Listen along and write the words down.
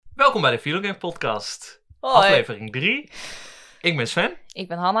Welkom bij de Filogame Podcast, Hoi. aflevering 3. Ik ben Sven Ik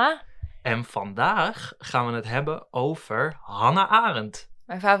ben Hanna, en vandaag gaan we het hebben over Hannah Arendt.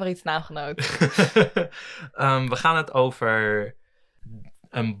 mijn favoriete naamgenoot. We gaan het over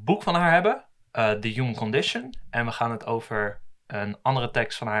een boek van haar hebben, The Human Condition. En we gaan het over een andere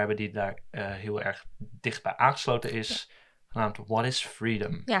tekst van haar hebben die daar heel erg dichtbij aangesloten is. Genaamd What is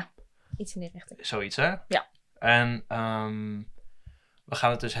Freedom? Ja, iets in die richting. Zoiets, hè? Ja. En we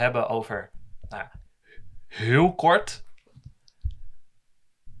gaan het dus hebben over, heel kort,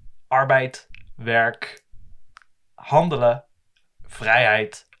 arbeid, werk, handelen,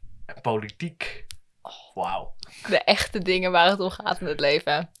 vrijheid en politiek. Wauw. De echte dingen waar het om gaat in het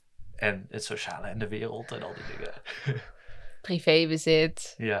leven. En het sociale en de wereld en al die dingen.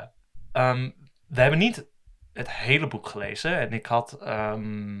 Privébezit. Ja. We hebben niet het hele boek gelezen. En ik had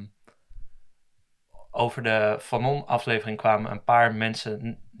over de Fanon aflevering kwamen een paar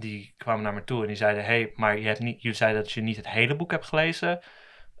mensen die kwamen naar me toe en die zeiden: hey, maar jullie zeiden dat je niet het hele boek hebt gelezen,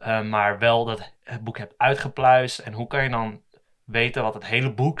 maar wel dat het boek hebt uitgepluist. En hoe kan je dan weten wat het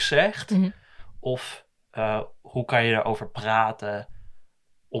hele boek zegt? Mhm. Of hoe kan je erover praten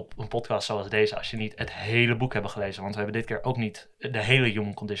op een podcast zoals deze als je niet het hele boek hebt gelezen? Want we hebben dit keer ook niet de hele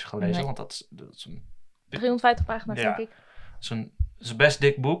Human Condition gelezen, Nee. want dat is een 350 pagina's, Ja. denk ik. het is een best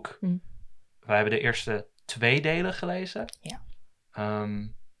dik boek. Mhm. Wij hebben de eerste 2 delen gelezen.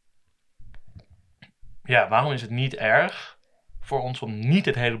 Ja. Waarom is het niet erg voor ons om niet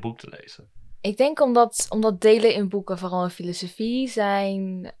het hele boek te lezen? Ik denk omdat delen in boeken, vooral in filosofie,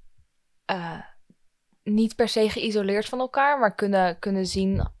 zijn niet per se geïsoleerd van elkaar, maar kunnen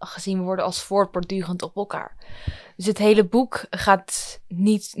gezien worden als voortbordurend op elkaar. Dus het hele boek gaat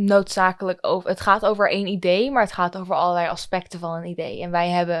niet noodzakelijk over... Het gaat over één idee, maar het gaat over allerlei aspecten van een idee. En wij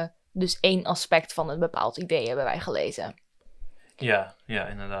hebben dus 1 aspect van een bepaald idee hebben wij gelezen. Ja,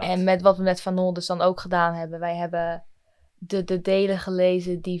 inderdaad. En met wat we met Fanon dus dan ook gedaan hebben. Wij hebben de delen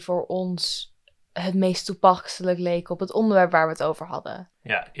gelezen die voor ons het meest toepasselijk leken op het onderwerp waar we het over hadden.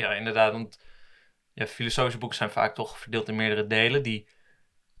 Ja, inderdaad. Want filosofische boeken zijn vaak toch verdeeld in meerdere delen die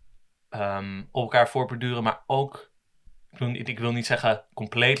op elkaar voortborduren, maar ook, ik wil niet zeggen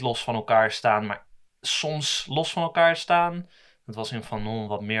compleet los van elkaar staan, maar soms los van elkaar staan. Dat was in Fanon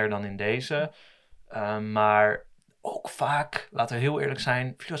wat meer dan in deze. Maar ook vaak, laten we heel eerlijk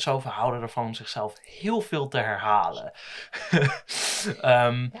zijn, filosofen houden ervan om zichzelf heel veel te herhalen.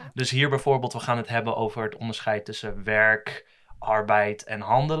 Dus hier bijvoorbeeld, we gaan het hebben over het onderscheid tussen werk, arbeid en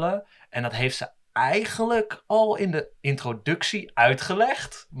handelen. En dat heeft ze eigenlijk al in de introductie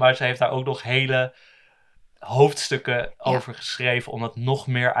uitgelegd. Maar ze heeft daar ook nog hele hoofdstukken over geschreven om dat nog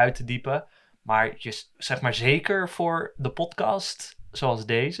meer uit te diepen. Maar zeg maar zeker voor de podcast zoals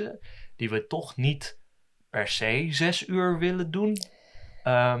deze, die we toch niet per se 6 uur willen doen,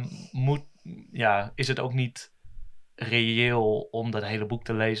 is het ook niet reëel om dat hele boek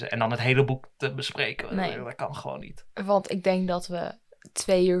te lezen en dan het hele boek te bespreken. Nee. Dat kan gewoon niet. Want ik denk dat we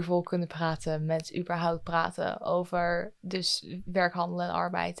 2 uur vol kunnen praten met überhaupt praten over dus werk, handelen en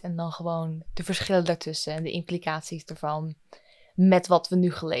arbeid. En dan gewoon de verschillen daartussen en de implicaties ervan met wat we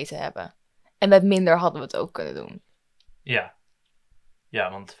nu gelezen hebben. En met minder hadden we het ook kunnen doen. Ja,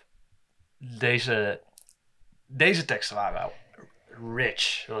 want deze teksten waren wel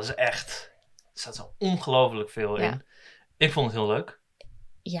rich. Dat is echt, er staat zo ongelooflijk veel in. Ja. Ik vond het heel leuk.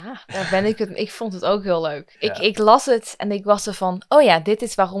 Ja, daar ben ik het. Ik vond het ook heel leuk. Ja. Ik las het en ik was er van, oh ja, dit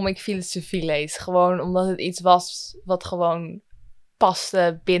is waarom ik filosofie lees. Gewoon omdat het iets was wat gewoon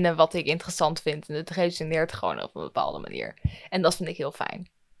paste binnen wat ik interessant vind. En het resoneert gewoon op een bepaalde manier. En dat vind ik heel fijn.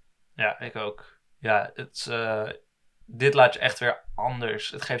 Ja, ik ook. Ja, dit laat je echt weer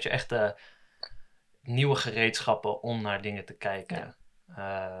anders. Het geeft je echt nieuwe gereedschappen om naar dingen te kijken.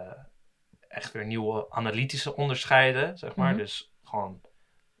 Echt weer nieuwe analytische onderscheiden, zeg maar. Mhm. Dus gewoon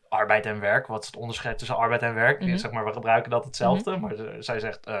arbeid en werk. Wat is het onderscheid tussen arbeid en werk? Mhm. Zeg maar, we gebruiken dat hetzelfde. Maar zij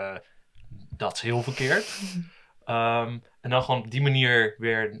zegt, dat is heel verkeerd. En dan gewoon op die manier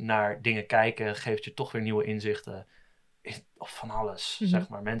weer naar dingen kijken. Geeft je toch weer nieuwe inzichten. Of van alles, zeg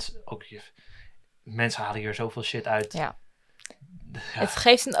maar. Mensen halen hier zoveel shit uit. Ja. Het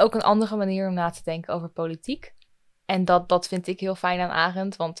geeft dan ook een andere manier om na te denken over politiek. En dat vind ik heel fijn aan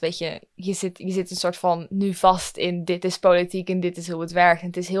Arendt. Want weet je zit een soort van nu vast in dit is politiek en dit is hoe het werkt. En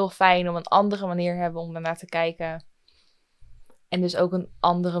het is heel fijn om een andere manier te hebben om ernaar te kijken. En dus ook een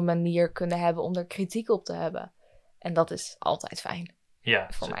andere manier kunnen hebben om er kritiek op te hebben. En dat is altijd fijn. Ja,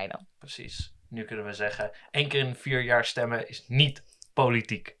 voor mij dan. Precies. Nu kunnen we zeggen, 1 keer in 4 jaar stemmen is niet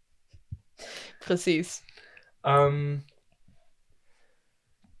politiek. Precies.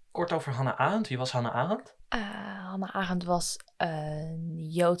 Kort over Hannah Arendt. Wie was Hannah Arendt? Hannah Arendt was een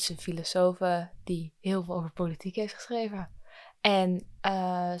Joodse filosoof die heel veel over politiek heeft geschreven. En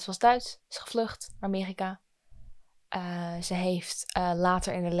ze was Duits, is gevlucht naar Amerika. Ze heeft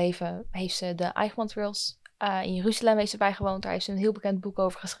later in haar leven heeft ze de Eichmann Trails in Jeruzalem heeft ze bijgewoond. Daar heeft ze een heel bekend boek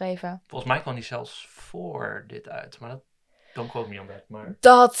over geschreven. Volgens mij kwam die zelfs voor dit uit, maar dat don't quote me on that. Maar...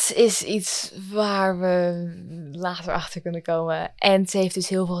 Dat is iets waar we later achter kunnen komen. En ze heeft dus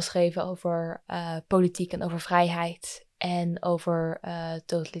heel veel geschreven over politiek en over vrijheid. En over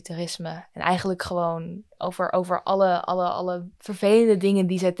totalitarisme. En eigenlijk gewoon over alle vervelende dingen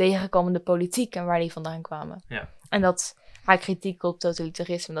die zij tegenkwam in de politiek en waar die vandaan kwamen. Ja. En dat haar kritiek op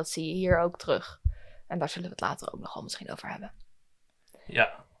totalitarisme, dat zie je hier ook terug. En daar zullen we het later ook nog wel misschien over hebben.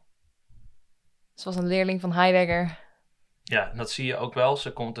 Ja. Ze was een leerling van Heidegger. Ja, dat zie je ook wel.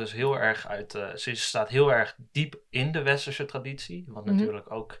 Ze komt dus heel erg uit... ze staat heel erg diep in de westerse traditie. Wat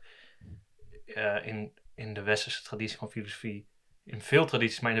natuurlijk ook in de westerse traditie van filosofie... In veel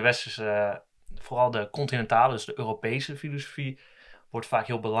tradities, maar in de westerse... vooral de continentale, dus de Europese filosofie... wordt vaak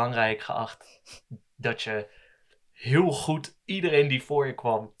heel belangrijk geacht... dat je heel goed iedereen die voor je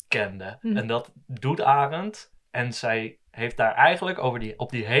kwam kende. En dat doet Arendt. En zij heeft daar eigenlijk op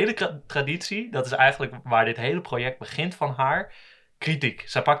die hele traditie... dat is eigenlijk waar dit hele project begint van haar... kritiek.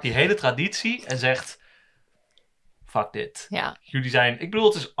 Zij pakt die hele traditie en zegt... fuck dit. Ja. Jullie zijn... Ik bedoel,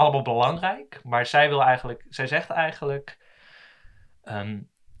 het is allemaal belangrijk... maar zij zegt eigenlijk...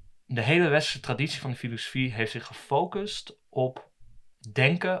 de hele westerse traditie van de filosofie... heeft zich gefocust op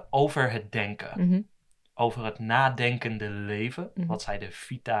denken over het denken. Over het nadenkende leven... wat zij de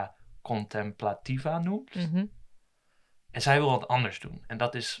vita contemplativa noemt... En zij wil wat anders doen. En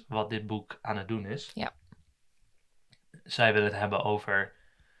dat is wat dit boek aan het doen is. Ja. Zij wil het hebben over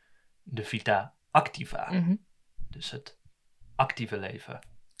de vita activa. Dus het actieve leven.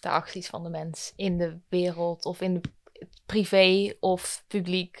 De acties van de mens in de wereld of in het privé of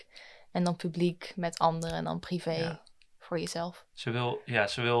publiek. En dan publiek met anderen en dan privé voor jezelf.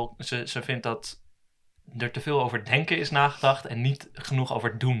 Ze vindt dat er te veel over denken is nagedacht en niet genoeg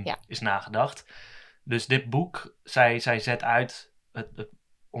over doen is nagedacht. Dus dit boek, zij zet uit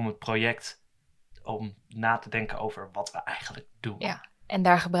om het project om na te denken over wat we eigenlijk doen. Ja, en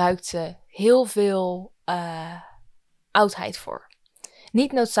daar gebruikt ze heel veel oudheid voor.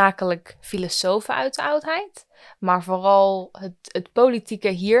 Niet noodzakelijk filosofen uit de oudheid, maar vooral het politieke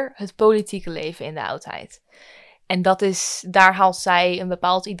hier, het politieke leven in de oudheid. En daar haalt zij een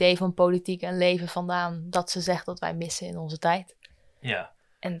bepaald idee van politiek en leven vandaan, dat ze zegt dat wij missen in onze tijd. Ja.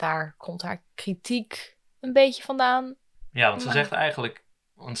 En daar komt haar kritiek een beetje vandaan. Ja, want ze zegt eigenlijk...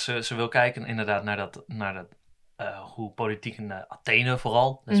 Want ze wil kijken inderdaad naar dat hoe politiek in Athene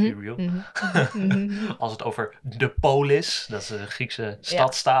vooral... Let's be real. Als het over de polis, dat is de Griekse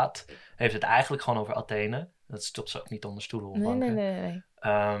stadstaat... heeft het eigenlijk gewoon over Athene. Dat stopt ze ook niet onder stoelen of banken. Nee.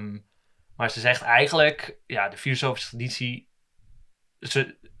 Maar ze zegt eigenlijk... Ja, de filosofische traditie...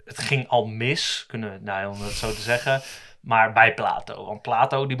 Het ging al mis, om het zo te zeggen... Maar bij Plato. Want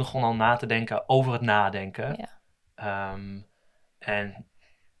Plato die begon al na te denken over het nadenken. Ja. En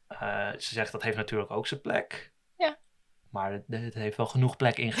ze zegt dat heeft natuurlijk ook zijn plek. Ja. Maar het heeft wel genoeg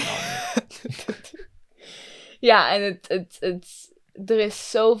plek ingenomen. Ja, en er is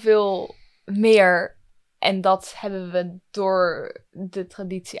zoveel meer. En dat hebben we door de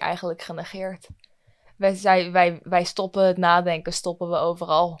traditie eigenlijk genegeerd. Wij stoppen het nadenken, stoppen we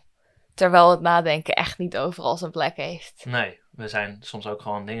overal. Terwijl het nadenken echt niet overal zijn plek heeft. Nee, we zijn soms ook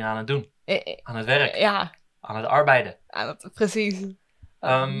gewoon dingen aan het doen. Aan het werk. Ja. Aan het arbeiden. Precies.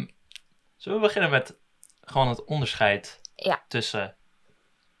 Zullen we beginnen met gewoon het onderscheid tussen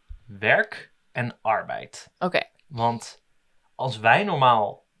werk en arbeid? Oké. Want als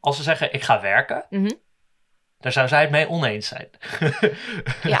ze zeggen ik ga werken, daar zou zij het mee oneens zijn.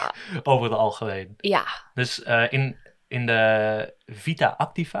 Ja. Over het algemeen. Ja. Dus in de vita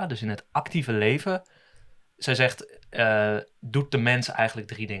activa, dus in het actieve leven, zij zegt, doet de mens eigenlijk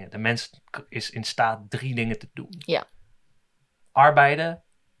 3 dingen. De mens is in staat 3 dingen te doen. Ja. Arbeiden,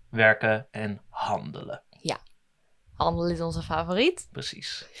 werken en handelen. Ja. Handelen is onze favoriet.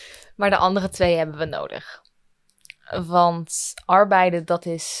 Precies. Maar de andere 2 hebben we nodig. Want arbeiden,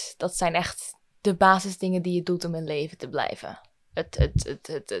 dat zijn echt de basisdingen die je doet om in leven te blijven.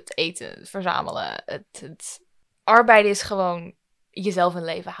 Het eten, het verzamelen, arbeiden is gewoon jezelf in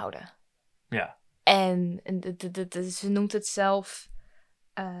leven houden. Ja. En ze noemt het zelf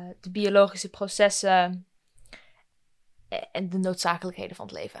de biologische processen en de noodzakelijkheden van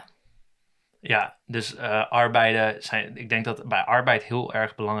het leven. Ja, dus arbeiden ik denk dat bij arbeid heel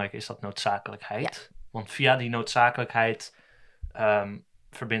erg belangrijk is dat noodzakelijkheid. Ja. Want via die noodzakelijkheid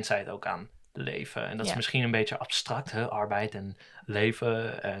verbindt zij het ook aan leven. En dat is Ja. misschien een beetje abstract, hè? Arbeid en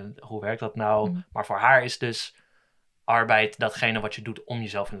leven. En hoe werkt dat nou? Mhm. Maar voor haar is dus arbeid datgene wat je doet om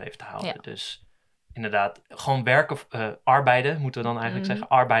jezelf in leven te houden. Ja. Dus inderdaad, gewoon werken, arbeiden, moeten we dan eigenlijk Mhm.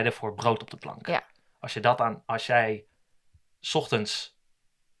 zeggen. Arbeiden voor brood op de plank. Ja. Als jij 's ochtends,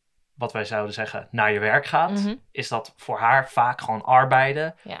 wat wij zouden zeggen, naar je werk gaat, Mhm. is dat voor haar vaak gewoon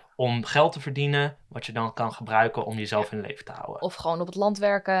arbeiden Ja. om geld te verdienen, wat je dan kan gebruiken om jezelf in leven te houden. Of gewoon op het land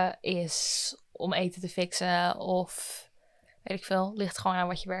werken is om eten te fixen of weet ik veel. Ligt gewoon aan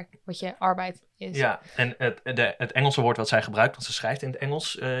wat je arbeid is. Ja, en het Engelse woord wat zij gebruikt, want ze schrijft in het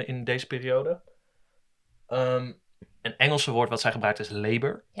Engels in deze periode. Een Engelse woord wat zij gebruikt is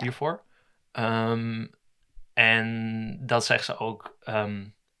labor hiervoor. En dat zegt ze ook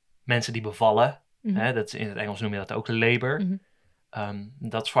mensen die bevallen. Mhm. Hè, dat is, in het Engels noem je dat ook labor. Mhm.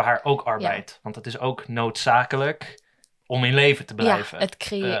 Dat is voor haar ook arbeid. Want dat is ook noodzakelijk om in leven te blijven. Ja,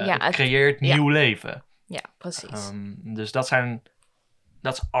 het creëert nieuw leven. Ja, precies. Dus dat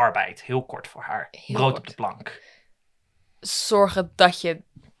is arbeid, heel kort voor haar. Heel Brood kort. op de plank. Zorgen dat je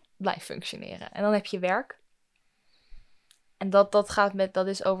blijft functioneren. En dan heb je werk. En dat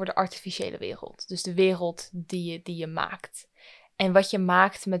is over de artificiële wereld. Dus de wereld die je maakt. En wat je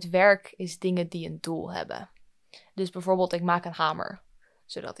maakt met werk is dingen die een doel hebben. Dus bijvoorbeeld ik maak een hamer.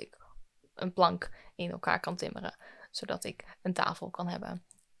 Zodat ik een plank in elkaar kan timmeren. Zodat ik een tafel kan hebben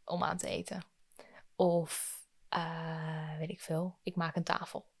om aan te eten. Of weet ik veel. Ik maak een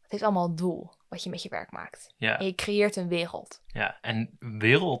tafel. Het heeft allemaal een doel wat je met je werk maakt. Ja. En je creëert een wereld. Ja, en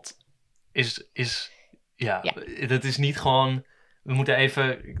wereld is dat is niet gewoon. We moeten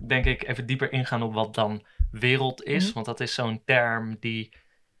even, denk ik, even dieper ingaan op wat dan wereld is. Mhm. Want dat is zo'n term die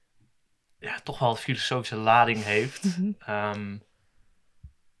toch wel een filosofische lading heeft. Mhm.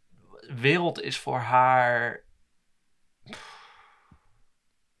 Wereld is voor haar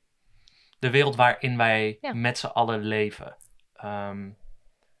de wereld waarin wij met z'n allen leven.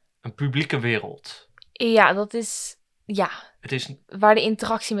 Een publieke wereld. Ja, dat is Het is waar de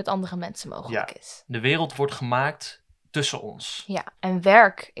interactie met andere mensen mogelijk is. De wereld wordt gemaakt tussen ons. Ja, en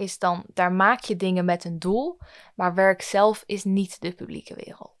werk is dan, daar maak je dingen met een doel, maar werk zelf is niet de publieke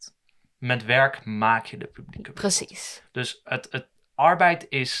wereld. Met werk maak je de publieke wereld. Precies. Dus het arbeid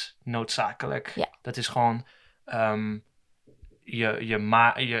is noodzakelijk. Ja. Dat is gewoon,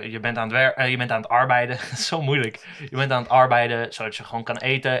 je bent aan het werk, je bent aan het arbeiden. Dat is zo moeilijk. Je bent aan het arbeiden zodat je gewoon kan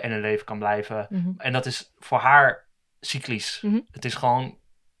eten en in leven kan blijven. Mhm. En dat is voor haar cyclisch. Mhm. Het is gewoon,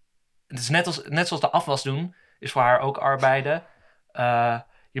 het is net zoals de afwas doen, is voor haar ook arbeiden.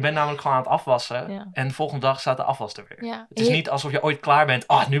 Je bent namelijk gewoon aan het afwassen en de volgende dag staat de afwas er weer. Ja. Het is niet alsof je ooit klaar bent.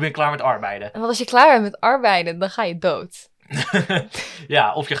 Nu ben ik klaar met arbeiden. En want als je klaar bent met arbeiden, dan ga je dood.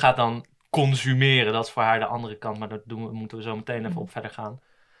 Ja, of je gaat dan consumeren. Dat is voor haar de andere kant. Maar dat moeten we zo meteen even op verder gaan.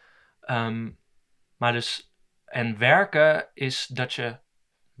 Maar dus, en werken is dat je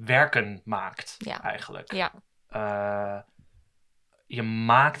werken maakt, eigenlijk. Ja. Je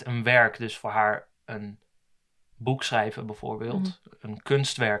maakt een werk, dus voor haar een boek schrijven bijvoorbeeld. Een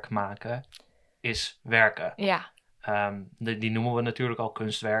kunstwerk maken is werken. Ja. Die noemen we natuurlijk al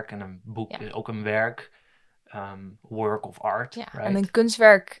kunstwerk. En een boek is ook een werk. Work of art. Ja. Right? En een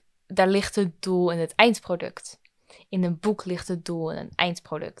kunstwerk, daar ligt het doel in het eindproduct. In een boek ligt het doel in een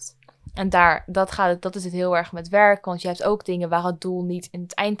eindproduct. En dat is het heel erg met werk. Want je hebt ook dingen waar het doel niet in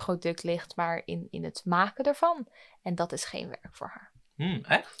het eindproduct ligt, maar in het maken ervan. En dat is geen werk voor haar.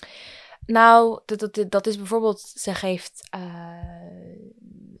 Echt? Nou, dat is bijvoorbeeld, ze geeft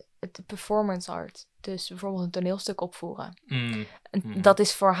het performance art. Dus bijvoorbeeld een toneelstuk opvoeren. Dat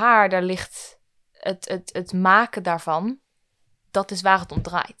is voor haar, daar ligt het maken daarvan, dat is waar het om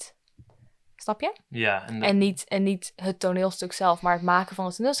draait. Snap je? Ja. En niet het toneelstuk zelf, maar het maken van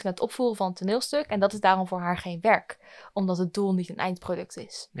het toneelstuk en het opvoeren van het toneelstuk. En dat is daarom voor haar geen werk, omdat het doel niet een eindproduct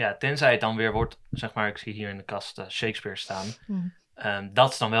is. Ja, tenzij het dan weer wordt, zeg maar, ik zie hier in de kast Shakespeare staan.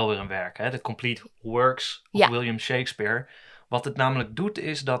 Dat is dan wel weer een werk, hè? De Complete Works of William Shakespeare. Wat het namelijk doet,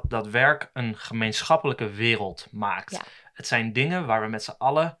 is dat werk een gemeenschappelijke wereld maakt. Ja. Het zijn dingen waar we met z'n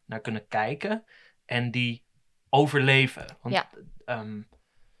allen naar kunnen kijken en die overleven. Want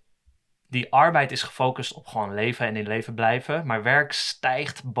die arbeid is gefocust op gewoon leven en in leven blijven. Maar werk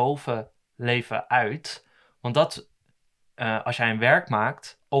stijgt boven leven uit. Want als jij een werk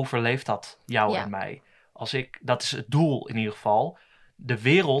maakt, overleeft dat jou en mij. Dat is het doel in ieder geval. De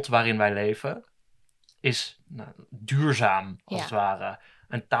wereld waarin wij leven is duurzaam, als het ware.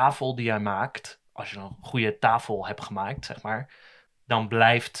 Een tafel die jij maakt, als je een goede tafel hebt gemaakt, zeg maar, dan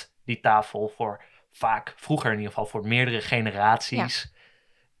blijft die tafel vroeger in ieder geval, voor meerdere generaties.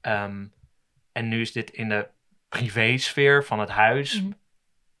 En nu is dit in de privésfeer van het huis.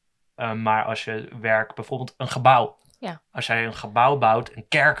 Maar als je werkt, bijvoorbeeld een gebouw. Ja. Als jij een gebouw bouwt, een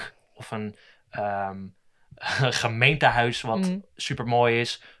kerk of een gemeentehuis wat super mooi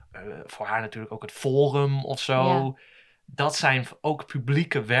is. Voor haar natuurlijk ook het Forum of zo. Ja. Dat zijn ook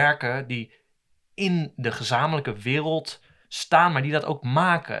publieke werken die in de gezamenlijke wereld staan, maar die dat ook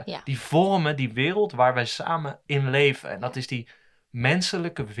maken. Ja. Die vormen die wereld waar wij samen in leven. En dat is die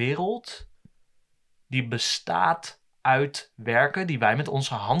menselijke wereld die bestaat uit werken die wij met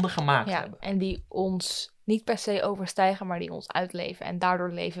onze handen gemaakt hebben. En die ons niet per se overstijgen, maar die ons uitleven. En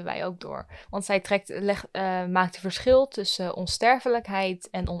daardoor leven wij ook door. Want zij maakt een verschil tussen onsterfelijkheid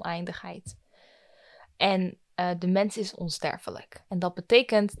en oneindigheid. En de mens is onsterfelijk. En dat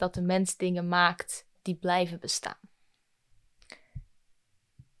betekent dat de mens dingen maakt die blijven bestaan.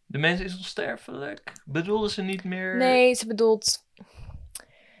 De mens is onsterfelijk? Bedoelde ze niet meer... Nee, ze bedoelt...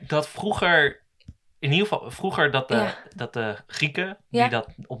 Dat vroeger... In ieder geval dat de Grieken die dat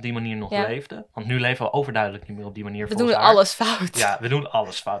op die manier nog leefden. Want nu leven we overduidelijk niet meer op die manier. We doen alles fout. Ja, we doen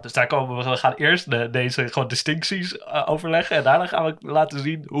alles fout. Dus daar komen we gaan eerst deze gewoon distincties overleggen. En daarna gaan we laten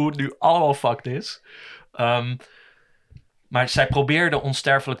zien hoe het nu allemaal fucked is. Maar zij probeerden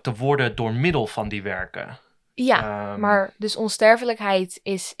onsterfelijk te worden door middel van die werken. Ja, maar dus onsterfelijkheid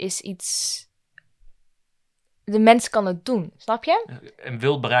is iets... De mens kan het doen, snap je? En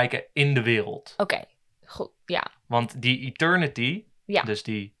wil bereiken in de wereld. Oké, goed, ja. Want die eternity, dus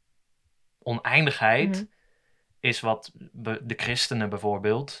die oneindigheid, is wat de christenen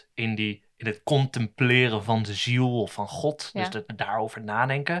bijvoorbeeld in het contempleren van de ziel of van God, dus daarover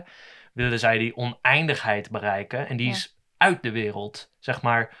nadenken, willen zij die oneindigheid bereiken. En die is uit de wereld, zeg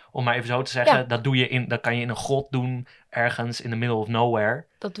maar, om maar even zo te zeggen. Dat kan je in een grot doen, ergens in the middle of nowhere.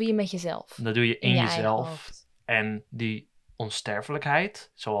 Dat doe je met jezelf. Dat doe je in jezelf. En die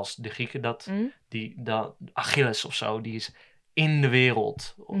onsterfelijkheid, zoals de Grieken dat Achilles of zo, die is in de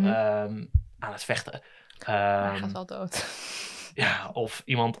wereld aan het vechten. Maar gaat wel dood. Ja, of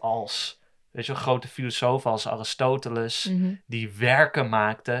iemand als, weet je, een grote filosoof als Aristoteles, die werken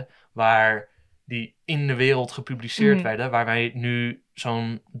maakte waar die in de wereld gepubliceerd werden, waar wij nu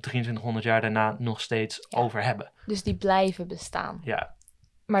zo'n 2300 jaar daarna nog steeds over hebben. Dus die blijven bestaan. Ja.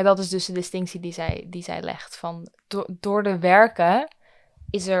 Maar dat is dus de distinctie die zij legt. Van door de werken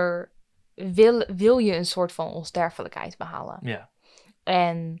wil je een soort van onsterfelijkheid behalen. Ja.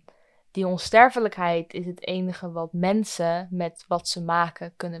 En die onsterfelijkheid is het enige wat mensen met wat ze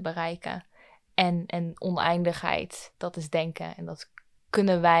maken kunnen bereiken. En oneindigheid, dat is denken. En dat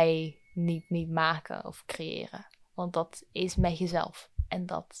kunnen wij niet maken of creëren. Want dat is met jezelf. En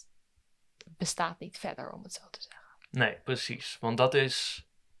dat bestaat niet verder, om het zo te zeggen. Nee, precies. Want dat is...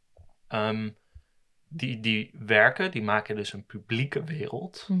 die werken, die maken dus een publieke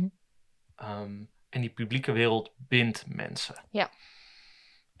wereld. En die publieke wereld bindt mensen. Ja.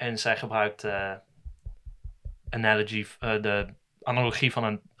 En zij gebruikt de analogie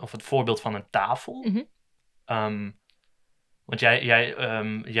van het voorbeeld van een tafel. Want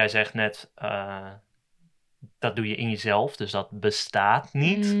jij zegt net, dat doe je in jezelf, dus dat bestaat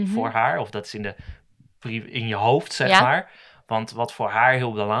niet voor haar. Of dat is in je hoofd, zeg maar. Want wat voor haar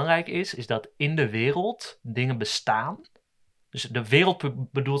heel belangrijk is dat in de wereld dingen bestaan. Dus de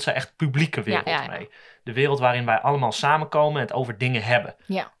wereld bedoelt zij echt publieke wereld mee. De wereld waarin wij allemaal samenkomen en het over dingen hebben.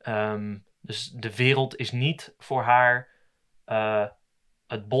 Ja. Dus de wereld is niet voor haar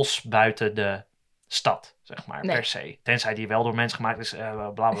het bos buiten de stad, zeg maar, per se. Tenzij die wel door mensen gemaakt is,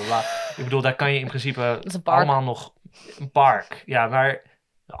 bla bla bla. Ik bedoel, daar kan je in principe allemaal nog... Een park. Ja, maar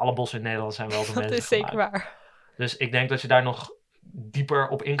alle bossen in Nederland zijn wel door mensen gemaakt. Dat is zeker waar. Dus ik denk dat je daar nog dieper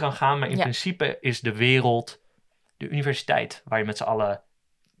op in kan gaan. Maar in principe is de wereld de universiteit waar je met z'n allen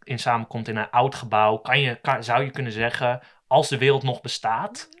in samenkomt in een oud gebouw. Zou je kunnen zeggen, als de wereld nog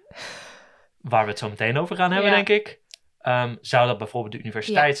bestaat, waar we het zo meteen over gaan hebben, denk ik, zou dat bijvoorbeeld de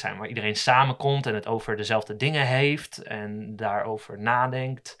universiteit zijn, waar iedereen samenkomt en het over dezelfde dingen heeft en daarover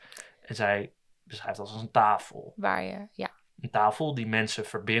nadenkt. En zij beschrijft het als een tafel. Een tafel die mensen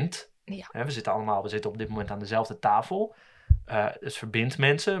verbindt. Ja. We zitten op dit moment aan dezelfde tafel. Het verbindt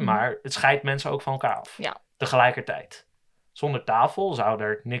mensen, maar het scheidt mensen ook van elkaar af. Ja. Tegelijkertijd. Zonder tafel zou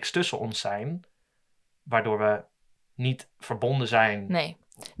er niks tussen ons zijn, waardoor we niet verbonden zijn. Nee.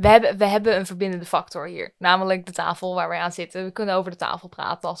 We hebben een verbindende factor hier. Namelijk de tafel waar wij aan zitten. We kunnen over de tafel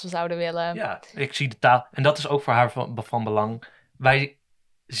praten als we zouden willen. Ja, ik zie de tafel. En dat is ook voor haar van belang. Wij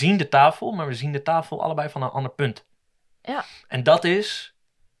zien de tafel, maar we zien de tafel allebei van een ander punt. Ja. En dat is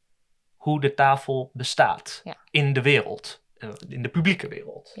hoe de tafel bestaat in de wereld. In de publieke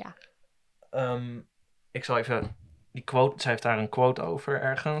wereld. Ja. Ik zal even die quote... Zij heeft daar een quote over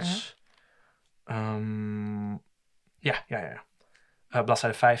ergens. Ja.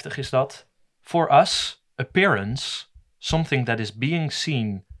 bladzijde 50 is dat. For us, appearance, something that is being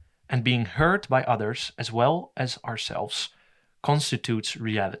seen and being heard by others as well as ourselves, constitutes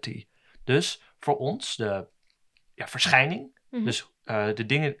reality. Dus voor ons, de verschijning, dus de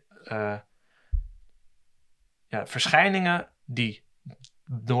dingen, verschijningen die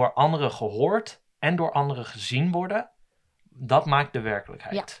door anderen gehoord en door anderen gezien worden, dat maakt de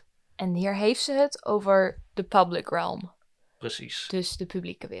werkelijkheid. Ja. En hier heeft ze het over de public realm. Precies. Dus de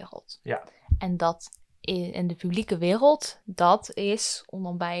publieke wereld. Ja. En de publieke wereld, dat is, om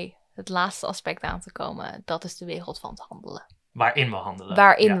dan bij het laatste aspect aan te komen, dat is de wereld van het handelen. Waarin we handelen.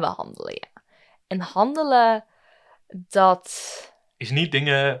 We handelen, ja. En handelen, dat is niet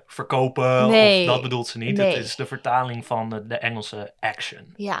dingen verkopen, nee, of dat bedoelt ze niet. Nee. Het is de vertaling van de Engelse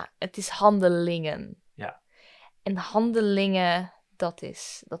action. Ja, het is handelingen. Ja. En handelingen, dat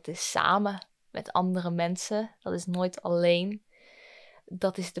is samen met andere mensen. Dat is nooit alleen.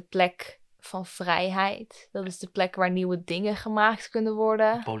 Dat is de plek van vrijheid. Dat is de plek waar nieuwe dingen gemaakt kunnen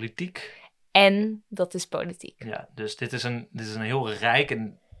worden. Politiek. En dat is politiek. Ja, dus dit is een heel rijk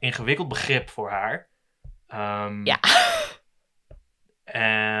en ingewikkeld begrip voor haar. Ja.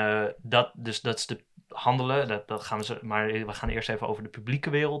 Dat is de handelen. Dat gaan maar we gaan eerst even over de publieke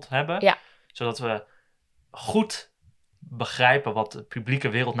wereld hebben. Ja. Zodat we goed begrijpen wat de publieke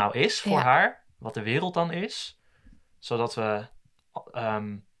wereld nou is voor haar. Wat de wereld dan is. Zodat we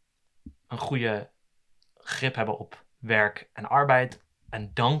een goede grip hebben op werk en arbeid.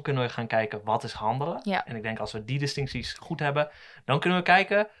 En dan kunnen we gaan kijken, wat is handelen? Ja. En ik denk, als we die distincties goed hebben, dan kunnen we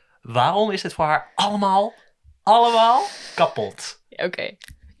kijken, waarom is dit voor haar allemaal kapot? Oké,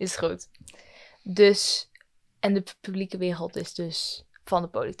 is goed. Dus, en de publieke wereld is dus van de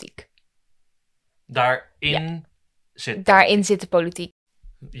politiek. Daarin zit de politiek.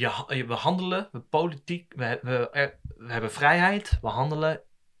 We handelen, we hebben vrijheid, we handelen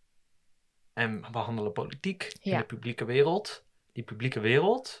en we handelen politiek in de publieke wereld. Die publieke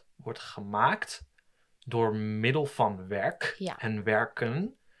wereld wordt gemaakt door middel van werk en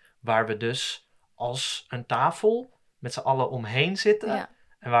werken, waar we dus als een tafel met z'n allen omheen zitten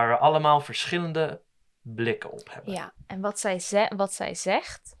en waar we allemaal verschillende blikken op hebben. Ja, en wat zij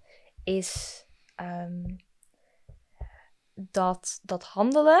zegt is dat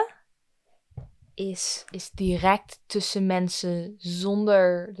handelen is direct tussen mensen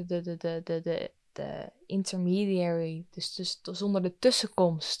zonder de intermediary, dus zonder de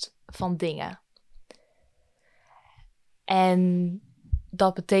tussenkomst van dingen. En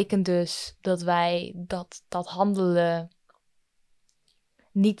dat betekent dus dat wij dat handelen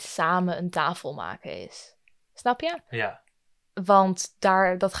niet samen een tafel maken is. Snap je? Ja. Want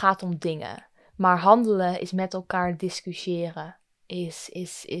dat gaat om dingen. Maar handelen is met elkaar discussiëren. Is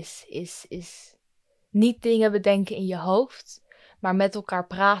niet dingen bedenken in je hoofd, maar met elkaar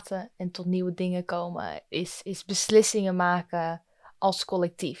praten en tot nieuwe dingen komen. Is beslissingen maken als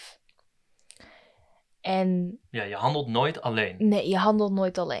collectief. En ja, je handelt nooit alleen. Nee, je handelt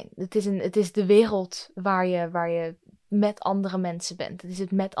nooit alleen. Het is de wereld waar je met andere mensen bent. Het is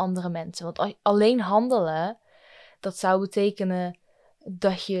het met andere mensen. Want alleen handelen, dat zou betekenen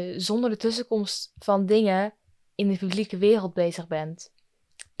dat je zonder de tussenkomst van dingen in de publieke wereld bezig bent.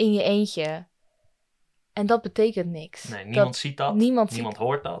 In je eentje. En dat betekent niks. Nee, niemand ziet dat. Niemand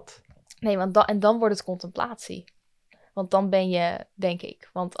hoort dat. Nee, en dan wordt het contemplatie. Want dan ben je, denk ik,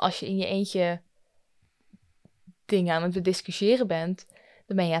 want als je in je eentje dingen aan het bediscussiëren bent,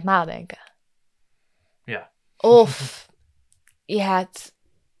 dan ben je aan het nadenken. Ja. Of je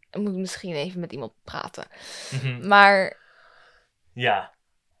moet misschien even met iemand praten. Mm-hmm. Maar ja,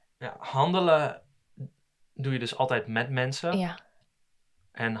 handelen doe je dus altijd met mensen. Ja.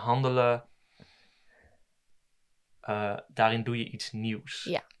 En handelen, daarin doe je iets nieuws.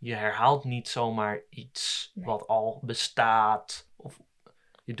 Ja. Je herhaalt niet zomaar iets wat al bestaat. Of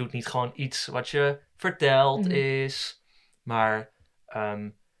je doet niet gewoon iets wat je verteld is. Maar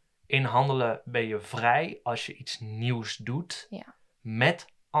in handelen ben je vrij als je iets nieuws doet met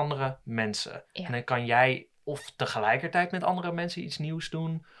andere mensen. Ja. En dan kan jij of tegelijkertijd met andere mensen iets nieuws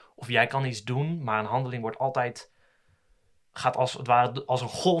doen. Of jij kan iets doen, maar een handeling gaat als het ware als een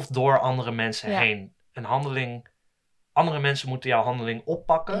golf door andere mensen heen. Een handeling, andere mensen moeten jouw handeling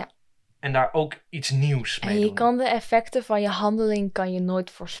oppakken en daar ook iets nieuws mee doen. En je kan de effecten van je handeling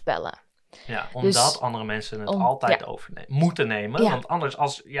nooit voorspellen. Ja, omdat andere mensen het altijd moeten nemen. Ja. Want anders,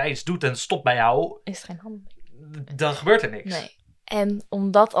 als jij iets doet en het stopt bij jou, is het geen handeling. Dan gebeurt er niks. Nee. En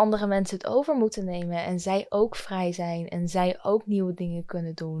omdat andere mensen het over moeten nemen en zij ook vrij zijn en zij ook nieuwe dingen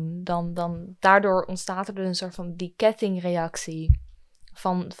kunnen doen, dan daardoor ontstaat er dus een soort van die kettingreactie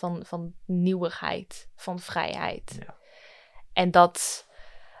van nieuwigheid, van vrijheid. Ja. En dat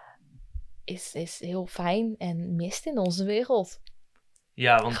is heel fijn en mist in onze wereld.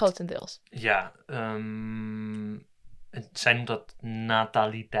 Ja, want Grotendeels. ja, zij noemt dat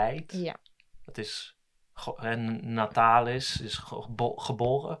nataliteit. Ja. Dat is natalis, is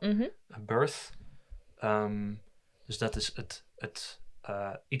geboren, birth. Dus dat is het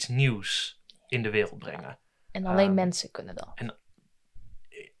iets nieuws in de wereld brengen. En alleen mensen kunnen dat. En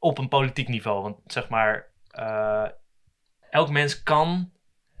op een politiek niveau, want zeg maar, elk mens kan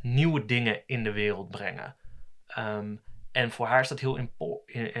nieuwe dingen in de wereld brengen. En voor haar is dat heel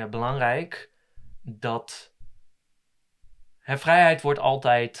belangrijk dat vrijheid wordt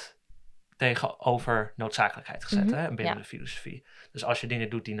altijd tegenover noodzakelijkheid gezet binnen de filosofie. Dus als je dingen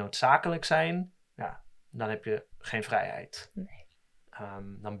doet die noodzakelijk zijn, dan heb je geen vrijheid. Nee.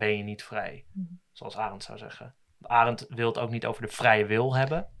 Dan ben je niet vrij, zoals Arendt zou zeggen. Arendt wil het ook niet over de vrije wil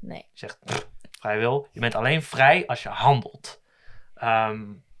hebben. Nee. Hij zegt, vrije wil, je bent alleen vrij als je handelt.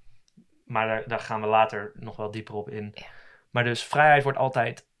 Maar daar gaan we later nog wel dieper op in. Ja. Maar dus vrijheid wordt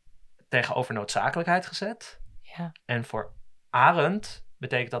altijd tegenover noodzakelijkheid gezet. Ja. En voor Arendt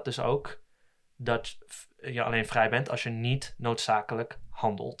betekent dat dus ook dat je alleen vrij bent als je niet noodzakelijk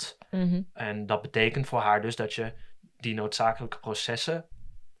handelt. En dat betekent voor haar dus dat je die noodzakelijke processen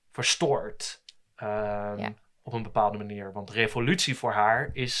verstoort op een bepaalde manier. Want revolutie voor haar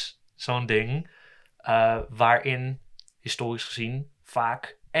is zo'n ding waarin, historisch gezien,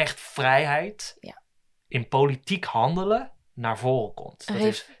 vaak echt vrijheid in politiek handelen naar voren komt. Dat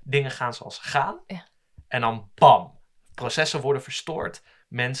is, dingen gaan zoals ze gaan en dan bam, processen worden verstoord.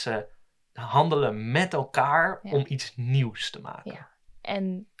 Mensen handelen met elkaar om iets nieuws te maken. Ja.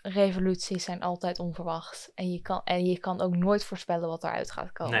 En revoluties zijn altijd onverwacht. En je kan ook nooit voorspellen wat eruit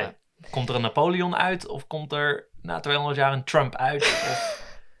gaat komen. Nee. Komt er een Napoleon uit of komt er na 200 jaar een Trump uit?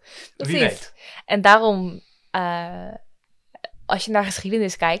 Of wie weet. En daarom, als je naar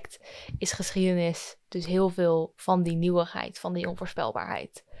geschiedenis kijkt, is geschiedenis dus heel veel van die nieuwigheid, van die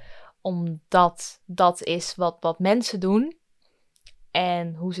onvoorspelbaarheid. Omdat dat is wat mensen doen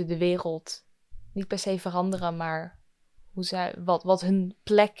en hoe ze de wereld niet per se veranderen, maar wat hun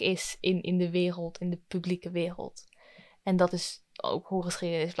plek is in de wereld, in de publieke wereld. En dat is ook hoe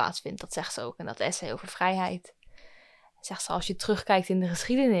geschiedenis plaatsvindt. Dat zegt ze ook in dat essay over vrijheid. Zegt ze, als je terugkijkt in de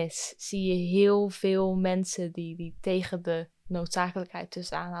geschiedenis, zie je heel veel mensen die tegen de noodzakelijkheid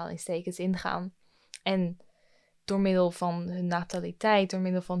tussen aanhalingstekens ingaan. En door middel van hun nataliteit, door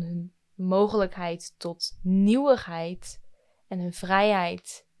middel van hun mogelijkheid tot nieuwigheid en hun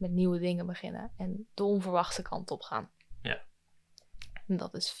vrijheid met nieuwe dingen beginnen. En de onverwachte kant op gaan. Ja. En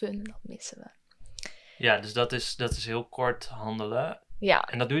dat is fun en dat missen we. Ja, dus dat is heel kort handelen. Ja.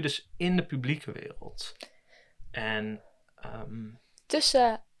 En dat doe je dus in de publieke wereld. En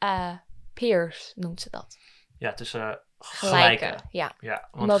tussen peers noemt ze dat. Ja, tussen gelijken. Ja.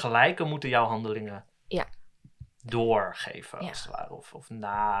 Want gelijken moeten jouw handelingen ja. doorgeven, als het ware. Of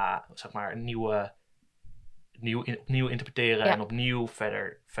zeg maar, opnieuw interpreteren en opnieuw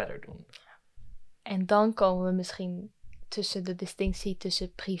verder doen. En dan komen we misschien tussen de distinctie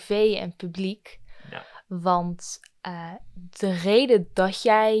tussen privé en publiek. Ja. Want de reden dat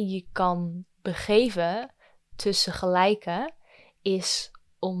jij je kan begeven tussen gelijken is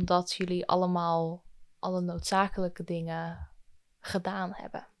omdat jullie allemaal alle noodzakelijke dingen gedaan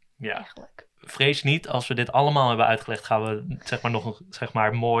hebben. Ja. Eigenlijk. Vrees niet, als we dit allemaal hebben uitgelegd, gaan we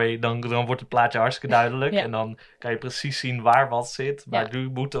mooi, dan wordt het plaatje hartstikke duidelijk. Ja. En dan kan je precies zien waar wat zit. Maar nu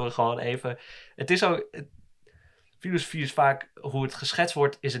moeten we gewoon even... Het is ook... Filosofie is vaak, hoe het geschetst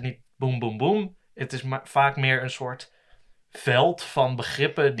wordt, is het niet boem, boem, boem. Het is vaak meer een soort veld van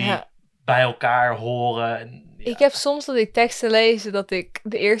begrippen die bij elkaar horen. En, Ik heb soms dat ik teksten lees, dat ik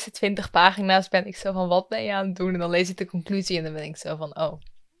de eerste 20 pagina's ben ik zo van, wat ben je aan het doen? En dan lees ik de conclusie en dan ben ik zo van, oh,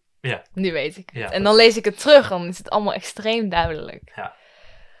 nu weet ik het. Ja, en dan lees ik het terug en dan is het allemaal extreem duidelijk. Ja.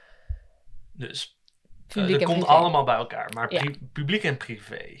 Dus het komt allemaal bij elkaar. Maar publiek en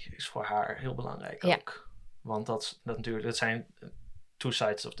privé is voor haar heel belangrijk ook. Want dat zijn two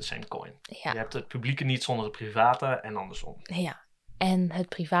sides of the same coin. Ja. Je hebt het publieke niet zonder het private en andersom. Ja, en het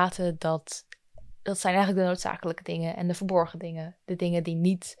private, dat zijn eigenlijk de noodzakelijke dingen en de verborgen dingen. De dingen die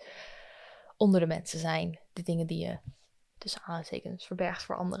niet onder de mensen zijn. De dingen die je tussen aanhalingstekens verbergt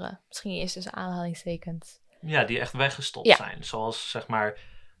voor anderen. Misschien eerst tussen aanhalingstekens. Ja, die echt weggestopt zijn. Zoals zeg maar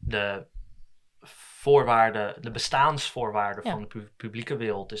de voorwaarden, de bestaansvoorwaarden van de publieke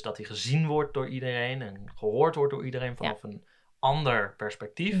wereld is dat die gezien wordt door iedereen en gehoord wordt door iedereen vanaf een ander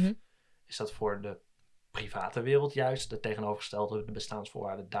perspectief. Mm-hmm. Is dat voor de private wereld juist de tegenovergestelde, de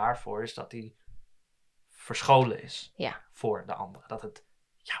bestaansvoorwaarde daarvoor is dat die verscholen is voor de anderen. Dat het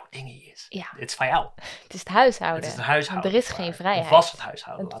jouw ding is. Ja. Het is van jou. Het is het huishouden. Het is het huishouden. Er is geen vrijheid. Het was het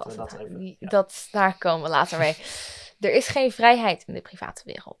huishouden. Het Laten we was dat het even... hu- Ja. Daar komen we later mee. Er is geen vrijheid in de private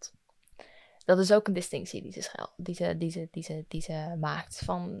wereld. Dat is ook een distinctie die ze maakt.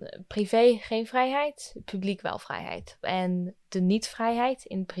 Van privé geen vrijheid, publiek wel vrijheid. En de niet-vrijheid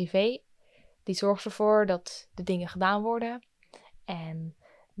in privé, die zorgt ervoor dat de dingen gedaan worden. En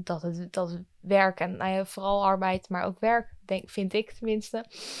dat het werk en vooral arbeid, maar ook werk, vind ik tenminste,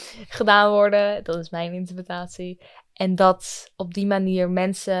 gedaan worden. Dat is mijn interpretatie. En dat op die manier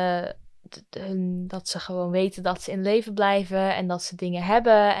mensen, dat ze gewoon weten dat ze in leven blijven en dat ze dingen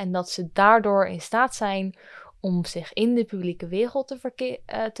hebben en dat ze daardoor in staat zijn om zich in de publieke wereld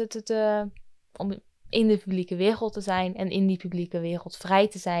om in de publieke wereld te zijn en in die publieke wereld vrij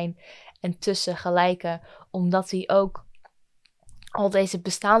te zijn en tussen gelijken, omdat die ook al deze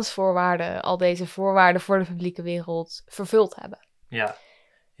bestaansvoorwaarden, al deze voorwaarden voor de publieke wereld vervuld hebben. Ja,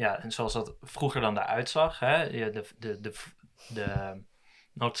 en zoals dat vroeger dan eruit zag, hè, de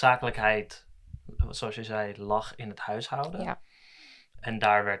noodzakelijkheid, zoals je zei, lag in het huishouden. Ja. En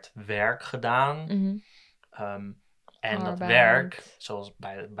daar werd werk gedaan. Mm-hmm. En Arbeid. dat werk, zoals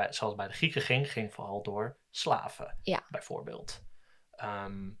bij de Grieken ging vooral door slaven, bijvoorbeeld.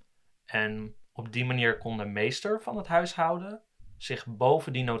 En op die manier kon de meester van het huishouden zich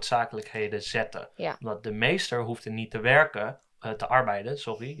boven die noodzakelijkheden zetten. Ja. Omdat de meester hoefde niet te arbeiden.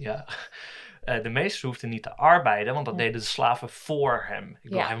 De meester hoefde niet te arbeiden, want dat deden de slaven voor hem. Ik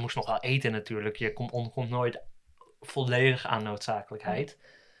bedoel, hij moest nog wel eten natuurlijk. Je komt nooit volledig aan noodzakelijkheid.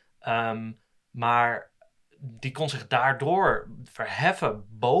 Maar die kon zich daardoor verheffen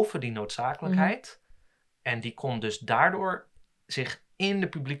boven die noodzakelijkheid. En die kon dus daardoor zich in de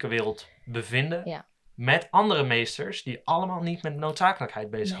publieke wereld bevinden. Ja. Met andere meesters die allemaal niet met noodzakelijkheid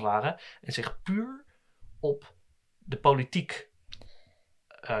bezig waren. En zich puur op de politiek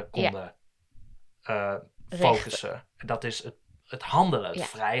konden focussen. Dat is het handelen, het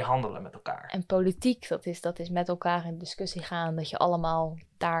vrij handelen met elkaar. En politiek, dat is met elkaar in discussie gaan. Dat je allemaal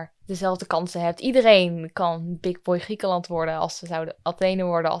daar dezelfde kansen hebt. Iedereen kan Big Boy Griekenland worden als ze zouden Athene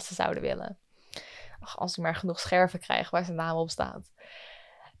worden als ze zouden willen. Als ze maar genoeg scherven krijgen waar zijn naam op staat.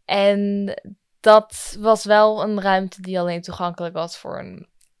 En dat was wel een ruimte die alleen toegankelijk was voor een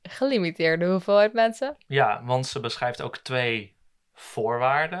gelimiteerde hoeveelheid mensen. Ja, want ze beschrijft ook 2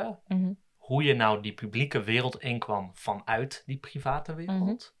 voorwaarden. Hoe je nou die publieke wereld inkwam vanuit die private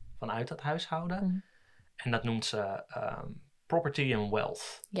wereld. Vanuit het huishouden. En dat noemt ze property and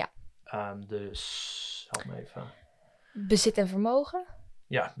wealth. Ja. Dus, help me even. Bezit en vermogen?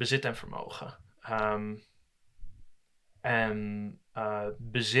 Ja, bezit en vermogen.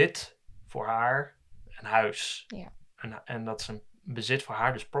 Bezit voor haar een huis. Ja. En dat is een bezit voor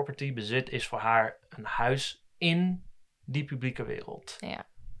haar, dus property. Bezit is voor haar een huis in die publieke wereld. Ja.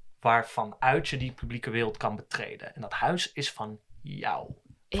 Waarvanuit je die publieke wereld kan betreden. En dat huis is van jou.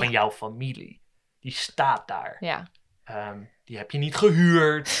 Van jouw familie. Die staat daar. Ja. Die heb je niet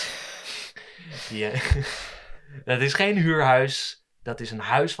gehuurd. Dat is geen huurhuis. Dat is een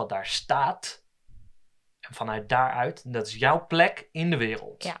huis wat daar staat. En vanuit daaruit, dat is jouw plek in de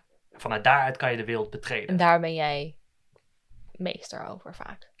wereld. Ja. Vanuit daaruit kan je de wereld betreden. En daar ben jij meester over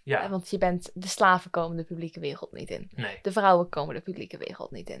vaak. Ja. Want de slaven komen de publieke wereld niet in. Nee. De vrouwen komen de publieke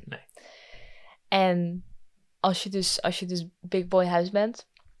wereld niet in. Nee. En als je dus big boy huis bent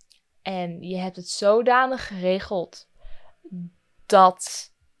en je hebt het zodanig geregeld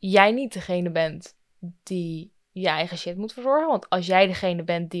dat jij niet degene bent die je eigen shit moet verzorgen. Want als jij degene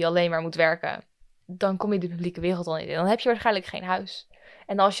bent die alleen maar moet werken, dan kom je de publieke wereld al niet in. Dan heb je waarschijnlijk geen huis.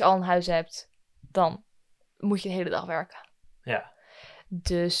 En als je al een huis hebt, dan moet je de hele dag werken. Ja.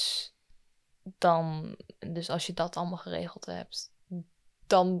 Dus als je dat allemaal geregeld hebt,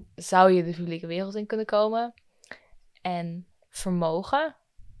 dan zou je de publieke wereld in kunnen komen. En vermogen.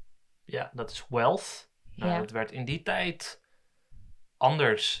 Ja, dat is wealth. Nou, Ja. dat werd in die tijd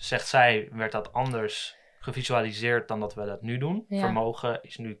anders, zegt zij, werd dat anders gevisualiseerd dan dat we dat nu doen. Ja. Vermogen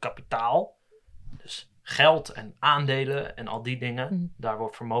is nu kapitaal. Dus geld en aandelen en al die dingen. Daar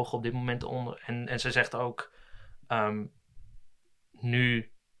wordt vermogen op dit moment onder. En ze zegt ook,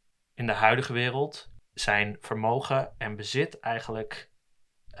 nu in de huidige wereld zijn vermogen en bezit eigenlijk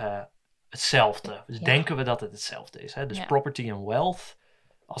hetzelfde. Dus denken we dat het hetzelfde is. Hè? Dus property en wealth.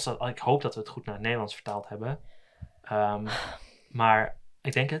 Ik hoop dat we het goed naar het Nederlands vertaald hebben. Maar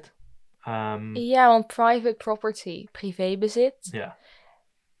ik denk het. Ja, want private property, privébezit. Ja.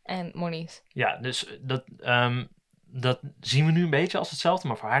 En monies. Ja, dus dat zien we nu een beetje als hetzelfde.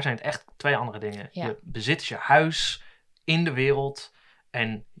 Maar voor haar zijn het echt 2 andere dingen. Ja. Je bezit is je huis in de wereld.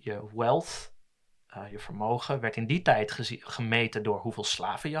 En je wealth je vermogen werd in die tijd gemeten door hoeveel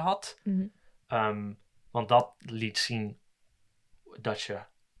slaven je had. Want dat liet zien dat je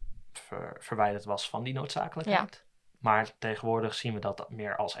verwijderd was van die noodzakelijkheid. Ja. Maar tegenwoordig zien we dat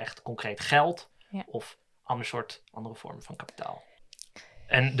meer als echt concreet geld of andere vormen van kapitaal.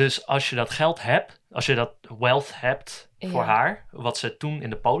 En dus als je dat geld hebt, als je dat wealth hebt voor haar, wat ze toen in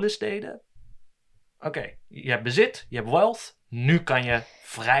de polis deden. Oké, je hebt bezit, je hebt wealth, nu kan je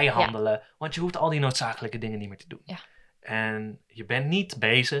vrij handelen, want je hoeft al die noodzakelijke dingen niet meer te doen. Ja. En je bent niet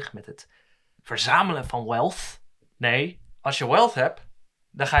bezig met het verzamelen van wealth. Nee, als je wealth hebt,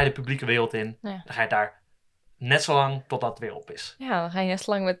 dan ga je de publieke wereld in. Ja. Dan ga je daar net zo lang totdat het weer op is. Ja, dan ga je net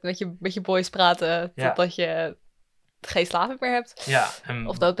zo lang met je boys praten totdat je geen slaven meer hebt. Ja,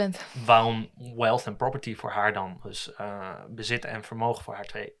 of dood bent. Waarom wealth en property voor haar dan, dus bezit en vermogen voor haar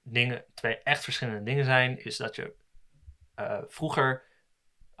twee echt verschillende dingen zijn, is dat je vroeger,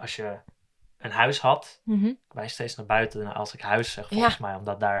 als je een huis had, ik wijs steeds naar buiten als ik huis zeg, volgens mij,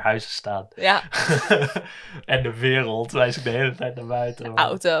 omdat daar huizen staan. Ja. En de wereld wijs ik de hele tijd naar buiten. De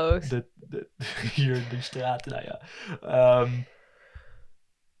auto's. Hier, die straten, nou ja.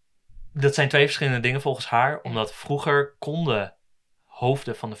 Dat zijn twee verschillende dingen volgens haar, omdat vroeger konden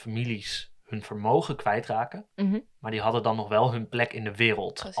hoofden van de families hun vermogen kwijtraken, maar die hadden dan nog wel hun plek in de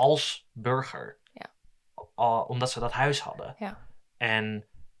wereld als burger, omdat ze dat huis hadden. Ja. En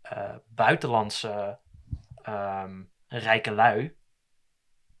buitenlandse rijke lui,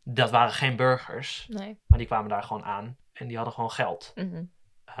 dat waren geen burgers, maar die kwamen daar gewoon aan en die hadden gewoon geld.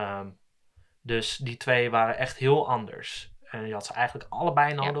 Dus die twee waren echt heel anders. En je had ze eigenlijk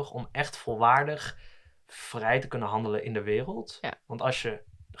allebei nodig om echt volwaardig vrij te kunnen handelen in de wereld. Ja. Want als je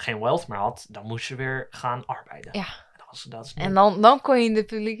geen wealth meer had, dan moest je weer gaan arbeiden. Ja. En dan kon je in de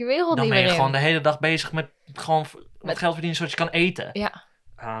publieke wereld niet meer in. Dan ben je gewoon de hele dag bezig met geld verdienen zodat je kan eten. Ja.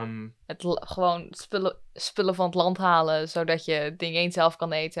 Gewoon spullen van het land halen, zodat je het ding eens zelf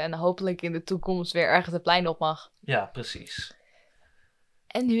kan eten. En hopelijk in de toekomst weer ergens het plein op mag. Ja, precies.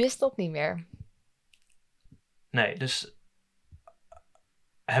 En nu is dat niet meer. Nee, dus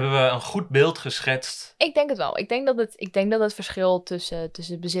hebben we een goed beeld geschetst? Ik denk het wel. Ik denk dat het verschil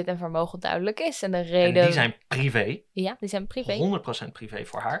tussen bezit en vermogen duidelijk is. En de reden... En die zijn privé. Ja, die zijn privé. 100% privé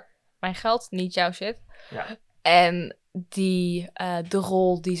voor haar. Mijn geld, niet jouw shit. Ja. En de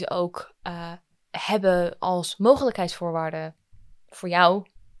rol die ze ook hebben als mogelijkheidsvoorwaarden voor jou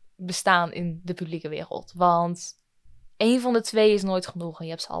bestaan in de publieke wereld. Want één van de twee is nooit genoeg en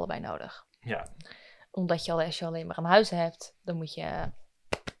je hebt ze allebei nodig. Ja. Omdat als je alleen maar een huis hebt, dan moet je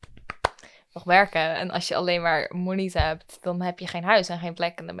nog werken. En als je alleen maar monies hebt, dan heb je geen huis en geen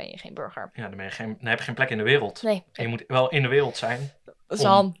plek en dan ben je geen burger. Ja, dan heb je geen plek in de wereld. Nee. En je moet wel in de wereld zijn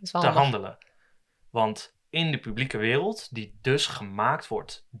om te handelen. Want in de publieke wereld, die dus gemaakt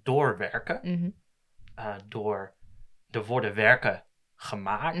wordt door werken, er worden werken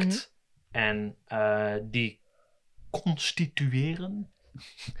gemaakt en die constitueren,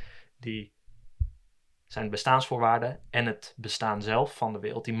 die zijn bestaansvoorwaarden en het bestaan zelf van de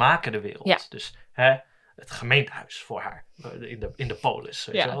wereld. Die maken de wereld. Ja. Dus het gemeentehuis voor haar. In de polis.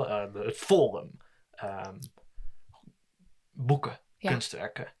 Weet je wel? Het forum. Boeken.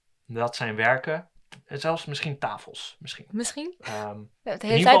 Kunstwerken. Dat zijn werken. Zelfs misschien tafels. Misschien. In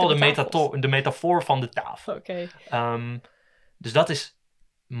ieder geval de metafoor van de tafel. Okay. Dus dat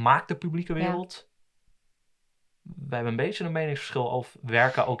maakt de publieke wereld. Ja. We hebben een beetje een meningsverschil of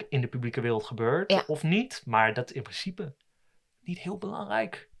werken ook in de publieke wereld gebeurt of niet. Maar dat is in principe niet heel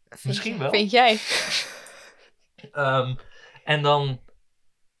belangrijk. Misschien wel. Vind jij? En dan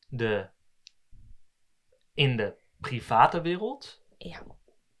in de private wereld. Ja.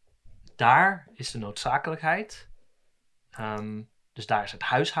 Daar is de noodzakelijkheid. Dus daar is het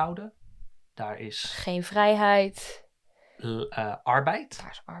huishouden. Daar is... Geen vrijheid. Arbeid.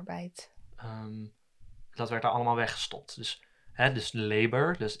 Daar is arbeid. Dat werd er allemaal weggestopt. Dus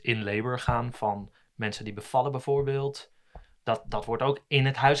labor, dus in labor gaan van mensen die bevallen bijvoorbeeld. Dat wordt ook in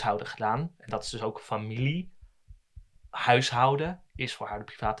het huishouden gedaan. En dat is dus ook familie. Huishouden is voor haar de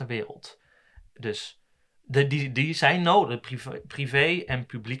private wereld. Dus die zijn nodig. Privé en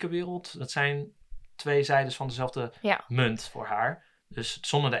publieke wereld, dat zijn twee zijdes van dezelfde munt voor haar. Dus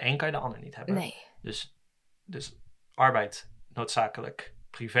zonder de een kan je de ander niet hebben. Nee. Dus arbeid noodzakelijk.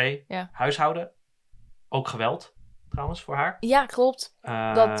 Privé, huishouden. Ook geweld, trouwens, voor haar. Ja, klopt.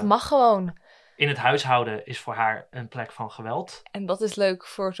 Dat mag gewoon. In het huishouden is voor haar een plek van geweld. En dat is leuk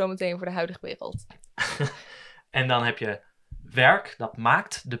voor zometeen voor de huidige wereld. En dan heb je werk, dat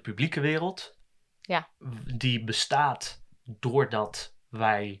maakt de publieke wereld. Ja. Die bestaat doordat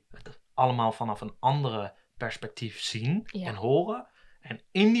wij het allemaal vanaf een andere perspectief zien en horen. En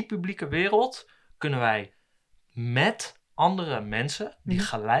in die publieke wereld kunnen wij met andere mensen die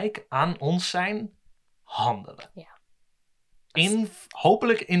gelijk aan ons zijn, handelen. Ja.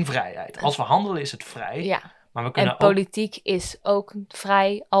 Hopelijk in vrijheid. Als we handelen is het vrij. Ja. Maar we kunnen En politiek is ook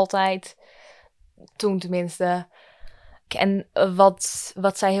vrij, altijd. Toen tenminste. En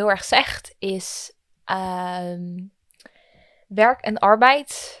wat zij heel erg zegt is... werk en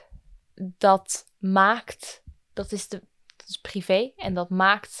arbeid, dat is privé. En dat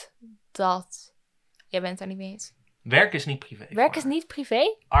maakt dat... Jij bent het daar niet mee eens. Werk is niet privé. Werk is niet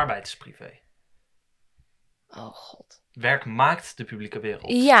privé? Arbeid is privé. Oh god. Werk maakt de publieke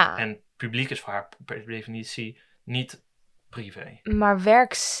wereld. Ja. En publiek is voor haar per definitie niet privé. Maar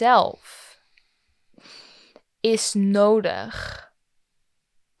werk zelf is nodig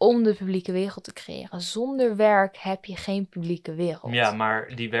om de publieke wereld te creëren. Zonder werk heb je geen publieke wereld. Ja,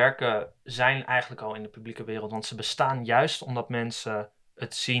 maar die werken zijn eigenlijk al in de publieke wereld. Want ze bestaan juist omdat mensen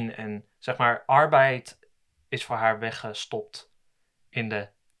het zien. En zeg maar, arbeid is voor haar weggestopt in de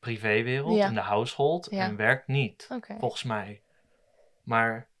privéwereld, in de household. Ja. En werkt niet, Volgens mij.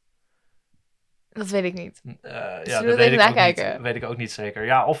 Maar... Dat weet ik niet. Ja, dat weet ik ook niet zeker.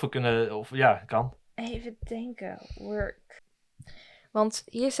 Ja, of we kunnen... kan. Even denken. Work. Want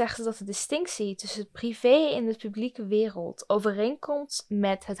hier zegt ze dat de distinctie tussen het privé en de publieke wereld overeenkomt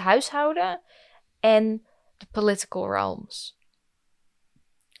met het huishouden en de political realms.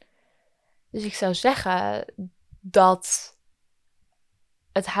 Dus ik zou zeggen dat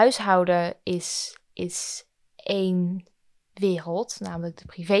het huishouden is één wereld, namelijk de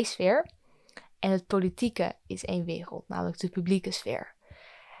privésfeer. En het politieke is één wereld, namelijk de publieke sfeer.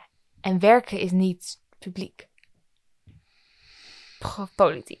 En werken is niet publiek.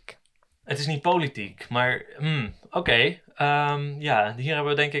 Politiek. Het is niet politiek, maar oké. Hier hebben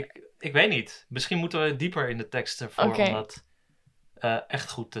we denk ik weet niet. Misschien moeten we dieper in de tekst ervoor om dat echt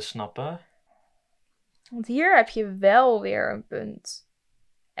goed te snappen. Want hier heb je wel weer een punt.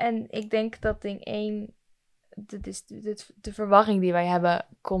 En ik denk dat ding 1, de verwarring die wij hebben,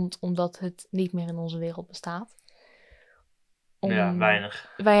 komt omdat het niet meer in onze wereld bestaat. Ja,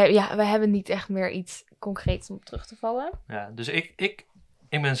 weinig. Wij hebben niet echt meer iets concreets om op terug te vallen. Ja, dus ik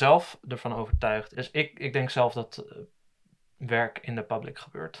ben zelf ervan overtuigd. Dus ik denk zelf dat werk in de public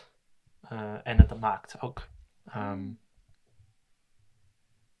gebeurt. En het maakt ook.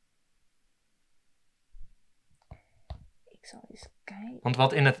 Ik zal eens kijken. Want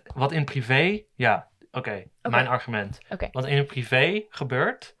wat in privé... Ja, oké. Mijn argument. Wat in het privé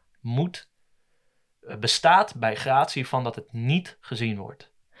gebeurt, bestaat bij gratie van dat het niet gezien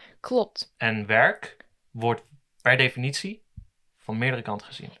wordt. Klopt. En werk wordt per definitie van meerdere kanten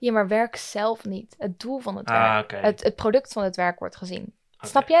gezien. Ja, maar werk zelf niet. Het doel van het werk. Het product van het werk wordt gezien.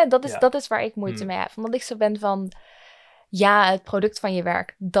 Snap je? Dat is waar ik moeite mee heb. Omdat ik zo ben van... Ja, het product van je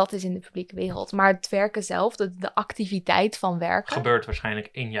werk, dat is in de publieke wereld. Maar het werken zelf, de activiteit van werken... Gebeurt waarschijnlijk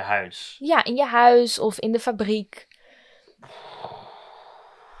in je huis. Ja, in je huis of in de fabriek.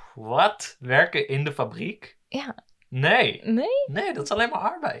 Wat? Werken in de fabriek? Ja. Nee. Nee? Nee, dat is alleen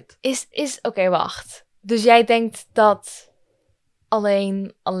maar arbeid. Oké, wacht. Dus jij denkt dat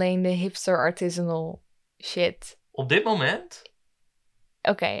alleen de hipster artisanal shit... Op dit moment?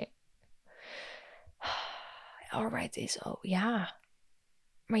 Oké. Arbeid is ja.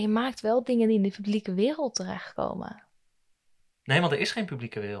 Maar je maakt wel dingen die in de publieke wereld terechtkomen. Nee, want er is geen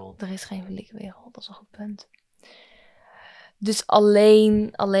publieke wereld. Er is geen publieke wereld, dat is een goed punt. Dus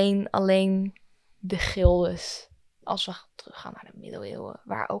alleen de gildes. Als we teruggaan naar de middeleeuwen,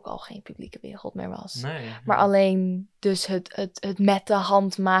 waar ook al geen publieke wereld meer was. Nee. Maar alleen dus het met de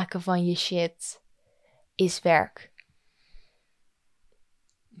hand maken van je shit is werk.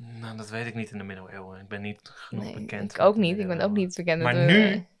 Nou, dat weet ik niet in de middeleeuwen. Ik ben niet genoeg bekend. Ik ook niet. Ik ben ook niet bekend. Maar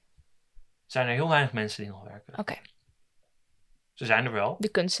nu zijn er heel weinig mensen die nog werken. Oké. Ze zijn er wel. De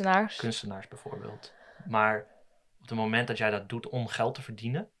kunstenaars. Kunstenaars bijvoorbeeld. Maar op het moment dat jij dat doet om geld te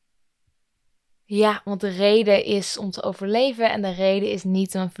verdienen... Ja, want de reden is om te overleven en de reden is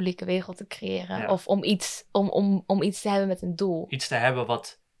niet om een publieke wereld te creëren. Ja. Of om iets te hebben met een doel. Iets te hebben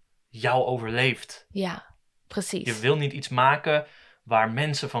wat jou overleeft. Ja, precies. Je wil niet iets maken waar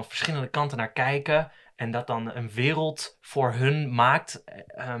mensen van verschillende kanten naar kijken en dat dan een wereld voor hun maakt.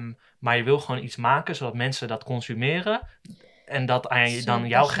 Maar je wil gewoon iets maken zodat mensen dat consumeren en dat aan je dan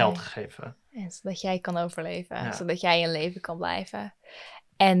jouw geld geven. En zodat jij kan overleven, zodat jij in leven kan blijven.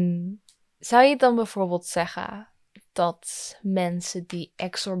 En zou je dan bijvoorbeeld zeggen dat mensen die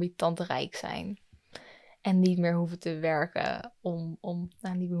exorbitant rijk zijn en niet meer hoeven te werken niet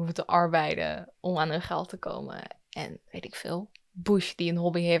meer hoeven te arbeiden om aan hun geld te komen en weet ik veel, Bush die een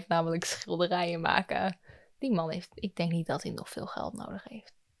hobby heeft, namelijk schilderijen maken. Die man ik denk niet dat hij nog veel geld nodig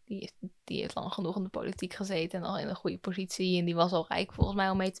heeft. Die heeft lang genoeg in de politiek gezeten en al in een goede positie. En die was al rijk volgens mij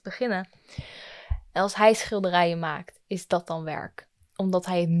om mee te beginnen. En als hij schilderijen maakt, is dat dan werk? Omdat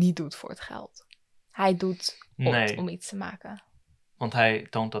hij het niet doet voor het geld. Hij doet het om iets te maken. Want hij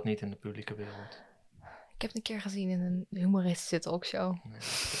toont dat niet in de publieke wereld. Ik heb het een keer gezien in een humoristische talkshow. Nee,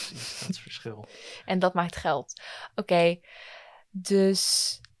 precies, dat is het verschil. En dat maakt geld. Oké,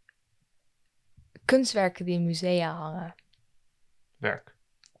 dus kunstwerken die in musea hangen.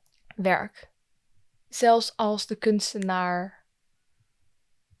 Werk. Zelfs als de kunstenaar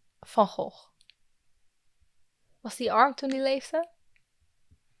Van Gogh. Was die arm toen hij leefde?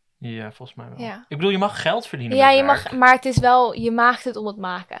 Ja, volgens mij wel. Ja. Ik bedoel, je mag geld verdienen Ja, met je werk. mag, maar het is wel, je maakt het om het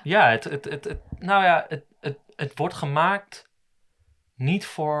maken. Ja, het wordt gemaakt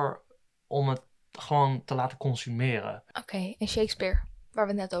niet om het gewoon te laten consumeren. Oké, en Shakespeare, waar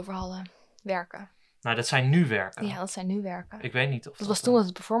we het net over hadden. Werken. Nou, dat zijn nu werken. Ja, dat zijn nu werken. Ik weet niet of Dat was toen was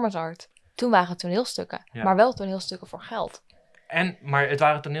het performance art. Toen waren het toneelstukken. Ja. Maar wel toneelstukken voor geld. Maar het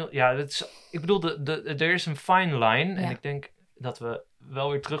waren toneel... Ja, ik bedoel, er is een fine line. En Ja. ik denk dat we wel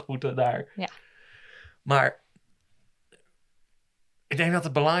weer terug moeten daar. Ja. Maar ik denk dat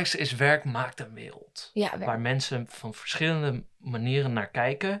het belangrijkste is, werk maakt een wereld. Ja, werk. Waar mensen van verschillende manieren naar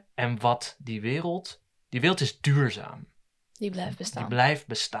kijken. En wat die wereld is duurzaam. Die blijft bestaan. Die blijft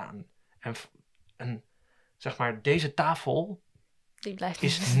bestaan. En zeg maar, deze tafel Die blijft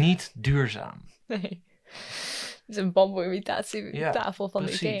is niet duurzaam. Nee. Het is een bamboe-imitatie Ja, tafel van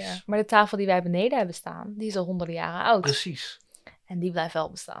precies. de IKEA. Maar de tafel die wij beneden hebben staan, die is al honderden jaren oud. Precies. En die blijft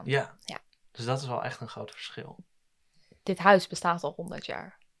wel bestaan. Ja. Ja. Dus dat is wel echt een groot verschil. Dit huis bestaat al 100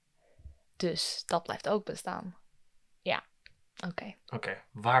 jaar. Dus dat blijft ook bestaan. Ja, oké. Oké,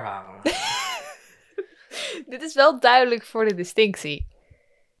 waar waren we? Dit is wel duidelijk voor de distinctie.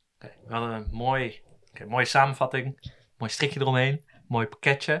 Oké, we hadden een mooie samenvatting. Mooi strikje eromheen. Mooi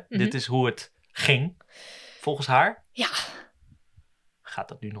pakketje. Mhm. Dit is hoe het ging. Volgens haar. Ja. Gaat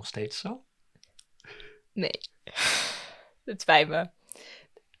dat nu nog steeds zo? Nee. Het spijt me.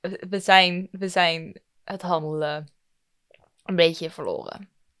 We zijn het handelen een beetje verloren.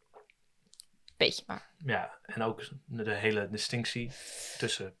 Beetje maar. Ja, en ook de hele distinctie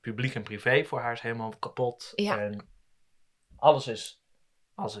tussen publiek en privé voor haar is helemaal kapot. Ja. En alles is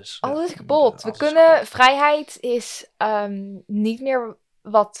kapot. Vrijheid is niet meer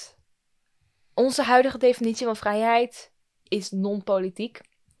wat onze huidige definitie van vrijheid is non-politiek.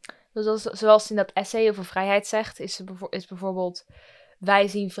 Dus zoals in dat essay over vrijheid zegt, is bijvoorbeeld wij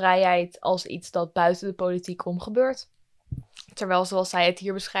zien vrijheid als iets dat buiten de politiek omgebeurt. Terwijl, zoals zij het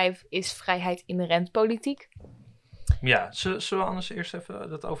hier beschrijft, is vrijheid inherent politiek. Ja, zullen we anders eerst even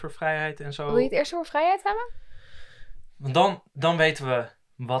dat over vrijheid en zo... Wil je het eerst over vrijheid hebben? Want dan weten we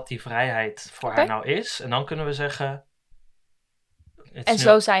wat die vrijheid voor haar nou is. En dan kunnen we zeggen... En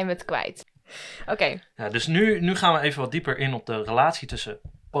zo zijn we het kwijt. Oké. Ja, dus nu gaan we even wat dieper in op de relatie tussen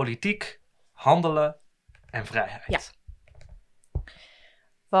politiek, handelen en vrijheid. Ja.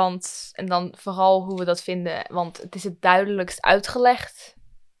 En dan vooral hoe we dat vinden. Want het is het duidelijkst uitgelegd.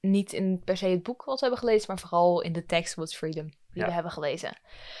 Niet in per se het boek wat we hebben gelezen, maar vooral in de tekst What's Freedom die we hebben gelezen.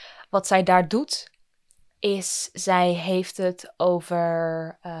 Wat zij daar doet, is zij heeft het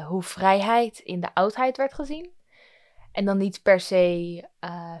over hoe vrijheid in de oudheid werd gezien. En dan niet per se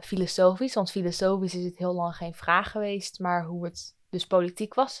filosofisch, want filosofisch is het heel lang geen vraag geweest, maar hoe het dus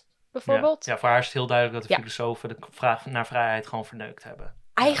politiek was, bijvoorbeeld. Ja, voor haar is het heel duidelijk dat de filosofen de vraag naar vrijheid gewoon verneukt hebben.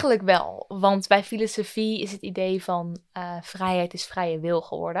 Eigenlijk wel, want bij filosofie is het idee van vrijheid is vrije wil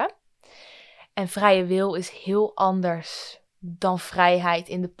geworden. En vrije wil is heel anders dan vrijheid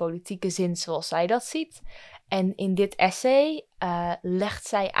in de politieke zin zoals zij dat ziet. En in dit essay legt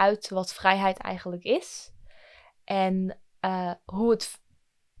zij uit wat vrijheid eigenlijk is. En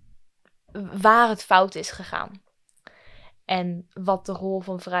waar het fout is gegaan. En wat de rol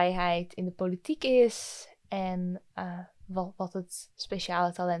van vrijheid in de politiek is. En wat het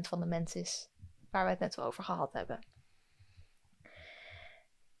speciale talent van de mens is. Waar we het net over gehad hebben.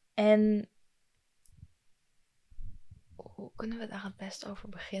 En hoe kunnen we daar het best over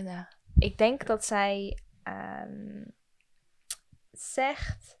beginnen? Ik denk dat zij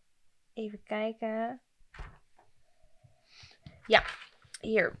zegt... Even kijken. Ja,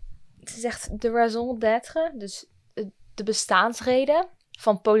 hier. Ze zegt de raison d'être, dus de bestaansreden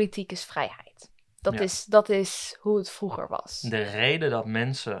van politiek is vrijheid. Dat is hoe het vroeger was. De reden dat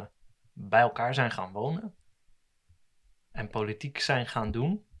mensen bij elkaar zijn gaan wonen en politiek zijn gaan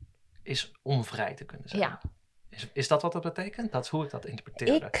doen, is om vrij te kunnen zijn. Ja. Is dat wat dat betekent? Dat is hoe ik dat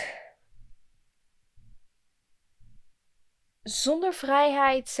interpreteerde. Zonder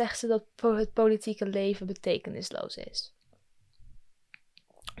vrijheid zegt ze dat het politieke leven betekenisloos is.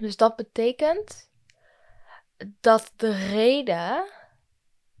 Dus dat betekent dat de reden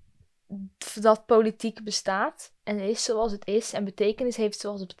dat politiek bestaat en is zoals het is en betekenis heeft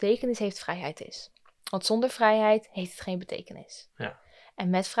zoals het betekenis heeft, vrijheid is. Want zonder vrijheid heeft het geen betekenis. Ja. En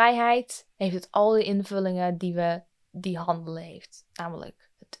met vrijheid heeft het al de invullingen die handelen heeft. Namelijk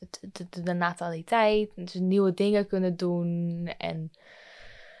de nataliteit, dus nieuwe dingen kunnen doen en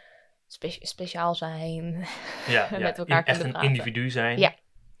speciaal zijn. Met elkaar echt kunnen een praten. individu zijn. Ja.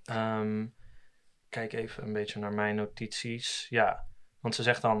 Kijk even een beetje naar mijn notities. Ja, want ze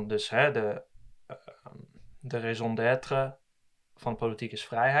zegt dan dus de raison d'être van politiek is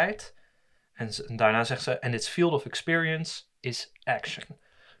vrijheid. En daarna zegt ze, and its field of experience is action.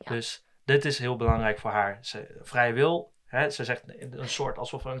 Ja. Dus dit is heel belangrijk voor haar. Vrije wil, ze zegt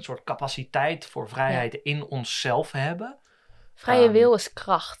alsof we een soort capaciteit voor vrijheid in onszelf hebben. Vrije wil is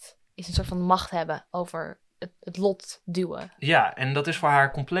kracht. Is een soort van macht hebben over het lot duwen. Ja, en dat is voor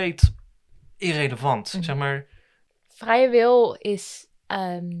haar compleet irrelevant. Zeg maar. Vrije wil is...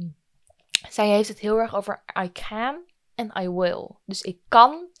 zij heeft het heel erg over I can en I will. Dus ik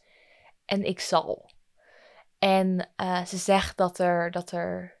kan en ik zal. En ze zegt dat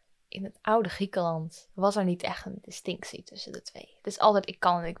er in het oude Griekenland was er niet echt een distinctie tussen de twee. Het is altijd ik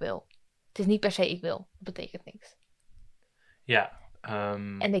kan en ik wil. Het is niet per se ik wil. Dat betekent niks. Ja.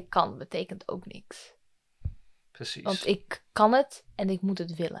 En ik kan betekent ook niks. Precies. Want ik kan het en ik moet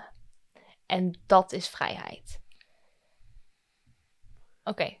het willen. En dat is vrijheid.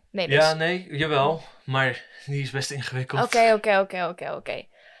 Oké, nee dus. Ja, nee, jawel. Maar die is best ingewikkeld. Oké.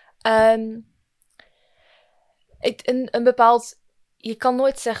 Een bepaald... Je kan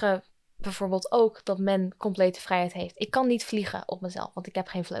nooit zeggen, bijvoorbeeld ook, dat men complete vrijheid heeft. Ik kan niet vliegen op mezelf, want ik heb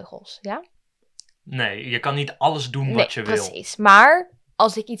geen vleugels, ja? Nee, je kan niet alles doen wat je wil. Precies. Maar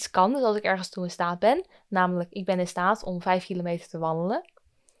als ik iets kan, dus als ik ergens toe in staat ben, namelijk ik ben in staat om 5 kilometer te wandelen,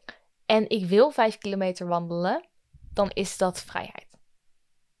 en ik wil 5 kilometer wandelen, dan is dat vrijheid.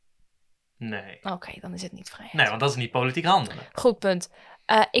 Nee. Oké, dan is het niet vrijheid. Nee, want dat is niet politiek handelen. Goed punt.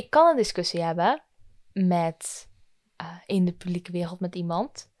 Ik kan een discussie hebben met in de publieke wereld met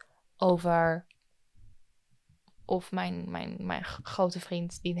iemand over of mijn grote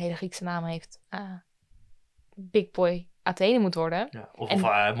vriend, die een hele Griekse naam heeft, Big Boy Athene moet worden. Ja,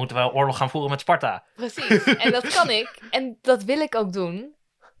 of moeten we oorlog gaan voeren met Sparta? Precies, en dat kan ik. En dat wil ik ook doen.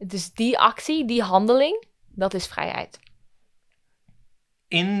 Dus die actie, die handeling, dat is vrijheid.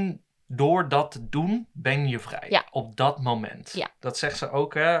 Door dat te doen, ben je vrij. Ja. Op dat moment. Ja. Dat zegt ze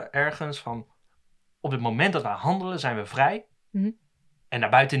ook ergens van... Op het moment dat we handelen, zijn we vrij. Mm-hmm. En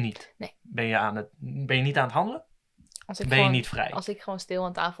daarbuiten niet. Nee. Ben je niet aan het handelen? Je niet vrij. Als ik gewoon stil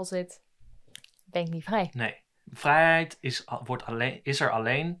aan tafel zit, ben ik niet vrij. Nee. Vrijheid is er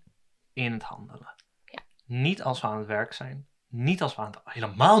alleen in het handelen. Ja. Niet als we aan het werk zijn.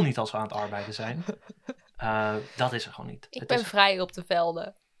 Helemaal niet als we aan het arbeiden zijn. Dat is er gewoon niet. Ik ben vrij op de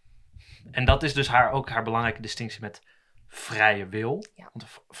velden. En dat is dus haar belangrijke distinctie met vrije wil. Ja. Want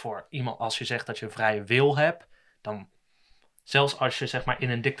voor iemand, als je zegt dat je vrije wil hebt, dan zelfs als je zeg maar in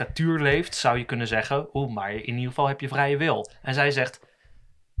een dictatuur leeft, zou je kunnen zeggen, maar in ieder geval heb je vrije wil. En zij zegt,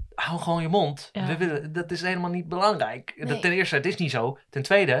 hou gewoon je mond. Ja. Dat is helemaal niet belangrijk. Nee. Ten eerste, het is niet zo. Ten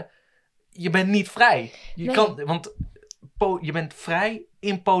tweede, je bent niet vrij. Je bent vrij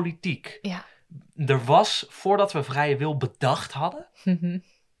in politiek. Ja. Er was, voordat we vrije wil bedacht hadden,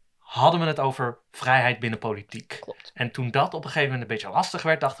 hadden we het over vrijheid binnen politiek. Klopt. En toen dat op een gegeven moment een beetje lastig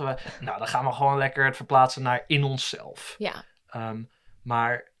werd, dachten we, dan gaan we gewoon lekker het verplaatsen naar in onszelf. Ja.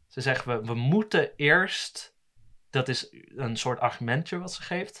 Maar ze zeggen, we moeten eerst, dat is een soort argumentje wat ze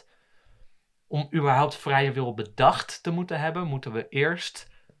geeft, om überhaupt vrije wil bedacht te moeten hebben, moeten we eerst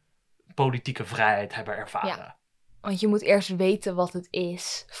politieke vrijheid hebben ervaren. Ja. Want je moet eerst weten wat het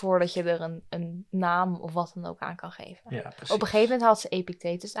is, voordat je er een naam of wat dan ook aan kan geven. Ja, precies. Op een gegeven moment had ze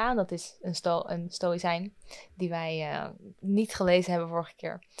Epictetus aan. Dat is een stoïcijn die wij niet gelezen hebben vorige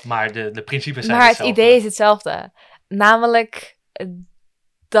keer. Maar de principes zijn maar het hetzelfde. idee is hetzelfde. Namelijk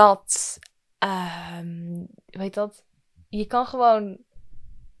dat, je kan gewoon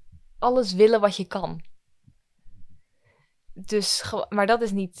alles willen wat je kan. Dus, maar dat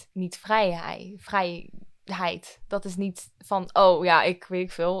is niet vrijheid. Dat is niet van, ik weet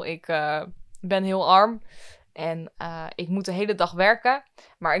ik veel, ik ben heel arm en ik moet de hele dag werken,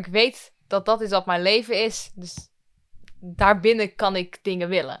 maar ik weet dat is wat mijn leven is, dus daarbinnen kan ik dingen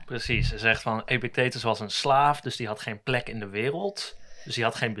willen. Precies, ze zegt van Epictetus was een slaaf, dus die had geen plek in de wereld, dus die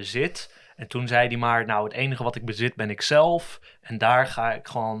had geen bezit. En toen zei hij maar, het enige wat ik bezit ben ik zelf. En daar ga ik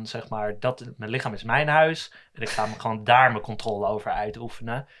gewoon, zeg maar, mijn lichaam is mijn huis. En ik ga gewoon daar mijn controle over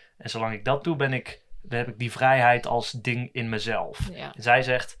uitoefenen. En zolang ik dat doe, ben ik Dan heb ik die vrijheid als ding in mezelf. Ja. En zij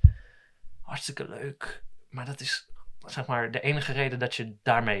zegt, hartstikke leuk, maar dat is zeg maar de enige reden dat je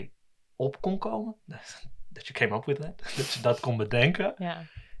daarmee op kon komen, dat je came up with that, dat je dat kon bedenken, Ja.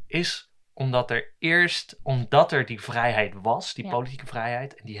 is omdat er die vrijheid was, die politieke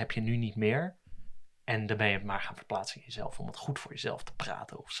vrijheid, en die heb je nu niet meer. En dan ben je maar gaan verplaatsen in jezelf om het goed voor jezelf te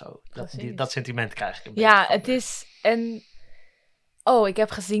praten of zo. Dat sentiment krijg ik een beetje. Ja, het is een... Oh, ik heb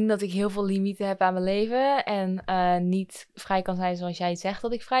gezien dat ik heel veel limieten heb aan mijn leven en niet vrij kan zijn zoals jij zegt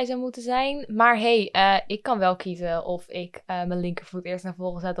dat ik vrij zou moeten zijn. Maar ik kan wel kiezen of ik mijn linkervoet eerst naar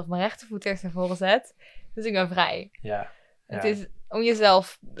voren zet of mijn rechtervoet eerst naar voren zet. Dus ik ben vrij. Ja. Het is om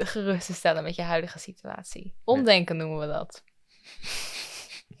jezelf gerust te stellen met je huidige situatie. Omdenken noemen we dat.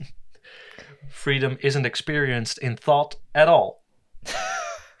 Freedom isn't experienced in thought at all.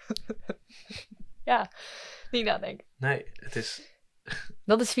 Ja, niet nadenken. Nee, het is...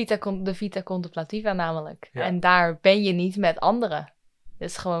 Dat is de vita contemplativa namelijk. Ja. En daar ben je niet met anderen. Het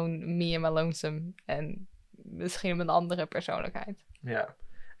is gewoon me and my lonesome. En misschien een andere persoonlijkheid. Ja.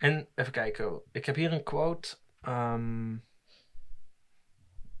 En even kijken. Ik heb hier een quote.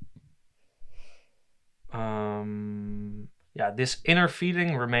 This inner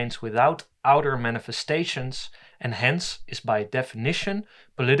feeling remains without outer manifestations and hence is by definition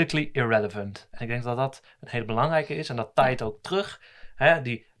politically irrelevant. En ik denk dat dat een hele belangrijke is en dat taait ook terug.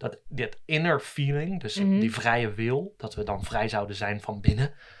 Hè, dat inner feeling, dus die vrije wil, dat we dan vrij zouden zijn van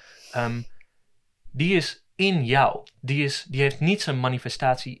binnen, die is in jou. Die heeft niet zijn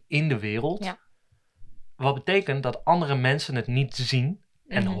manifestatie in de wereld. Ja. Wat betekent dat andere mensen het niet zien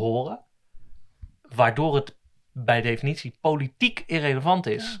en horen, waardoor het bij definitie politiek irrelevant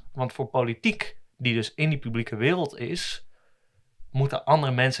is. Ja. Want voor politiek, die dus in die publieke wereld is, moeten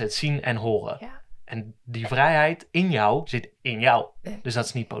andere mensen het zien en horen. Ja. En die vrijheid in jou zit in jou. Dus dat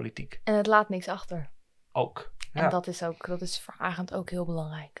is niet politiek. En het laat niks achter. Ook. Ja. En dat is voor Arendt ook heel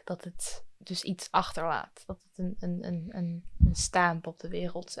belangrijk. Dat het dus iets achterlaat. Dat het een stamp op de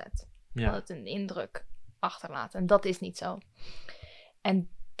wereld zet. Ja. Dat het een indruk achterlaat. En dat is niet zo. En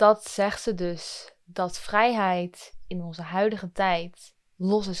dat zegt ze dus, dat vrijheid in onze huidige tijd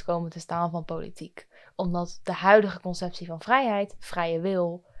los is komen te staan van politiek. Omdat de huidige conceptie van vrijheid, vrije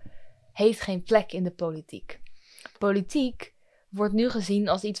wil, heeft geen plek in de politiek. Politiek wordt nu gezien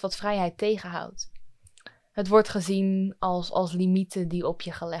als iets wat vrijheid tegenhoudt. Het wordt gezien als limieten die op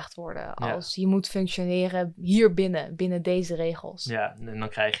je gelegd worden. Als je moet functioneren hier binnen deze regels. Ja, en dan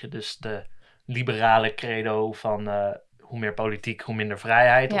krijg je dus de liberale credo van hoe meer politiek, hoe minder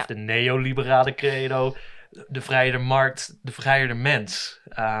vrijheid. Ja. Of de neoliberale credo, de vrijere markt, de vrijere mens.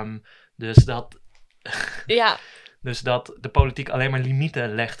 Dus dat de politiek alleen maar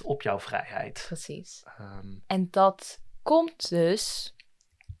limieten legt op jouw vrijheid. Precies. En dat komt dus,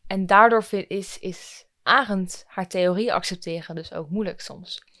 en daardoor is Arendt haar theorie accepteren dus ook moeilijk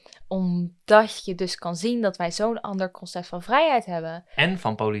soms. Omdat je dus kan zien dat wij zo'n ander concept van vrijheid hebben. En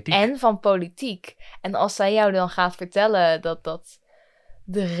van politiek. En als zij jou dan gaat vertellen dat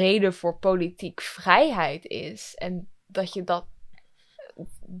de reden voor politiek vrijheid is. En dat je dat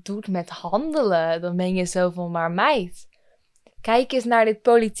doet met handelen. Dan ben je zo van, maar meid, kijk eens naar dit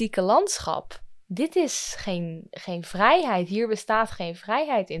politieke landschap. Dit is geen vrijheid. Hier bestaat geen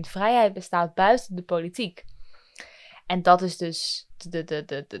vrijheid in. Vrijheid bestaat buiten de politiek. En dat is dus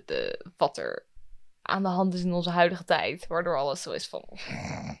wat er aan de hand is in onze huidige tijd. Waardoor alles zo is van...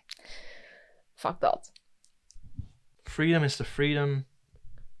 Fuck dat. Freedom is the freedom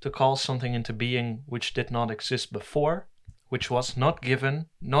to call something into being which did not exist before. Which was not given,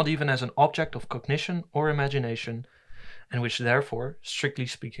 not even as an object of cognition or imagination. And which therefore, strictly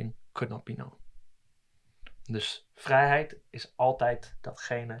speaking, could not be known. Dus vrijheid is altijd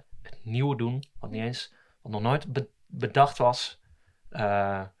datgene, het nieuwe doen, wat nog nooit bedacht was.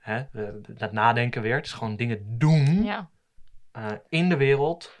 Dat nadenken weer, het is gewoon dingen doen in de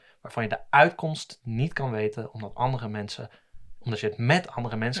wereld, waarvan je de uitkomst niet kan weten, omdat je het met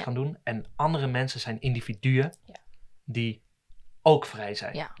andere mensen kan doen. En andere mensen zijn individuen die ook vrij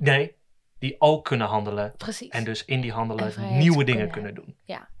zijn. Ja. Nee, die ook kunnen handelen. Precies. En dus in die handelen nieuwe dingen kunnen doen.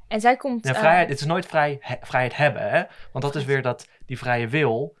 Ja. En zij komt... vrijheid, het is nooit vrijheid hebben, hè? Want dat is weer die vrije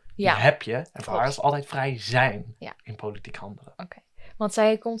wil, die heb je. En voor haar is altijd vrij zijn in politiek handelen. Okay. Want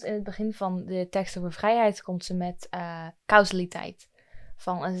zij komt in het begin van de tekst over vrijheid, komt ze met causaliteit.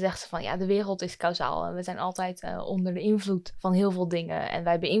 En ze zegt ze van, de wereld is kausaal. En we zijn altijd onder de invloed van heel veel dingen. En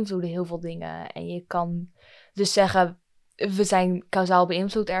wij beïnvloeden heel veel dingen. En je kan dus zeggen, we zijn kausaal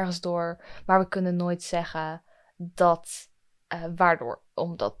beïnvloed ergens door. Maar we kunnen nooit zeggen dat... waardoor,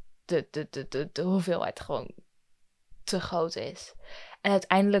 omdat de hoeveelheid gewoon te groot is. En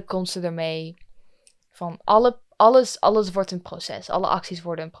uiteindelijk komt ze ermee Van alles wordt een proces. Alle acties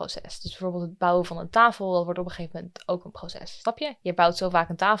worden een proces. Dus bijvoorbeeld het bouwen van een tafel, dat wordt op een gegeven moment ook een proces. Snap je? Je bouwt zo vaak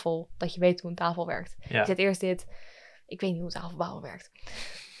een tafel, dat je weet hoe een tafel werkt. Ja. Je zet eerst dit. Ik weet niet hoe een tafel bouwen werkt.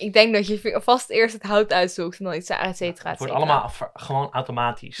 Ik denk dat je vast eerst het hout uitzoekt en dan iets, et cetera. Het wordt allemaal gewoon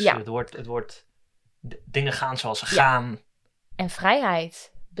automatisch. Ja. Het wordt dingen gaan zoals ze gaan. En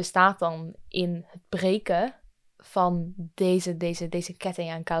vrijheid bestaat dan in het breken van deze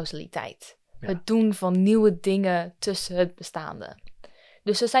ketting aan causaliteit. Ja. Het doen van nieuwe dingen tussen het bestaande.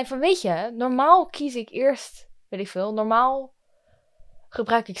 Dus ze zijn van, weet je, normaal kies ik eerst, weet ik veel, normaal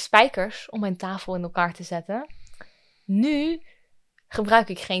gebruik ik spijkers om mijn tafel in elkaar te zetten. Nu gebruik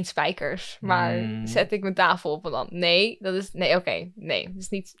ik geen spijkers, maar zet ik mijn tafel op en dan, nee, dat is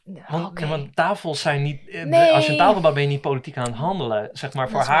niet, Want tafels zijn niet, Nee. als je een tafel bouwt ben je niet politiek aan het handelen. Zeg maar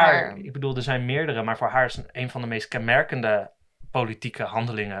voor Dat is haar, waar. ik bedoel er zijn meerdere, maar voor haar is een van de meest kenmerkende politieke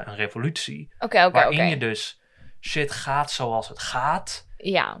handelingen een revolutie. Waarin je dus shit gaat zoals het gaat.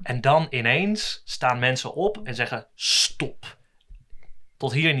 Ja. En dan ineens staan mensen op en zeggen stop.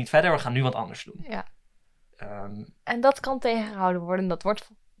 Tot hier niet verder, we gaan nu wat anders doen. Ja. En dat kan tegengehouden worden. Dat wordt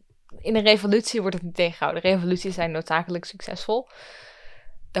in een revolutie wordt het niet tegengehouden. Revoluties zijn noodzakelijk succesvol.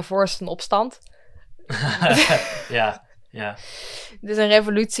 Daarvoor is het een opstand. Ja. Dus een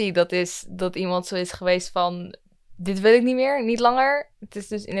revolutie, dat is dat iemand zo is geweest van, dit wil ik niet meer, niet langer. Het is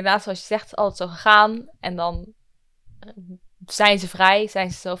dus inderdaad, zoals je zegt, altijd zo gegaan. En dan zijn ze vrij,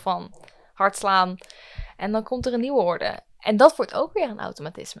 zijn ze zo van hard slaan. En dan komt er een nieuwe orde. En dat wordt ook weer een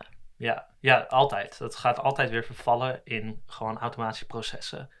automatisme. Ja, altijd. Dat gaat altijd weer vervallen in gewoon automatische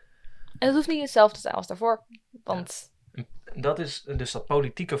processen. En het hoeft niet hetzelfde te zijn als daarvoor. Want dat is dus dat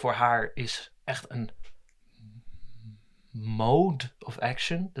politieke voor haar is echt een mode of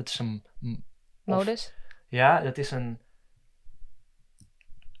action. Dat is een modus. Ja, dat is een.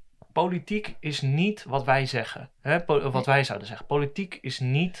 Politiek is niet wat wij zeggen. Hè? Wat wij zouden zeggen. Politiek is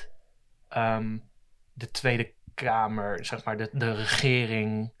niet de Tweede Kamer, zeg maar, de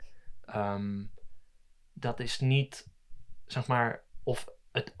regering. Dat is niet, zeg maar, of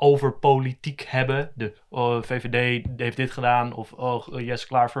het over politiek hebben. De VVD heeft dit gedaan. Of Jesse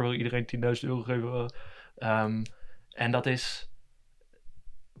Klaver wil iedereen 10.000 euro geven. En dat is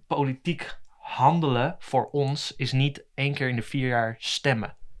politiek handelen voor ons is niet 1 keer in de 4 jaar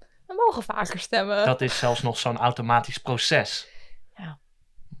stemmen. We mogen vaker stemmen. Dat is zelfs nog zo'n automatisch proces. Ja.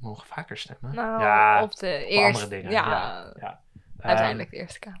 We mogen vaker stemmen. Nou, ja, op de voor eerste andere dingen. Ja. Uiteindelijk de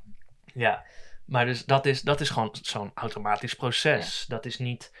Eerste Kamer. Ja, maar dus dat is gewoon zo'n automatisch proces. Ja. Dat is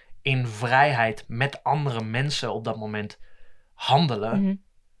niet in vrijheid met andere mensen op dat moment handelen. Mm-hmm.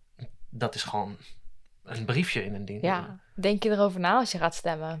 Dat is gewoon een briefje in een ding. Ja, denk je erover na als je gaat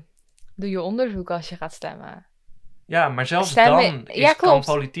stemmen? Doe je onderzoek als je gaat stemmen? Ja, maar zelfs dan kan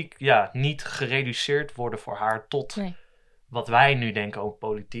politiek niet gereduceerd worden voor haar tot wat wij nu denken over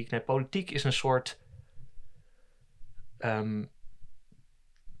politiek. Nee, politiek is een soort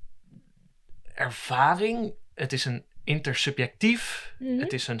ervaring. Het is een intersubjectief. Mm-hmm.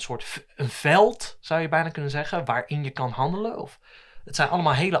 Het is een soort een veld, zou je bijna kunnen zeggen, waarin je kan handelen. Of, het zijn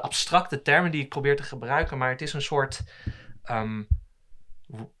allemaal hele abstracte termen die ik probeer te gebruiken, maar het is een soort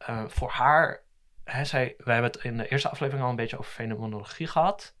voor haar. We hebben het in de eerste aflevering al een beetje over fenomenologie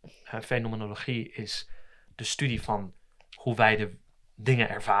gehad. Fenomenologie is de studie van hoe wij de dingen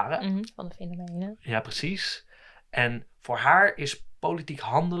ervaren. Mm-hmm, van de fenomenen. Ja, precies. En voor haar is politiek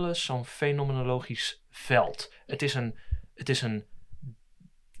handelen zo'n fenomenologisch veld. Het is een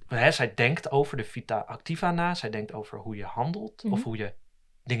zij denkt over de vita activa na. Zij denkt over hoe je handelt of hoe je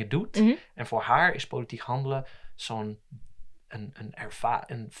dingen doet. Mm-hmm. En voor haar is politiek handelen zo'n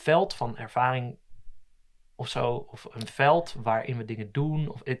een veld van ervaring of zo, of een veld waarin we dingen doen.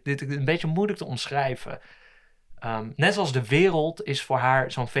 Of dit is een beetje moeilijk te omschrijven. Net zoals de wereld is voor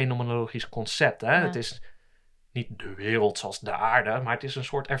haar zo'n fenomenologisch concept. Hè? Ja. Het is niet de wereld zoals de aarde, maar het is een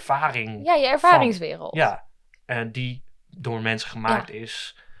soort ervaring. Ja, je ervaringswereld. Die door mensen gemaakt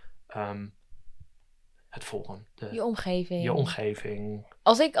is. Het volgende. Je omgeving. Je omgeving.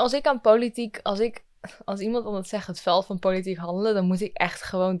 Als ik aan politiek, als iemand dan het zegt het veld van politiek handelen, dan moet ik echt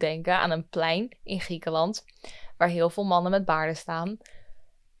gewoon denken aan een plein in Griekenland, waar heel veel mannen met baarden staan,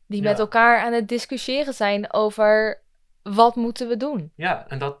 die met elkaar aan het discussiëren zijn over wat moeten we doen. Ja,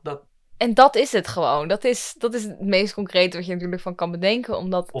 en dat is het gewoon. Dat is het meest concrete wat je natuurlijk van kan bedenken.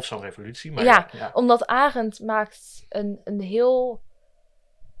 Omdat, of zo'n revolutie. Maar omdat Arendt maakt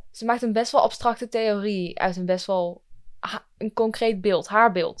ze maakt een best wel abstracte theorie uit een best wel een concreet beeld,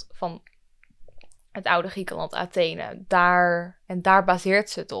 haar beeld van het oude Griekenland, Athene. Daar baseert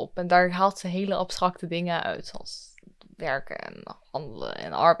ze het op. En daar haalt ze hele abstracte dingen uit. Zoals werken en handelen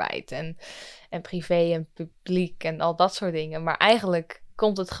en arbeid en privé en publiek en al dat soort dingen. Maar eigenlijk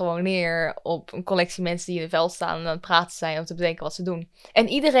komt het gewoon neer op een collectie mensen die in het veld staan en aan het praten zijn om te bedenken wat ze doen. En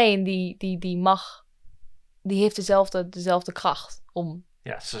iedereen die mag, die heeft dezelfde kracht om...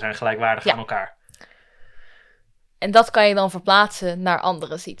 Ja, ze zijn gelijkwaardig aan elkaar. En dat kan je dan verplaatsen naar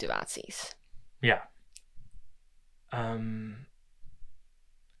andere situaties. Ja.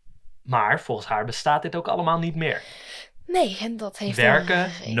 Maar volgens haar bestaat dit ook allemaal niet meer. Nee, en dat heeft...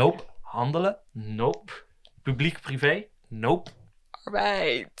 Werken, nope. Handelen, nope. Publiek-privé, nope.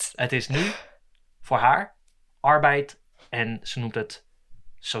 Arbeid. Het is nu voor haar arbeid en ze noemt het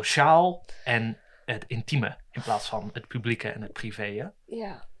sociaal en het intieme in plaats van het publieke en het privé.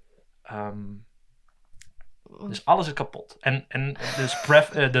 Ja. Dus alles is kapot. En dus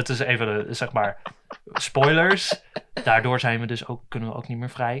dat is even zeg maar spoilers. Daardoor kunnen we ook niet meer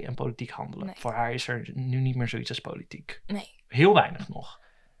vrij en politiek handelen. Nee. Voor haar is er nu niet meer zoiets als politiek. Nee. Heel weinig nog.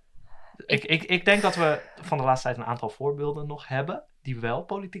 Ik denk dat we van de laatste tijd een aantal voorbeelden nog hebben die wel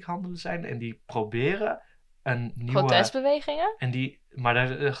politiek handelen zijn en die proberen een nieuwe... Protestbewegingen? Maar daar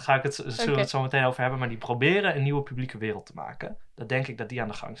zullen we het zo meteen over hebben, maar die proberen een nieuwe publieke wereld te maken. Dat denk ik dat die aan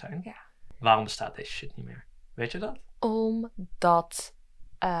de gang zijn. Ja. Waarom bestaat deze shit niet meer? Weet je dat? Omdat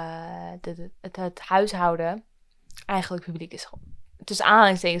het huishouden eigenlijk publiek is geworden. Tussen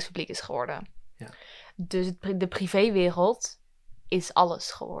aanhalingstekens publiek is geworden. Ja. Dus de privéwereld is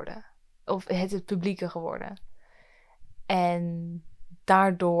alles geworden. Of het publieke geworden. En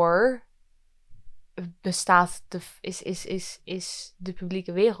daardoor is de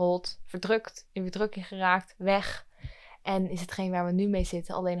publieke wereld verdrukt, in verdrukking geraakt, weg. En is hetgeen waar we nu mee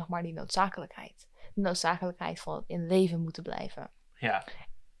zitten alleen nog maar die noodzakelijkheid. De noodzakelijkheid van het in leven moeten blijven. Ja.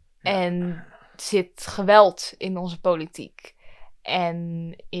 En zit geweld in onze politiek.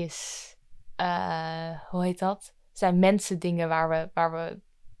 En hoe heet dat? Zijn mensen dingen waar we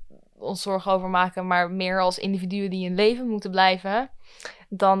ons zorgen over maken, maar meer als individuen die in leven moeten blijven,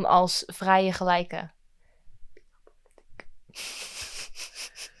 dan als vrije gelijken.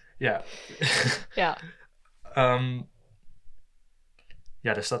 Ja. Ja.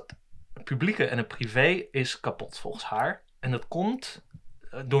 Ja, dus dat publieke en het privé is kapot volgens haar. En dat komt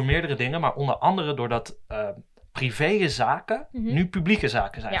door meerdere dingen, maar onder andere doordat privé zaken nu publieke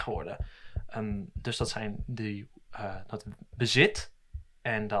zaken zijn geworden. Dus dat zijn dat bezit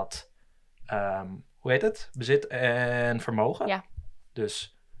en dat hoe heet het? Bezit en vermogen. Ja.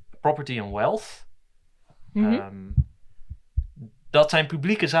 Dus property and wealth. Dat zijn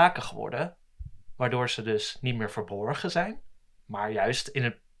publieke zaken geworden, waardoor ze dus niet meer verborgen zijn, maar juist in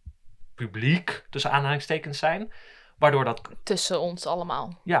het publiek, tussen aanhalingstekens zijn, waardoor dat... Tussen ons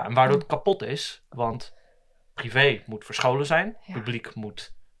allemaal. Ja, en waardoor het kapot is, want privé moet verscholen zijn, publiek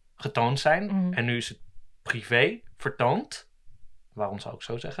moet getoond zijn, en nu is het privé vertoond. Waarom zou ik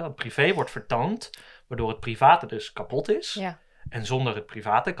zo zeggen? Het privé wordt vertoond, waardoor het private dus kapot is. Ja. En zonder het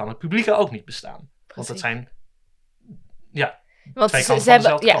private kan het publieke ook niet bestaan. Precies. Want dat zijn... Ja, want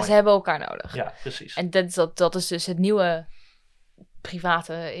ze hebben elkaar nodig. Ja, precies. En dat is dus het nieuwe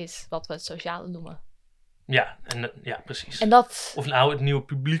private is wat we het sociale noemen. Ja, precies. En dat... Of nou het nieuwe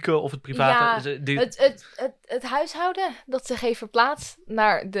publieke of het private. Ja, het huishouden dat zich heeft verplaatst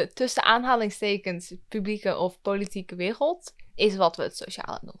naar de tussen aanhalingstekens publieke of politieke wereld is wat we het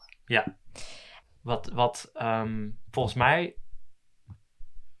sociale noemen. Ja. Wat volgens mij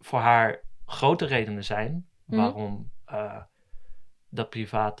voor haar grote redenen zijn waarom dat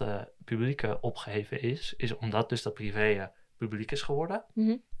private publieke opgeheven is omdat dus dat privé publiek is geworden.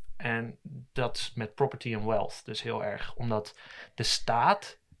 En dat is met property and wealth dus heel erg. Omdat de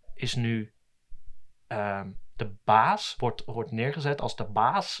staat is nu de baas, wordt neergezet als de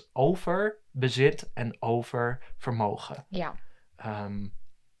baas over bezit en over vermogen. Ja.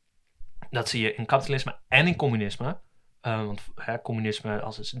 Dat zie je in kapitalisme en in communisme. Want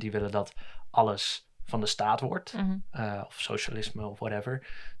communisme, die willen dat alles van de staat wordt. Of socialisme of whatever.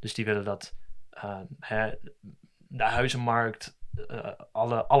 Dus die willen dat de huizenmarkt,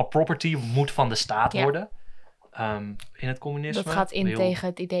 alle property moet van de staat worden. In het communisme. Dat gaat tegen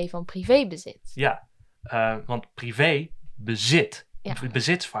het idee van privébezit. Ja, want privé bezit. Ja.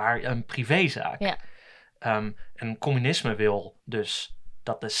 Bezit is voor haar een privézaak. Ja. En communisme wil dus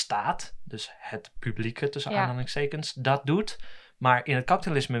dat de staat, dus het publieke tussen aanhalingstekens, dat doet. Maar in het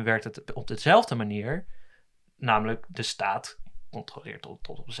kapitalisme werkt het op dezelfde manier. Namelijk de staat controleert tot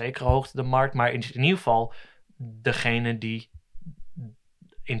op een zekere hoogte de markt. Maar in ieder geval degene die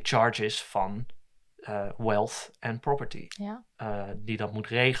in charge is van wealth en property. Ja. Die dat moet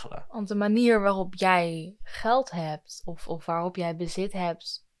regelen. Want de manier waarop jij geld hebt of waarop jij bezit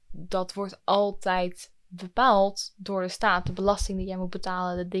hebt, dat wordt altijd bepaald door de staat. De belasting die jij moet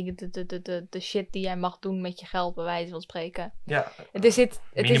betalen, de dingen, de shit die jij mag doen met je geld, bij wijze van spreken. Ja,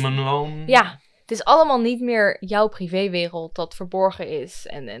 minimumloon. Ja, het is allemaal niet meer jouw privéwereld dat verborgen is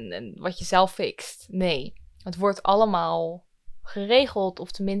en wat je zelf fixt. Nee, het wordt allemaal geregeld,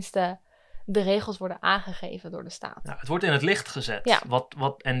 of tenminste, de regels worden aangegeven door de staat. Nou, het wordt in het licht gezet. Ja.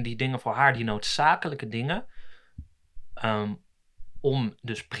 En die dingen voor haar, die noodzakelijke dingen, om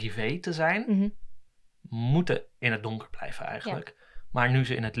dus privé te zijn, moeten in het donker blijven eigenlijk. Ja. Maar nu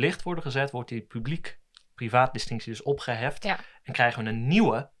ze in het licht worden gezet, wordt die publiek-privaat distinctie dus opgeheft. Ja. En krijgen we een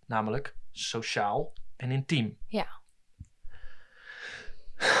nieuwe, namelijk sociaal en intiem. Ja.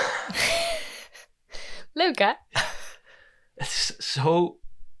 Leuk, hè?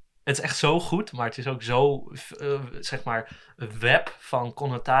 Het is echt zo goed, maar het is ook zo, zeg maar, een web van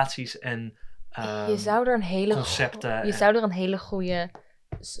connotaties en je zou er een hele concepten. Je zou er een hele goede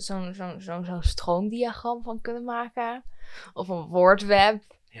zo'n stroomdiagram van kunnen maken. Of een woordweb.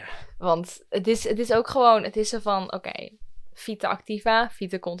 Ja. Want het is ook gewoon, het is zo van, oké, vita activa,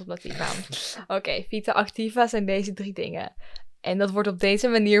 vita contemplativa. Oké, vita activa zijn deze 3 dingen. En dat wordt op deze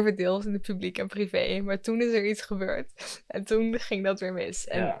manier verdeeld in het publiek en privé. Maar toen is er iets gebeurd. En toen ging dat weer mis.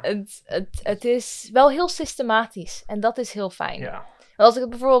 En het is wel heel systematisch. En dat is heel fijn. Ja. Want als ik het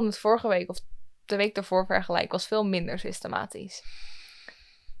bijvoorbeeld met vorige week of de week daarvoor vergelijk, was veel minder systematisch.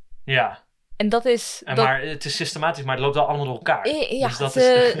 Ja. En dat is... Maar het is systematisch, maar het loopt wel allemaal door elkaar. Ja, dus dat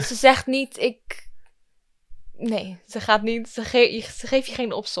ze zegt niet, Nee, ze gaat niet... Ze geeft je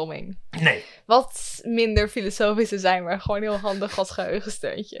geen opsomming. Nee. Wat minder filosofisch te zijn, maar gewoon heel handig als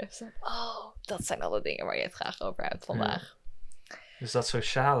geheugensteuntje. Oh, dat zijn alle dingen waar je het graag over hebt vandaag. Ja. Dus dat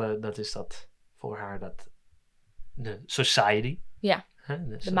sociale, dat is dat voor haar, de society. Ja,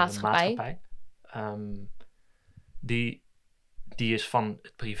 dus de maatschappij. Die is van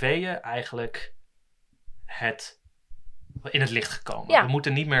het privé eigenlijk in het licht gekomen. Ja. We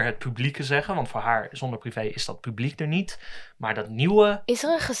moeten niet meer het publieke zeggen, want voor haar zonder privé is dat publiek er niet. Maar dat nieuwe... Is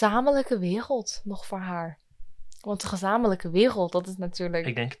er een gezamenlijke wereld nog voor haar? Want de gezamenlijke wereld, dat is natuurlijk...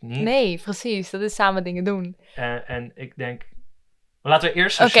 Ik denk het niet. Nee, precies. Dat is samen dingen doen. En ik denk... Laten we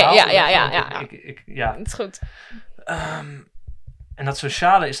eerst sociaal... Oké, ja. Het is goed. En dat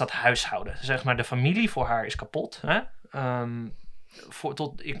sociale is dat huishouden. Zeg maar, de familie voor haar is kapot. Hè?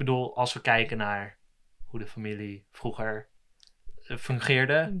 Ik bedoel, als we kijken naar hoe de familie vroeger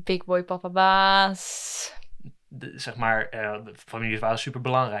fungeerde. Big boy, papa, baas. Zeg maar, de families waren super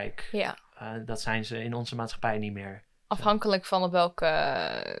belangrijk. Ja. Dat zijn ze in onze maatschappij niet meer. Afhankelijk van op welke...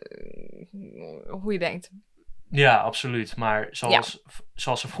 hoe je denkt. Ja, absoluut. Maar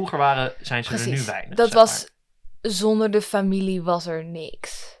zoals ze vroeger waren, zijn ze er nu weinig. Dat was... Zonder de familie was er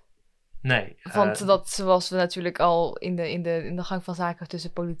niks. Nee. Want dat, zoals we natuurlijk al in de gang van zaken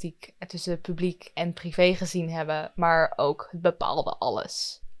tussen politiek en tussen publiek en privé gezien hebben, maar ook het bepaalde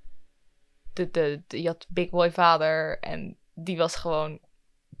alles. Je had Big Boy vader en die was gewoon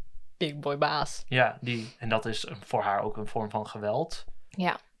Big Boy baas. Ja, en dat is voor haar ook een vorm van geweld.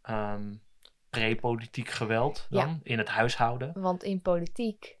 Ja. Pre-politiek geweld dan, in het huishouden. Want in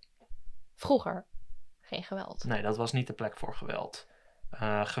politiek, vroeger, geen geweld. Nee, dat was niet de plek voor geweld.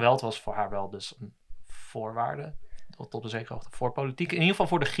 Geweld was voor haar wel dus een voorwaarde, tot een zekere hoogte, voor politiek. In ieder geval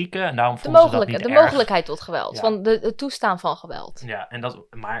voor de Grieken. En daarom vonden ze dat niet erg. De mogelijkheid tot geweld. Ja. Van het toestaan van geweld. Ja,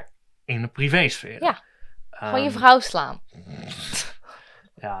 maar in de privésfeer. Ja, van je vrouw slaan.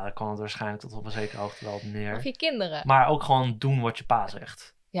 Ja, daar kwam het waarschijnlijk tot op een zekere hoogte wel op neer. Of je kinderen. Maar ook gewoon doen wat je pa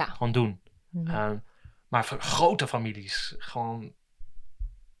zegt. Ja. Gewoon doen. Mm-hmm. Maar voor grote families, gewoon...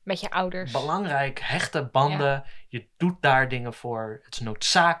 Met je ouders. Belangrijk, hechte banden. Ja. Je doet daar dingen voor. Het is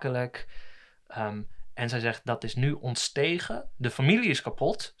noodzakelijk. En zij zegt, dat is nu ontstegen. De familie is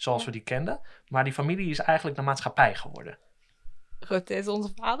kapot, zoals we die kenden. Maar die familie is eigenlijk de maatschappij geworden. Rutte is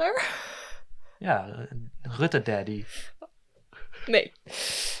onze vader. Ja, Rutte daddy. Nee.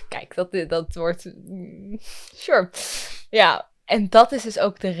 Kijk, dat wordt... Sure. Ja, en dat is dus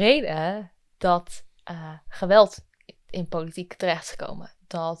ook de reden dat geweld in politiek terecht is gekomen.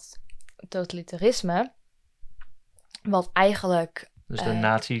 Dat totalitarisme, wat eigenlijk... Dus de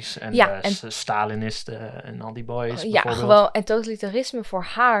nazi's en de Stalinisten en al die boys gewoon. En totalitarisme voor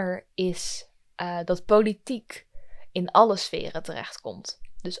haar is dat politiek in alle sferen terechtkomt.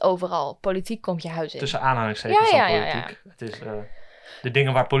 Dus overal. Politiek komt je huis in. Tussen aanhalingstekens van politiek. Ja. Het is de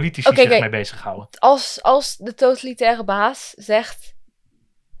dingen waar politici zich mee bezighouden. Als de totalitaire baas zegt,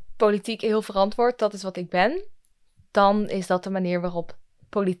 politiek heel verantwoord, dat is wat ik ben, dan is dat de manier waarop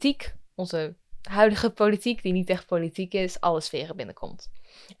politiek onze huidige politiek, die niet echt politiek is, alle sferen binnenkomt.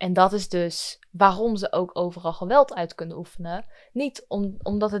 En dat is dus waarom ze ook overal geweld uit kunnen oefenen. Niet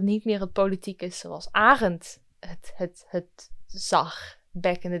omdat het niet meer het politiek is zoals Arendt het zag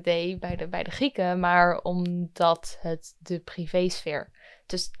back in the day bij de Grieken, maar omdat het de privésfeer,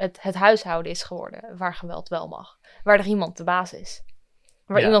 dus het huishouden is geworden waar geweld wel mag. Waar er iemand de baas is.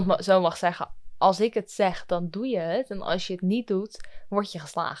 Waar iemand zo mag zeggen, als ik het zeg, dan doe je het. En als je het niet doet, word je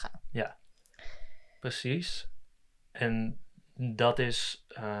geslagen. Ja, precies. En dat is,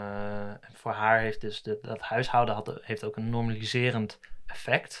 voor haar heeft dus dat huishouden heeft ook een normaliserend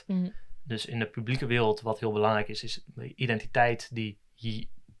effect. Mm. Dus in de publieke wereld, wat heel belangrijk is de identiteit die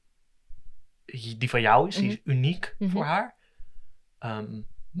van jou is. Die is uniek voor haar.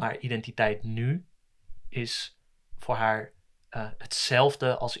 Maar identiteit nu is voor haar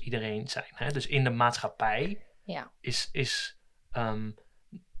hetzelfde als iedereen zijn. Hè? Dus in de maatschappij is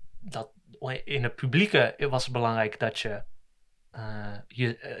dat in het publieke was het belangrijk dat je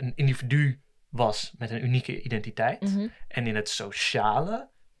een individu was met een unieke identiteit. Mm-hmm. En in het sociale,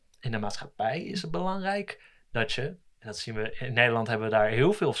 in de maatschappij is het belangrijk dat je, en dat zien we in Nederland, hebben we daar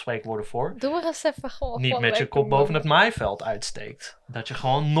heel veel spreekwoorden voor. Doe maar eens even gewoon. Niet met je kop boven het maaiveld uitsteekt. Dat je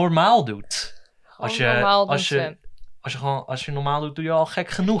gewoon normaal doet. Als je normaal doet, doe je al gek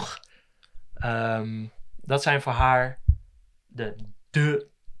genoeg. Dat zijn voor haar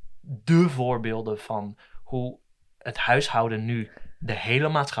de voorbeelden van hoe het huishouden nu de hele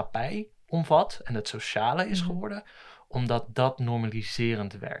maatschappij omvat en het sociale is geworden, omdat dat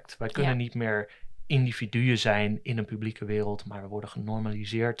normaliserend werkt. Wij kunnen niet meer individuen zijn in een publieke wereld, maar we worden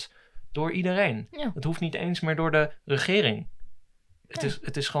genormaliseerd door iedereen. Ja. Het hoeft niet eens meer door de regering.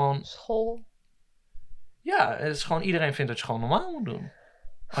 Het is gewoon... School. Ja, het is gewoon, iedereen vindt dat je gewoon normaal moet doen.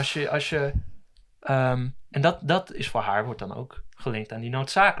 En dat is voor haar, wordt dan ook gelinkt aan die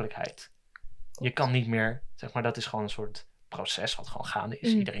noodzakelijkheid. Je kan niet meer, zeg maar, dat is gewoon een soort proces wat gewoon gaande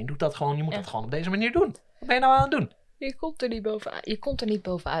is. Iedereen doet dat gewoon, je moet dat gewoon op deze manier doen. Wat ben je nou aan het doen? Je komt er niet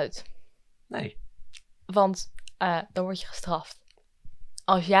bovenuit. Nee. Want dan word je gestraft.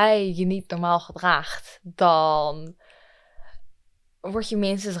 Als jij je niet normaal gedraagt, dan word je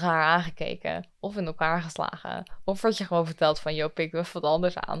minstens raar aangekeken. Of in elkaar geslagen. Of word je gewoon verteld van, yo, pik me wat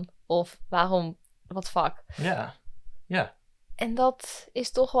anders aan. Of waarom, wat fuck. Ja. En dat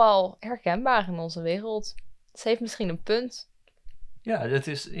is toch wel herkenbaar in onze wereld. Ze heeft misschien een punt. Ja,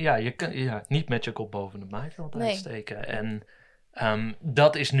 je kan niet met je kop boven de maaiveld uitsteken. En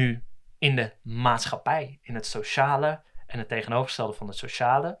dat is nu in de maatschappij, in het sociale. En het tegenovergestelde van het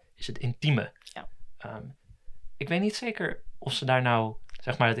sociale is het intieme. Ja. Ik weet niet zeker of ze daar nou,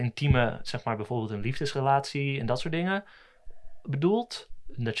 zeg maar, het intieme, zeg maar bijvoorbeeld een liefdesrelatie en dat soort dingen bedoelt.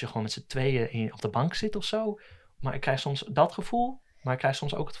 Dat je gewoon met z'n tweeën op de bank zit of zo. Maar ik krijg soms dat gevoel. Maar ik krijg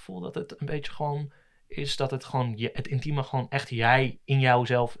soms ook het gevoel dat het een beetje gewoon is dat het gewoon het intieme gewoon echt jij in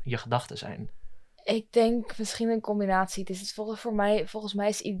jouzelf je gedachten zijn. Ik denk misschien een combinatie. Het is volgens mij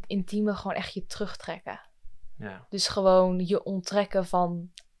is intieme gewoon echt je terugtrekken. Ja. Dus gewoon je onttrekken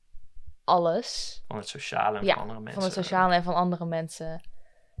van alles. Van het sociale en van andere mensen. Van het sociale en van andere mensen.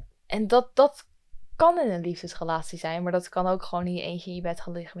 En dat kan in een liefdesrelatie zijn. Maar dat kan ook gewoon in je eentje in je bed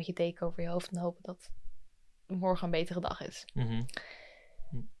gaan liggen met je deken over je hoofd en hopen dat morgen een betere dag is. Mm-hmm.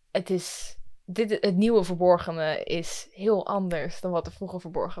 Het nieuwe verborgene is heel anders dan wat er vroeger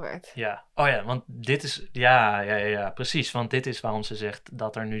verborgen werd. Ja, oh ja, want dit is... Ja, precies. Want dit is waarom ze zegt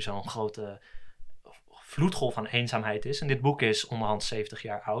dat er nu zo'n grote vloedgolf van eenzaamheid is. En dit boek is onderhand 70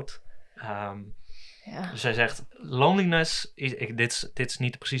 jaar oud. Dus zij zegt, loneliness... Dit is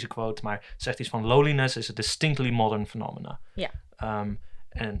niet de precieze quote, maar ze zegt iets van... Loneliness is a distinctly modern phenomena. Ja.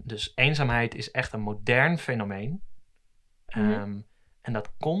 En dus eenzaamheid is echt een modern fenomeen. En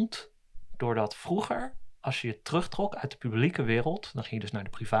dat komt doordat vroeger, als je je terugtrok uit de publieke wereld, dan ging je dus naar de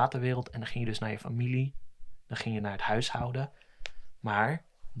private wereld en dan ging je dus naar je familie. Dan ging je naar het huishouden. Maar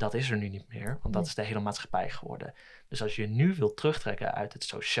dat is er nu niet meer, want dat is de hele maatschappij geworden. Dus als je nu wilt terugtrekken uit het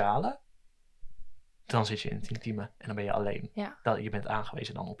sociale, dan zit je in het intieme en dan ben je alleen. Ja. Je bent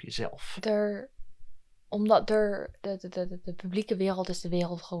aangewezen dan op jezelf. Omdat de publieke wereld is de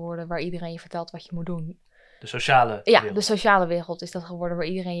wereld geworden waar iedereen je vertelt wat je moet doen. De sociale wereld. Ja, de sociale wereld is dat geworden waar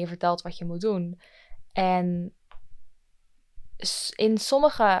iedereen je vertelt wat je moet doen. En in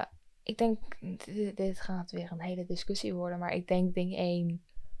sommige... Ik denk, dit gaat weer een hele discussie worden, maar ik denk ding 1,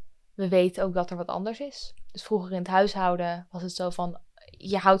 we weten ook dat er wat anders is. Dus vroeger in het huishouden was het zo van,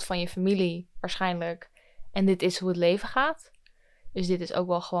 je houdt van je familie waarschijnlijk en dit is hoe het leven gaat. Dus dit is ook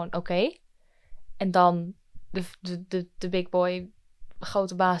wel gewoon oké. En dan de big boy,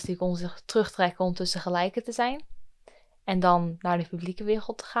 grote baas, die kon zich terugtrekken om tussen gelijken te zijn. En dan naar de publieke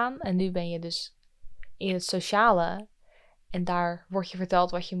wereld te gaan. En nu ben je dus in het sociale. En daar wordt je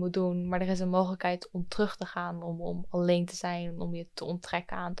verteld wat je moet doen. Maar er is een mogelijkheid om terug te gaan. Om alleen te zijn. Om je te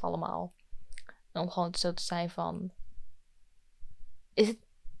onttrekken aan het allemaal. En om gewoon zo te zijn van...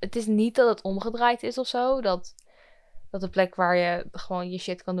 Het is niet dat het omgedraaid is of zo. Dat de plek waar je gewoon je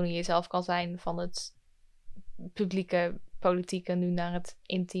shit kan doen en jezelf kan zijn. Van het publieke, politieke nu naar het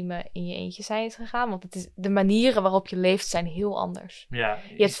intieme in je eentje zijn is gegaan. Want het is, de manieren waarop je leeft zijn heel anders. Ja,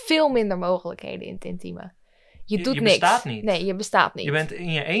 Je hebt veel minder mogelijkheden in het intieme. Je doet niks. Je bestaat niet. Nee, je bestaat niet. Je bent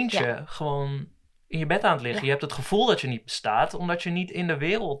in je eentje gewoon in je bed aan het liggen. Ja. Je hebt het gevoel dat je niet bestaat, omdat je niet in de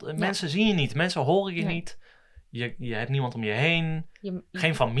wereld... Mensen zien je niet, mensen horen je niet. Je hebt niemand om je heen.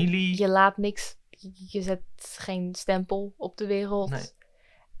 Geen familie. Je laat niks... Je zet geen stempel op de wereld. Nee.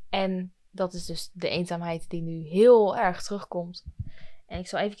 En dat is dus de eenzaamheid die nu heel erg terugkomt. En ik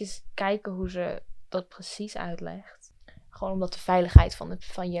zal eventjes kijken hoe ze dat precies uitlegt. Gewoon omdat de veiligheid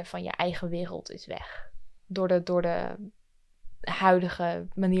van je eigen wereld is weg. Door de huidige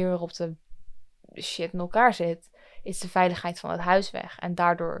manier waarop de shit in elkaar zit, is de veiligheid van het huis weg. En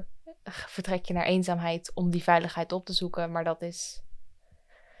daardoor vertrek je naar eenzaamheid om die veiligheid op te zoeken. Maar dat is...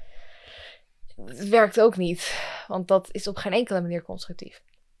 Het werkt ook niet. Want dat is op geen enkele manier constructief.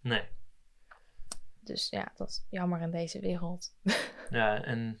 Nee. Dus ja, dat is jammer in deze wereld. Ja,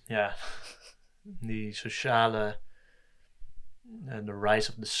 en ja, die sociale, the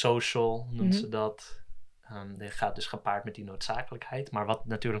rise of the social noemt ze dat. Die gaat dus gepaard met die noodzakelijkheid. Maar wat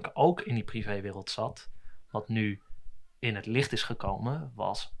natuurlijk ook in die privéwereld zat, wat nu in het licht is gekomen,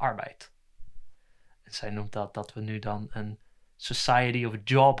 was arbeid. En zij noemt dat we nu dan een society of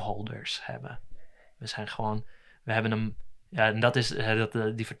jobholders hebben. We hebben een... Ja, en dat is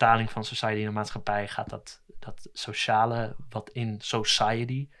die vertaling van society in de maatschappij gaat dat sociale wat in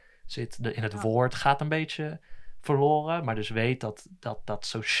society zit, in het woord gaat een beetje verloren. Maar dus weet dat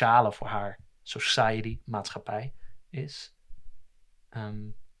sociale voor haar society, maatschappij is.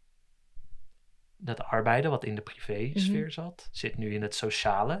 Dat arbeiden wat in de privésfeer zit nu in het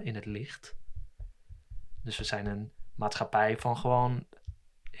sociale, in het licht. Dus we zijn een maatschappij van gewoon,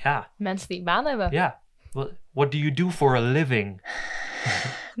 ja. Mensen die een baan hebben. Ja. What do you do for a living?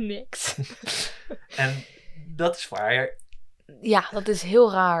 Niks. En dat is waar. Ja, dat is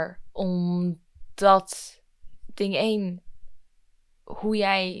heel raar. Omdat ding 1, hoe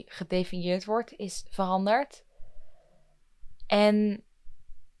jij gedefinieerd wordt, is veranderd. En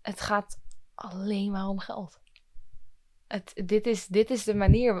het gaat alleen maar om geld. Dit is de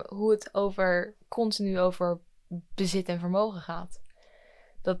manier hoe het continu over bezit en vermogen gaat.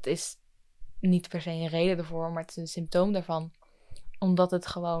 Dat is niet per se een reden ervoor, maar het is een symptoom daarvan. Omdat het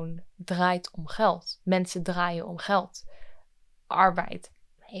gewoon draait om geld. Mensen draaien om geld. Arbeid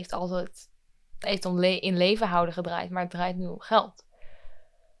heeft in leven houden gedraaid, maar het draait nu om geld.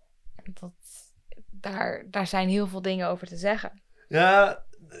 En daar zijn heel veel dingen over te zeggen. Ja,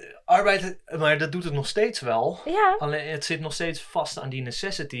 arbeid, maar dat doet het nog steeds wel. Ja. Alleen het zit nog steeds vast aan die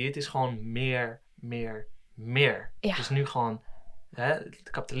necessity. Het is gewoon meer. Ja. Het is nu gewoon... Het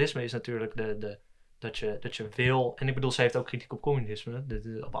kapitalisme is natuurlijk dat je wil... En ik bedoel, ze heeft ook kritiek op communisme.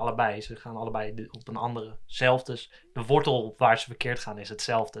 Op allebei. Ze gaan allebei op een andere... De wortel waar ze verkeerd gaan is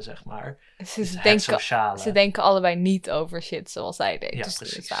hetzelfde, zeg maar. Het sociale. Ze denken allebei niet over shit zoals zij denkt. Ja, dus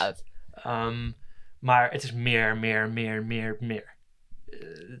precies. Dat is fout. Maar het is meer.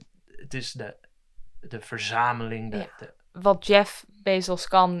 Het is de verzameling. Wat Jeff Bezos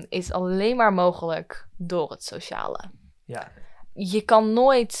kan, is alleen maar mogelijk door het sociale. Ja. Je kan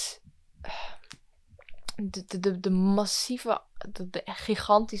nooit de massieve, de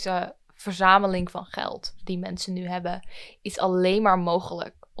gigantische verzameling van geld die mensen nu hebben, is alleen maar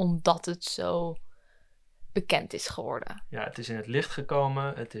mogelijk omdat het zo bekend is geworden. Ja, het is in het licht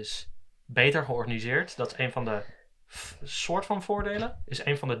gekomen. Het is beter georganiseerd. Dat is een van de soort van voordelen. Is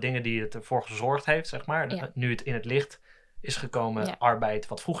een van de dingen die het ervoor gezorgd heeft, zeg maar. Ja. Nu het in het licht is gekomen, arbeid,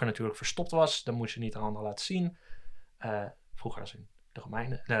 wat vroeger natuurlijk verstopt was. Dan moest je niet aan anderen laten zien. Vroeger als in de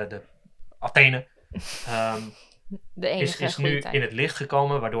Romeinen, de Athene. Is nu in het licht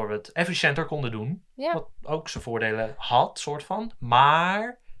gekomen, waardoor we het efficiënter konden doen. Ja. Wat ook zijn voordelen had, soort van.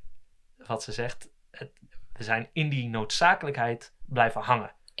 Maar, wat ze zegt, we zijn in die noodzakelijkheid blijven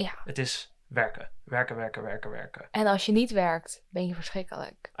hangen. Ja. Het is werken. Werken. En als je niet werkt, ben je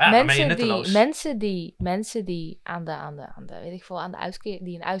verschrikkelijk. Ja, dan ben je nutteloos. Mensen die aan de weet ik veel,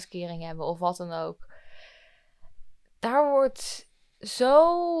 die een uitkering hebben of wat dan ook. Daar wordt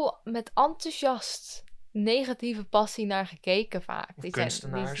zo met enthousiast negatieve passie naar gekeken vaak.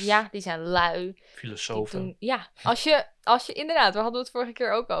 Kunstenaars. Die zijn lui. Filosofen. Als je inderdaad, we hadden het vorige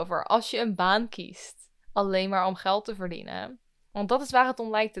keer ook over. Als je een baan kiest, alleen maar om geld te verdienen. Want dat is waar het om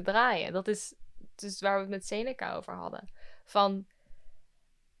lijkt te draaien. Dat is dus waar we het met Seneca over hadden. Van,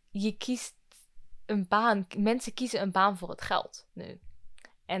 je kiest een baan. Mensen kiezen een baan voor het geld nu.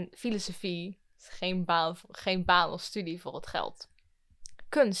 En filosofie is geen baan of studie voor het geld.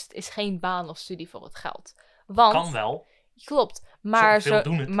 Kunst is geen baan of studie voor het geld. Want, Kan wel. Klopt.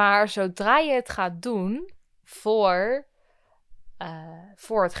 Maar zodra je het gaat doen voor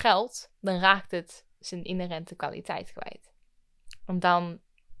het geld, dan raakt het zijn inherente kwaliteit kwijt.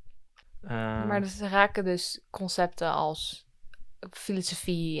 Maar ze raken dus concepten als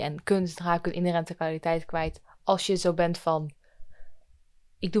filosofie en kunst raken hun inherente kwaliteit kwijt als je zo bent van,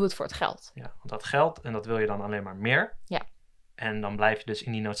 ik doe het voor het geld. Ja, want dat geld, en dat wil je dan alleen maar meer. Ja. En dan blijf je dus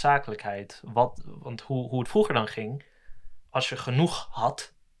in die noodzakelijkheid. Want hoe het vroeger dan ging, als je genoeg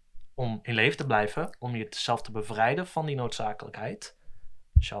had om in leven te blijven, om jezelf te bevrijden van die noodzakelijkheid.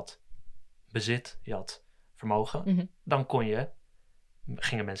 Dus je had bezit, je had vermogen. Dan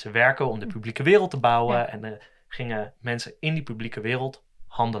gingen mensen werken om de publieke wereld te bouwen. Ja. En gingen mensen in die publieke wereld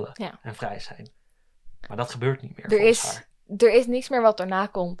handelen en vrij zijn. Maar dat gebeurt niet meer Er is niks meer wat erna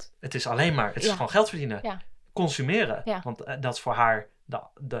komt. Het is alleen maar, het is gewoon geld verdienen. Ja. Consumeren. Ja. Want dat is voor haar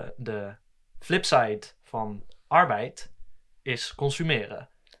de flipside van arbeid is consumeren.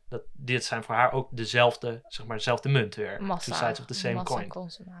 Dit zijn voor haar ook dezelfde munt weer. Two sides of the same coin.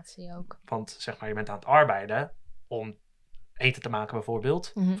 Massaconsumatie ook. Want zeg maar, je bent aan het arbeiden om eten te maken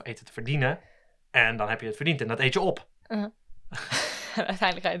bijvoorbeeld. Of eten te verdienen. En dan heb je het verdiend en dat eet je op.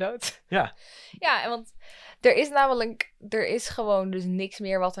 Uiteindelijk ga je dood. Ja. Ja, want er is gewoon dus niks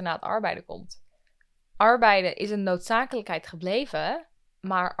meer wat er na het arbeiden komt. Arbeiden is een noodzakelijkheid gebleven,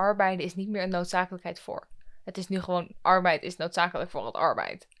 maar arbeiden is niet meer een noodzakelijkheid voor. Het is nu gewoon, arbeid is noodzakelijk voor het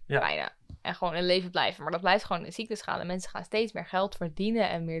arbeid. Ja. Bijna. En gewoon in leven blijven. Maar dat blijft gewoon in ziektes gaan. En mensen gaan steeds meer geld verdienen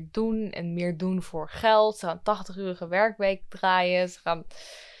en meer doen. En meer doen voor geld. Ze gaan 80-urige werkweek draaien.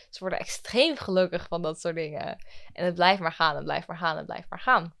 Ze worden extreem gelukkig van dat soort dingen. En het blijft maar gaan, het blijft maar gaan, het blijft maar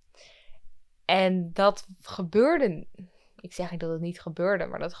gaan. En dat gebeurde. Ik zeg niet dat het niet gebeurde,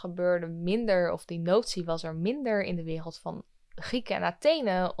 maar dat gebeurde minder. Of die notie was er minder in de wereld van Grieken en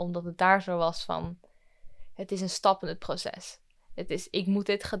Athene. Omdat het daar zo was van, het is een stap in het proces. Het is, ik moet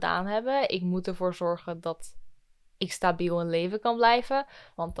dit gedaan hebben. Ik moet ervoor zorgen dat ik stabiel in leven kan blijven.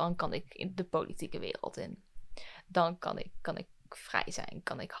 Want dan kan ik in de politieke wereld in. Dan kan ik vrij zijn.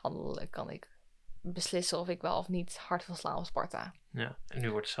 Kan ik handelen. Kan ik beslissen of ik wel of niet hard wil slaan op Sparta. Ja, en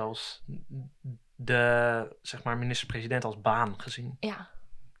nu wordt zelfs de, zeg maar, minister-president als baan gezien. Ja.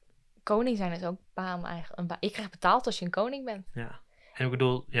 Koning zijn is ook baan eigenlijk. Je krijgt betaald als je een koning bent. Ja. En ik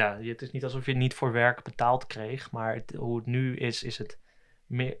bedoel, ja, het is niet alsof je niet voor werk betaald kreeg, maar hoe het nu is het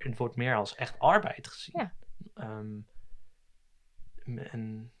meer, het wordt meer als echt arbeid gezien. Ja.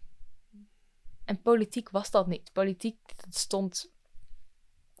 En politiek was dat niet. Politiek stond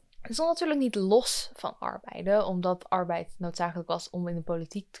natuurlijk niet los van arbeiden, omdat arbeid noodzakelijk was om in de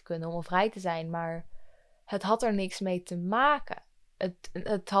politiek te kunnen, om vrij te zijn, maar het had er niks mee te maken.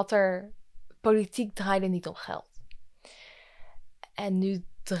 Politiek draaide niet om geld. En nu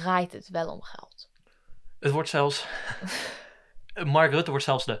draait het wel om geld. Het wordt zelfs... Mark Rutte wordt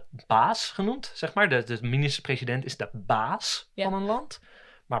zelfs de baas genoemd, zeg maar. De minister-president is de baas van een land.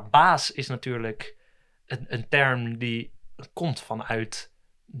 Maar baas is natuurlijk een term die komt vanuit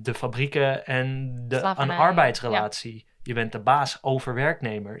de fabrieken en een arbeidsrelatie. Ja. Je bent de baas over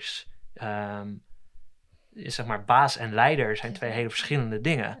werknemers. Zeg maar, baas en leider zijn twee hele verschillende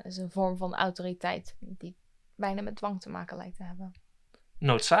dingen. Het is een vorm van autoriteit die bijna met dwang te maken lijkt te hebben.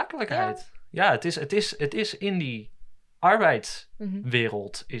 Noodzakelijkheid. Ja, het is in die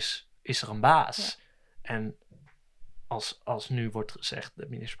arbeidswereld is er een baas. Ja. En als nu wordt gezegd, de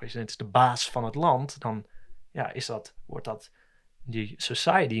minister-president is de baas van het land, dan wordt dat die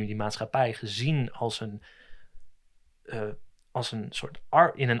society, die maatschappij gezien als een soort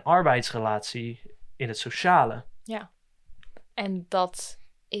in een arbeidsrelatie in het sociale. Ja. En dat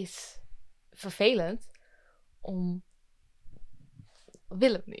is vervelend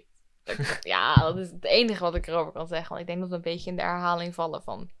wil het niet. Ja, dat is het enige wat ik erover kan zeggen. Want ik denk dat we een beetje in de herhaling vallen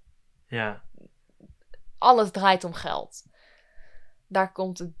van... Ja. Alles draait om geld. Daar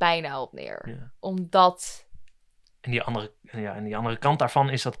komt het bijna op neer. Ja. Omdat... En die andere kant daarvan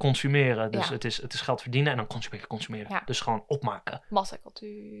is dat consumeren. Dus het is geld verdienen en dan consumeren. Ja. Dus gewoon opmaken.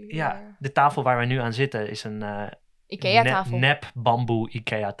 Massacultuur. Ja, de tafel waar we nu aan zitten is een IKEA-tafel. Nep bamboe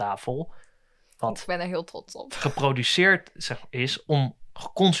IKEA-tafel. Wat ik ben er heel trots op. Geproduceerd is om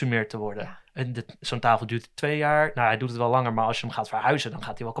geconsumeerd te worden. Ja. En zo'n tafel duurt 2 jaar. Nou, hij doet het wel langer, maar als je hem gaat verhuizen, dan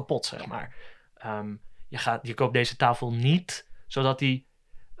gaat hij wel kapot, zeg maar. Je koopt deze tafel niet, zodat hij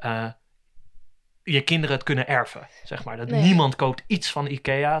je kinderen het kunnen erven, zeg maar. Dat Nee. niemand koopt iets van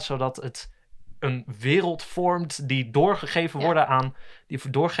IKEA, zodat het een wereld vormt die doorgegeven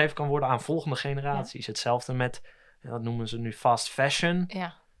kan worden aan volgende generaties. Hetzelfde met, dat noemen ze nu fast fashion.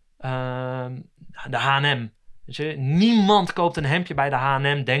 Ja. De H&M. Weet je, niemand koopt een hemdje bij de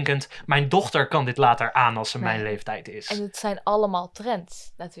H&M denkend, mijn dochter kan dit later aan als ze mijn leeftijd is. En het zijn allemaal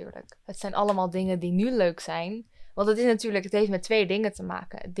trends, natuurlijk. Het zijn allemaal dingen die nu leuk zijn. Want het is natuurlijk, het heeft met 2 dingen te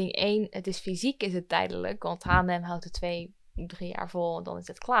maken. Ding 1, het is fysiek, is het tijdelijk. Want H&M houdt het 2-3 jaar vol en dan is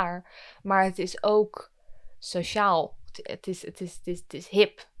het klaar. Maar het is ook sociaal. Het is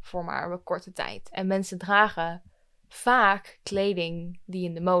hip voor maar een korte tijd. En mensen dragen vaak kleding die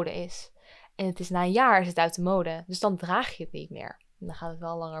in de mode is. En het is na een jaar is het uit de mode. Dus dan draag je het niet meer. En dan gaat het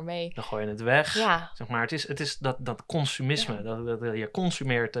wel langer mee. Dan gooi je het weg. Ja. Zeg maar, het is dat consumisme. Ja. Dat je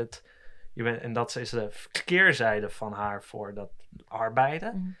consumeert het. En dat is de keerzijde van haar voor dat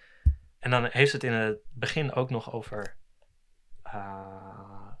arbeiden. Mm. En dan heeft het in het begin ook nog over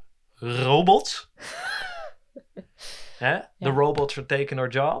robots. The robots are taking our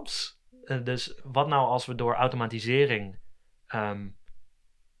jobs. Dus wat nou als we door automatisering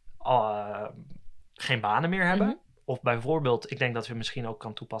geen banen meer hebben? Mm-hmm. Of bijvoorbeeld, ik denk dat je misschien ook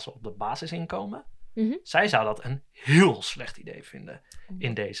kan toepassen op de basisinkomen. Mm-hmm. Zij zou dat een heel slecht idee vinden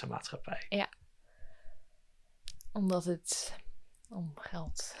in deze maatschappij. Ja. Omdat het om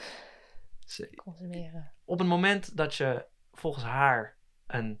geld consumeren. Op het moment dat je volgens haar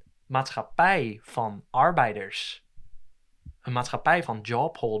een maatschappij van arbeiders, een maatschappij van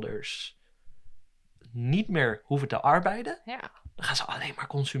jobholders niet meer hoeven te arbeiden, dan gaan ze alleen maar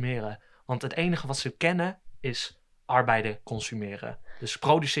consumeren. Want het enige wat ze kennen is arbeiden, consumeren. Dus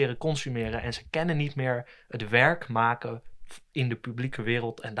produceren, consumeren. En ze kennen niet meer het werk maken in de publieke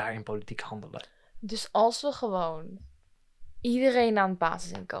wereld en daarin politiek handelen. Dus als we gewoon iedereen aan het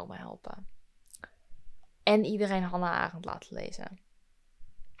basisinkomen helpen en iedereen Hannah Arendt laten lezen,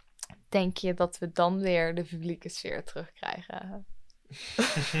 denk je dat we dan weer de publieke sfeer terugkrijgen?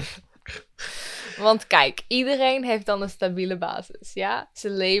 Want kijk, iedereen heeft dan een stabiele basis, ja?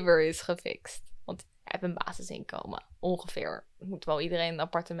 Zijn labor is gefixt. Want je hebt een basisinkomen, ongeveer. Moet wel iedereen in een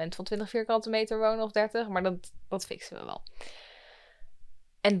appartement van 20 vierkante meter wonen of 30, maar dat fixen we wel.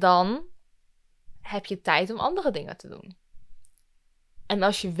 En dan heb je tijd om andere dingen te doen. En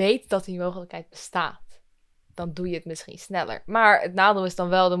als je weet dat die mogelijkheid bestaat, dan doe je het misschien sneller. Maar het nadeel is dan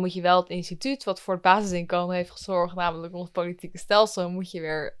wel, dan moet je wel het instituut wat voor het basisinkomen heeft gezorgd, namelijk ons politieke stelsel, moet je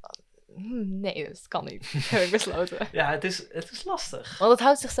weer... Nee, dat kan niet. Dat heb ik besloten. Ja, het is lastig. Want het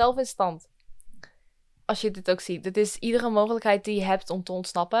houdt zichzelf in stand. Als je dit ook ziet. Het is iedere mogelijkheid die je hebt om te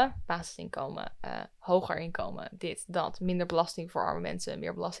ontsnappen. Basisinkomen, hoger inkomen, dit, dat. Minder belasting voor arme mensen,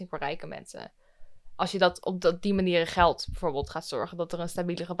 meer belasting voor rijke mensen. Als je dat op die manier geld bijvoorbeeld gaat zorgen dat er een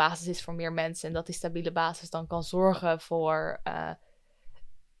stabielere basis is voor meer mensen. En dat die stabiele basis dan kan zorgen voor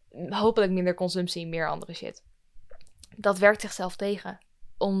hopelijk minder consumptie, meer andere shit. Dat werkt zichzelf tegen.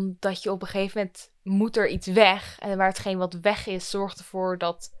 Omdat je op een gegeven moment moet er iets weg. En waar hetgeen wat weg is, zorgt ervoor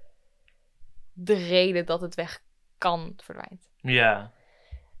dat de reden dat het weg kan verdwijnt. Ja.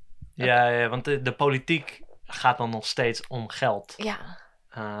 Ja, want de politiek gaat dan nog steeds om geld. Ja.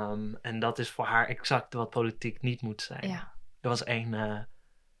 En dat is voor haar exact wat politiek niet moet zijn. Ja. Er was ik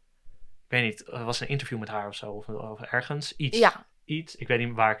weet niet, er was een interview met haar of zo. Of ergens. Iets. Ik weet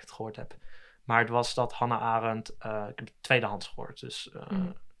niet waar ik het gehoord heb. Maar het was dat Hannah Arendt... ik heb het tweedehands gehoord, dus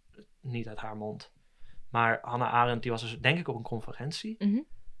niet uit haar mond. Maar Hannah Arendt, die was dus denk ik op een conferentie. Mm-hmm.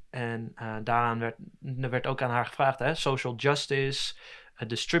 En daaraan werd ook aan haar gevraagd, hè, social justice,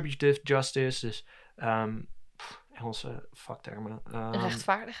 distributive justice, dus Engelse vaktermen.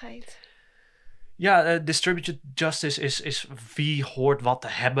 Rechtvaardigheid. Ja, distributive justice is wie hoort wat te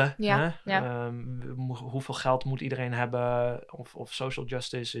hebben. Ja, hè? Ja. Hoeveel geld moet iedereen hebben? Of social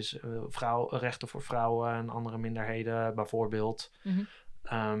justice is rechten voor vrouwen en andere minderheden, bijvoorbeeld.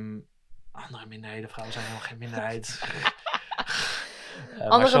 Mm-hmm. Andere minderheden, vrouwen zijn helemaal geen minderheid.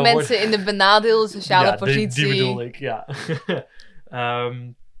 Andere mensen in de benadeelde sociale positie. Die bedoel ik, ja.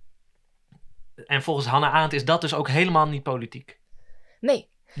 En volgens Hannah Arendt is dat dus ook helemaal niet politiek. Nee.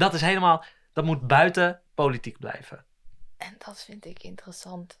 Dat moet buiten politiek blijven. En dat vind ik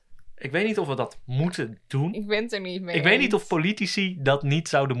interessant. Ik weet niet of we dat moeten doen. Ik ben het er niet mee eens. Ik weet niet of politici dat niet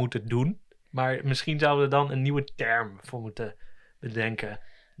zouden moeten doen. Maar misschien zouden we dan een nieuwe term voor moeten bedenken.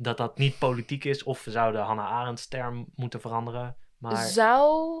 Dat niet politiek is. Of we zouden Hannah Arendt's term moeten veranderen. Maar...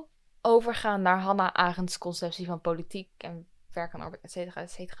 Zou overgaan naar Hannah Arendt's conceptie van politiek en werk aan arbeid, et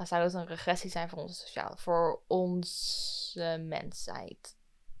cetera, zou dat een regressie zijn voor onze mensheid?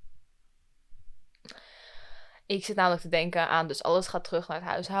 Ik zit namelijk te denken aan, dus alles gaat terug naar het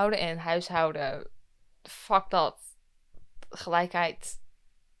huishouden. En huishouden, fuck dat. Gelijkheid.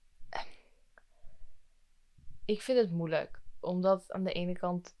 Ik vind het moeilijk. Omdat aan de ene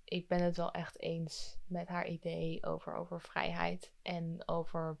kant, ik ben het wel echt eens met haar idee over vrijheid. En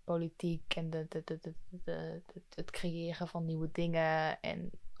over politiek en het creëren van nieuwe dingen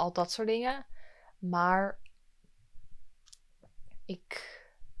en al dat soort dingen. Maar ik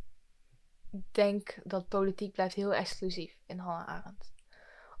denk dat politiek blijft heel exclusief in Hannah Arendt.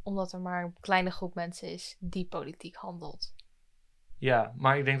 Omdat er maar een kleine groep mensen is die politiek handelt. Ja,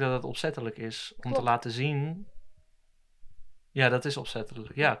 maar ik denk dat het opzettelijk is om te laten zien... Ja, dat is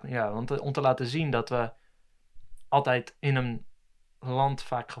opzettelijk. Ja, want om te laten zien dat we altijd in een land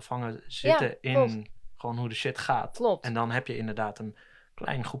vaak gevangen zitten in gewoon hoe de shit gaat. Klopt. En dan heb je inderdaad een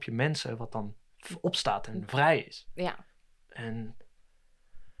klein groepje mensen wat dan opstaat en vrij is. Ja. En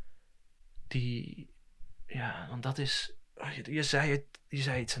want dat is... Je zei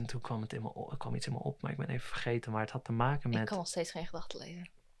iets en toen kwam iets in me op, maar ik ben even vergeten. Maar het had te maken met... Ik kan nog steeds geen gedachten lezen.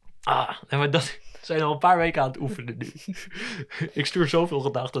 Maar dat zijn al een paar weken aan het oefenen nu. Ik stuur zoveel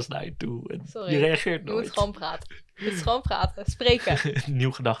gedachten naar je toe. En sorry, je reageert nooit. Je moet gewoon praten. Je moet gewoon praten. Spreken.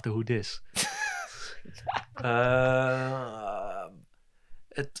 Nieuw gedachte, hoe dis.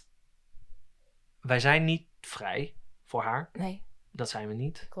 Wij zijn niet vrij voor haar. Nee. Dat zijn we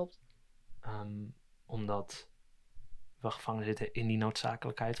niet. Klopt. Omdat we gevangen zitten in die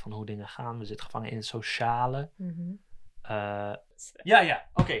noodzakelijkheid van hoe dingen gaan. We zitten gevangen in het sociale. Mm-hmm.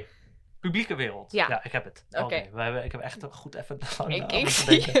 Oké. Publieke wereld. Ja, ik heb het. Oké. Ik heb echt goed even Ik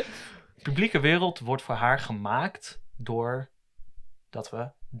zie het. Publieke wereld wordt voor haar gemaakt door dat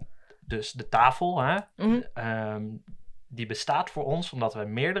we dus de tafel, die bestaat voor ons omdat we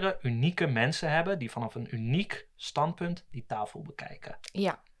meerdere unieke mensen hebben die vanaf een uniek standpunt die tafel bekijken.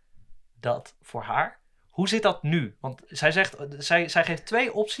 Ja. Dat voor haar. Hoe zit dat nu? Want zij geeft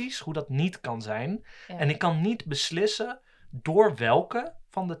 2 opties hoe dat niet kan zijn. Ja. En ik kan niet beslissen door welke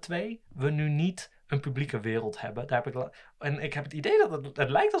van de 2 we nu niet een publieke wereld hebben. En ik heb het idee dat het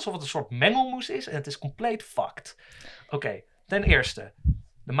lijkt alsof het een soort mengelmoes is en het is compleet fucked. Oké, ten eerste,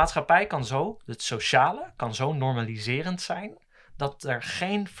 de maatschappij kan zo, het sociale kan zo normaliserend zijn dat er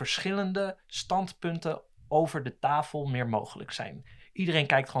geen verschillende standpunten over de tafel meer mogelijk zijn. Iedereen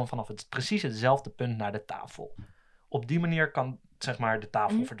kijkt gewoon vanaf precies hetzelfde punt naar de tafel. Op die manier kan, zeg maar, de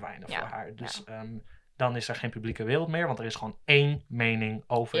tafel verdwijnen voor haar. Dus dan is er geen publieke wereld meer, want er is gewoon 1 mening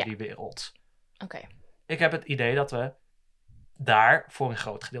over die wereld. Oké. Ik heb het idee dat we daar voor een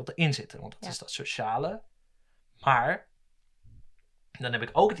groot gedeelte in zitten, want dat is dat sociale. Maar dan heb ik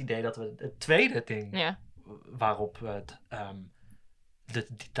ook het idee dat we het tweede ding waarop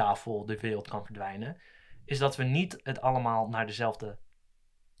die tafel, de wereld kan verdwijnen, is dat we niet het allemaal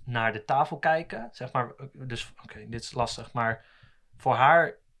naar de tafel kijken. Zeg maar, dus dit is lastig, maar voor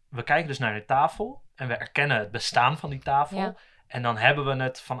haar, we kijken dus naar de tafel en we erkennen het bestaan van die tafel. Ja. En dan hebben we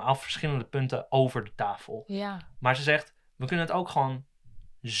het vanaf verschillende punten over de tafel. Ja. Maar ze zegt, we kunnen het ook gewoon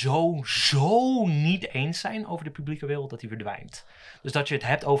zo niet eens zijn over de publieke wereld dat die verdwijnt. Dus dat je het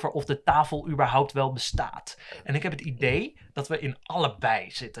hebt over of de tafel überhaupt wel bestaat. En ik heb het idee dat we in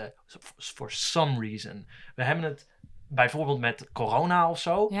allebei zitten. For some reason. We hebben het bijvoorbeeld met corona of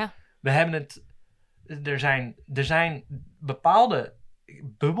zo. Ja. We hebben het... Er zijn bepaalde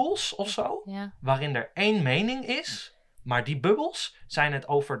bubbels of zo. Ja. Waarin er 1 mening is. Maar die bubbels zijn het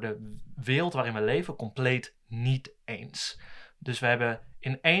over de wereld waarin we leven compleet niet eens. Dus we hebben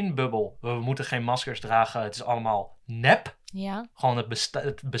in 1 bubbel, we moeten geen maskers dragen, het is allemaal nep. Ja. Gewoon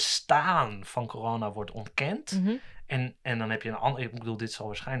het bestaan van corona wordt ontkend. Mm-hmm. En dan heb je een andere, ik bedoel, dit zal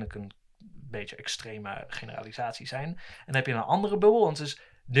waarschijnlijk een beetje extreme generalisatie zijn. En dan heb je een andere bubbel, want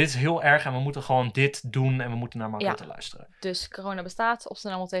dit is heel erg en we moeten gewoon dit doen en we moeten naar elkaar te luisteren. Dus corona bestaat, of ze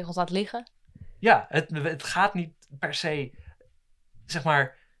nou allemaal tegen ons aan het liggen. Ja, het gaat niet per se, zeg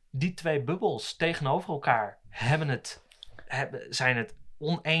maar, die 2 bubbels tegenover elkaar zijn het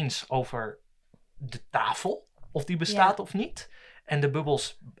oneens over de tafel, of die bestaat of niet. En de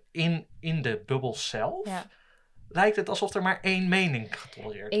bubbels in de bubbels zelf, lijkt het alsof er maar 1 mening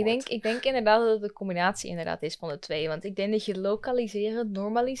getolereerd wordt. Ik denk inderdaad dat het een combinatie inderdaad is van de 2. Want ik denk dat je lokaliserend,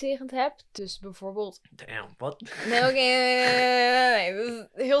 normaliserend hebt. Dus bijvoorbeeld... Damn, wat? Nee, nee, dat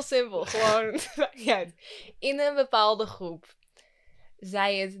is heel simpel. Gewoon, in een bepaalde groep.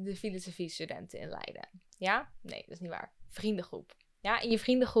 Zij het de filosofiestudenten in Leiden. Ja? Nee, dat is niet waar. Vriendengroep. Ja, in je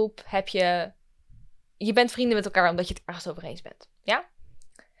vriendengroep heb je... Je bent vrienden met elkaar omdat je het ergens over eens bent. Ja?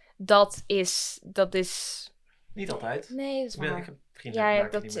 Dat is... Niet altijd. Nee, dat is waar. Ik heb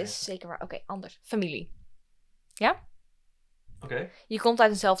vrienden dat is zeker waar. Oké, anders. Familie. Ja? Oké. Je komt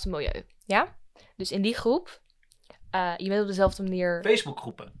uit hetzelfde milieu. Ja? Dus in die groep Je bent op dezelfde manier...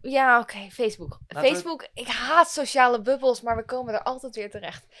 Facebookgroepen. Ja, oké, Facebook. Facebook, ik haat sociale bubbels, maar we komen er altijd weer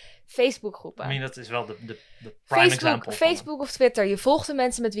terecht. Facebookgroepen. Dat is wel de prime example. Facebook of Twitter. Je volgt de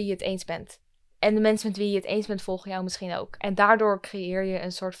mensen met wie je het eens bent. En de mensen met wie je het eens bent, volgen jou misschien ook. En daardoor creëer je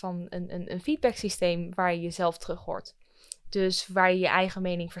een soort van een feedback systeem waar je jezelf terug hoort. Dus waar je je eigen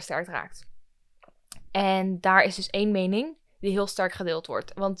mening versterkt raakt. En daar is dus één mening die heel sterk gedeeld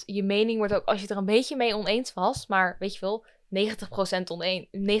wordt. Want je mening wordt ook, als je het er een beetje mee oneens was, maar weet je wel, 90%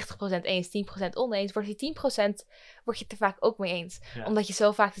 eens, 10% oneens, wordt die 10% word je het er vaak ook mee eens. Ja. Omdat je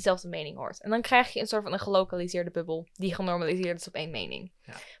zo vaak dezelfde mening hoort. En dan krijg je een soort van een gelokaliseerde bubbel die genormaliseerd is op één mening.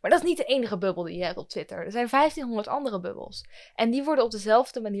 Ja. Maar dat is niet de enige bubbel die je hebt op Twitter. Er zijn 1500 andere bubbels. En die worden op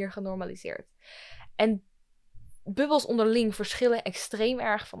dezelfde manier genormaliseerd. En bubbels onderling verschillen extreem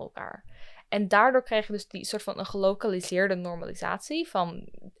erg van elkaar. En daardoor krijg je dus die soort van een gelokaliseerde normalisatie van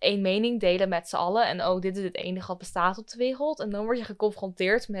één mening delen met z'n allen. En dit is het enige wat bestaat op de wereld. En dan word je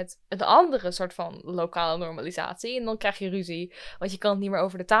geconfronteerd met een andere soort van lokale normalisatie. En dan krijg je ruzie, want je kan het niet meer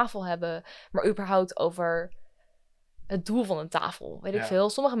over de tafel hebben, maar überhaupt over het doel van een tafel. Weet ik veel.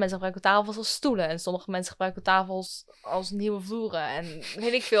 Sommige mensen gebruiken tafels als stoelen. En sommige mensen gebruiken tafels als nieuwe vloeren. En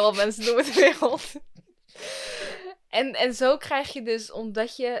weet ik veel wat mensen doen met de wereld. En zo krijg je dus,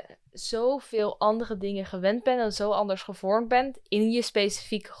 omdat je zoveel andere dingen gewend bent en zo anders gevormd bent in je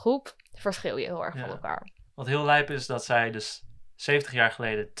specifieke groep, verschil je heel erg van elkaar. Wat heel lijp is dat zij dus 70 jaar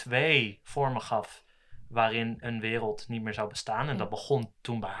geleden 2 vormen gaf waarin een wereld niet meer zou bestaan. En dat begon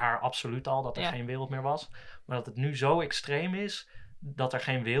toen bij haar absoluut al, dat er geen wereld meer was. Maar dat het nu zo extreem is dat er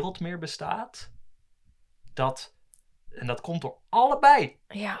geen wereld meer bestaat. En dat komt door allebei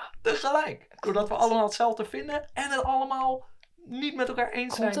tegelijk. Doordat we allemaal hetzelfde vinden en het allemaal niet met elkaar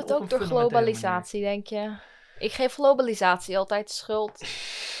eens zijn. Komt het ook door globalisatie, denk je? Ik geef globalisatie altijd de schuld.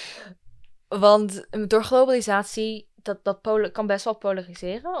 Want door globalisatie, dat kan best wel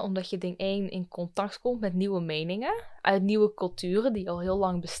polariseren. Omdat je ding 1 in contact komt met nieuwe meningen. Uit nieuwe culturen die al heel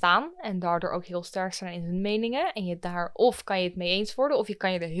lang bestaan. En daardoor ook heel sterk zijn in hun meningen. En of kan je het mee eens worden, of je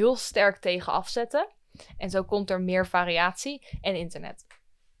kan je er heel sterk tegen afzetten. En zo komt er meer variatie en internet.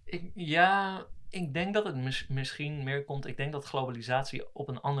 Ik denk dat het misschien meer komt. Ik denk dat globalisatie op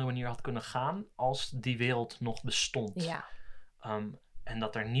een andere manier had kunnen gaan als die wereld nog bestond. Ja. En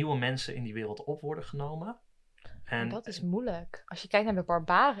dat er nieuwe mensen in die wereld op worden genomen. En dat is moeilijk. Als je kijkt naar de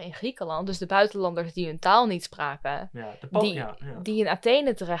barbaren in Griekenland, dus de buitenlanders die hun taal niet spraken, die in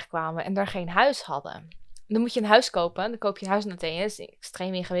Athene terechtkwamen en daar geen huis hadden. Dan moet je een huis kopen. Dan koop je een huis in Athene. Dat is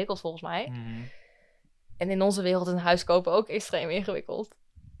extreem ingewikkeld volgens mij. Mm-hmm. En in onze wereld is een huis kopen ook extreem ingewikkeld.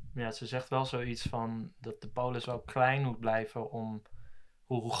 Ja, ze zegt wel zoiets van dat de polis wel klein moet blijven om...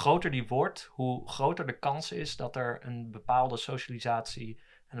 Hoe groter die wordt, hoe groter de kans is dat er een bepaalde socialisatie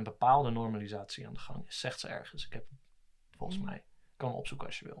en een bepaalde normalisatie aan de gang is. Zegt ze ergens. Ik heb volgens mij. Ik kan hem opzoeken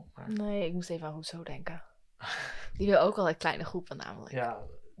als je wil. Maar... Nee, ik moest even aan Rousseau denken. Die wil ook altijd kleine groepen namelijk. Ja,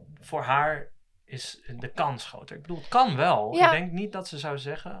 voor haar is de kans groter. Ik bedoel, het kan wel. Ja. Ik denk niet dat ze zou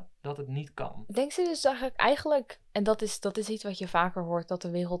zeggen dat het niet kan. Denkt ze dus eigenlijk, en dat is iets wat je vaker hoort, dat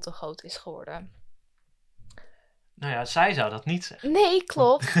de wereld te groot is geworden? Nou ja, zij zou dat niet zeggen. Nee,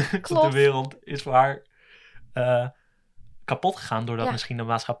 klopt. De wereld is voor haar kapot gegaan doordat misschien de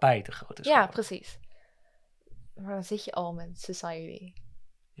maatschappij te groot is geworden. Ja, precies. Maar dan zit je al met society.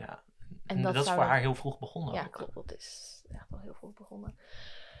 Ja, en dat is voor haar heel vroeg begonnen. Ja, klopt. Dat is echt wel heel vroeg begonnen.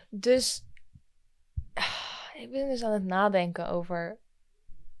 Dus ik ben dus aan het nadenken over...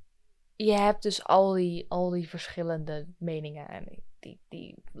 Je hebt dus al die verschillende meningen en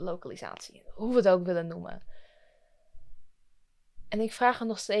die lokalisatie. Hoe we het ook willen noemen. En ik vraag me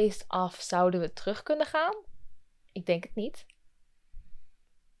nog steeds af, zouden we terug kunnen gaan? Ik denk het niet.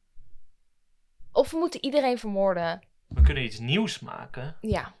 Of we moeten iedereen vermoorden. We kunnen iets nieuws maken.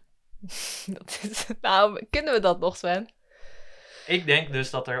 Ja. Nou, kunnen we dat nog, Sven? Ik denk dus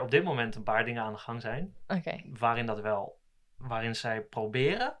dat er op dit moment een paar dingen aan de gang zijn. Oké. Waarin zij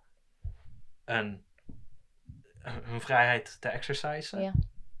proberen hun vrijheid te exercisen. Ja.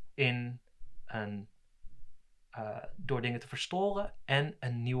 Door dingen te verstoren en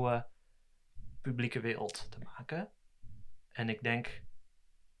een nieuwe publieke wereld te maken. En ik denk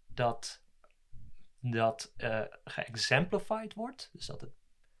dat geexemplified wordt. Dus dat het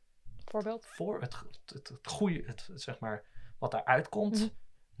voorbeeld voor het goede, zeg maar, wat daaruit komt.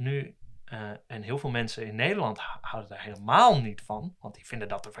 Nu, en heel veel mensen in Nederland houden daar helemaal niet van. Want die vinden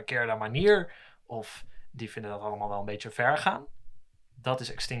dat de verkeerde manier. Of die vinden dat allemaal wel een beetje ver gaan. Dat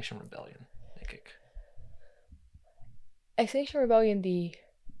is Extinction Rebellion, denk ik. Extinction Rebellion, die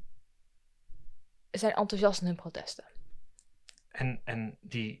zijn enthousiast in hun protesten. En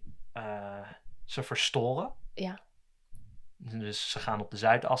die ze verstoren. Ja. Dus ze gaan op de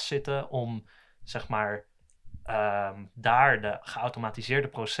Zuidas zitten om, zeg maar, daar de geautomatiseerde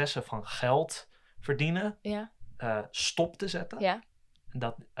processen van geld verdienen stop te zetten. Ja.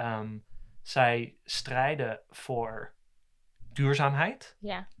 Dat zij strijden voor duurzaamheid.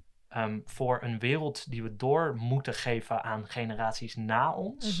 Ja. Voor een wereld die we door moeten geven aan generaties na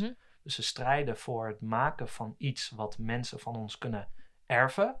ons. Mhm. Dus ze strijden voor het maken van iets wat mensen van ons kunnen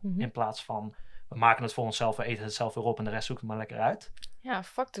erven. In plaats van, we maken het voor onszelf, we eten het zelf weer op en de rest zoekt het maar lekker uit. Ja,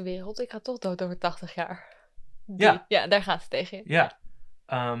 fuck de wereld. Ik ga toch dood over 80 jaar. Ja, daar gaat het tegen. Ja.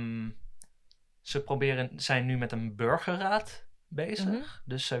 Ze zijn nu met een burgerraad bezig.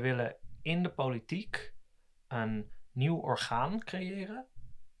 Dus zij willen in de politiek een nieuw orgaan creëren.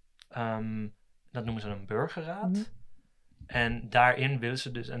 Dat noemen ze een burgerraad. En daarin willen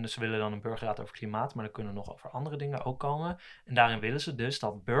ze dus, en ze willen dan een burgerraad over klimaat, maar er kunnen nog over andere dingen ook komen. En daarin willen ze dus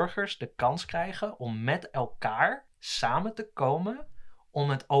dat burgers de kans krijgen om met elkaar samen te komen om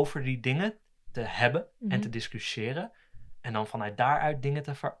het over die dingen te hebben en te discussiëren. En dan vanuit daaruit dingen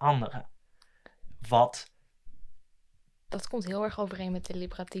te veranderen. Dat komt heel erg overeen met de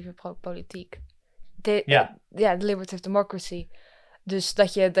liberatieve politiek. De deliberative democracy. Dus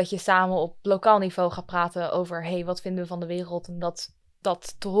dat je samen op lokaal niveau gaat praten over, hey, wat vinden we van de wereld? En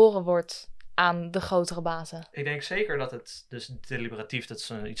dat te horen wordt aan de grotere bazen. Ik denk zeker dat het, dus deliberatief, dat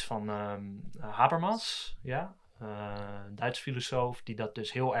is iets van Habermas, ja. Duits filosoof, die dat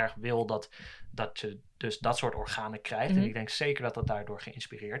dus heel erg wil, dat je dus dat soort organen krijgt. En ik denk zeker dat dat daardoor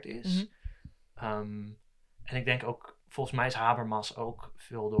geïnspireerd is. En ik denk ook, volgens mij is Habermas ook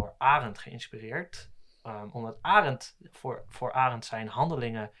veel door Arendt geïnspireerd. Omdat Arendt, voor Arendt zijn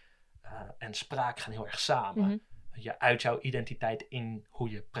handelingen en spraak gaan heel erg samen. Je uit jouw identiteit in hoe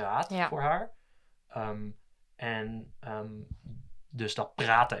je praat voor haar. Dus dat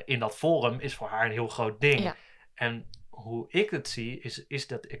praten in dat forum is voor haar een heel groot ding. Ja. En hoe ik het zie, is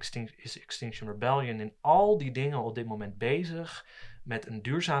Extinction Rebellion in al die dingen op dit moment bezig met een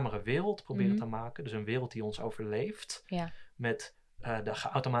duurzamere wereld proberen te maken. Dus een wereld die ons overleeft. Ja. Met de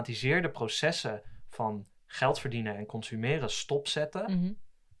geautomatiseerde processen van geld verdienen en consumeren stopzetten.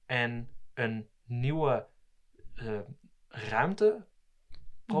 En een nieuwe ruimte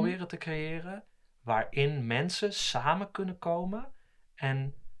proberen te creëren waarin mensen samen kunnen komen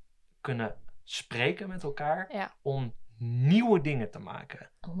en kunnen spreken met elkaar om nieuwe dingen te maken.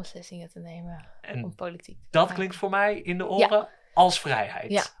 Om beslissingen te nemen, en om politiek te dat klinkt voor mij in de oren als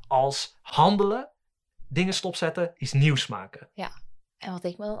vrijheid. Als handelen, dingen stopzetten, iets nieuws maken. Ja, en wat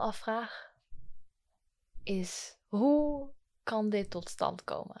ik me dan afvraag is, hoe kan dit tot stand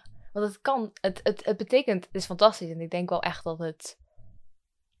komen? Want het betekent, het is fantastisch en ik denk wel echt dat het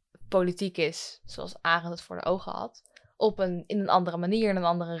politiek is, zoals Arendt het voor de ogen had, in een andere manier, in een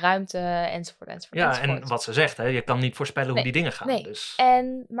andere ruimte, enzovoort. En wat ze zegt, hè, je kan niet voorspellen hoe die dingen gaan. Nee. Dus.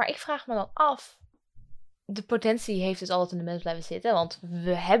 Maar ik vraag me dan af, de potentie heeft dus altijd in de mens blijven zitten, want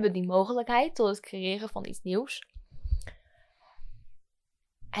we hebben die mogelijkheid tot het creëren van iets nieuws.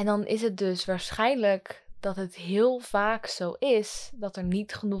 En dan is het dus waarschijnlijk dat het heel vaak zo is dat er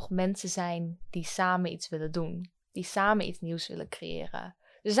niet genoeg mensen zijn die samen iets willen doen. Die samen iets nieuws willen creëren.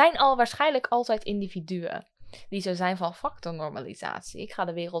 Er zijn waarschijnlijk altijd individuen die zo zijn van factornormalisatie. Ik ga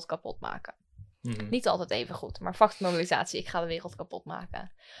de wereld kapot maken. Niet altijd even goed, maar factornormalisatie, ik ga de wereld kapot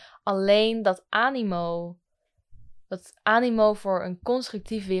maken. Alleen dat animo voor een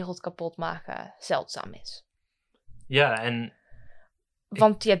constructief wereld kapot maken zeldzaam is. Ja, en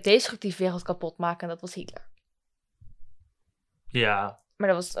want je hebt destructief wereld kapot maken en dat was Hitler. Ja. Maar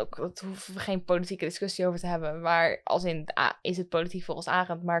dat hoeven we geen politieke discussie over te hebben. Maar als in, is het politiek volgens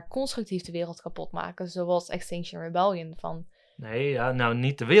Arendt, maar constructief de wereld kapot maken. Zoals Extinction Rebellion van. Nee, nou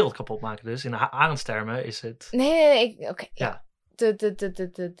niet de wereld kapot maken dus. In Arendts termen is het. Nee, oké. Ja.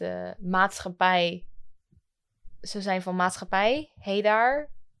 De maatschappij. Zo zijn van maatschappij. Hey daar.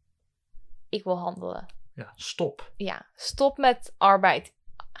 Ik wil handelen. Ja, stop. Ja, stop met arbeid.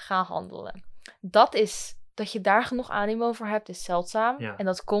 Ga handelen. Dat je daar genoeg animo voor hebt, is zeldzaam. Ja. En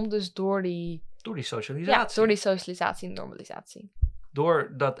dat komt dus door die socialisatie. Ja, door die socialisatie en normalisatie.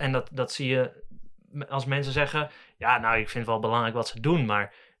 Dat zie je als mensen zeggen, ja, nou, ik vind het wel belangrijk wat ze doen,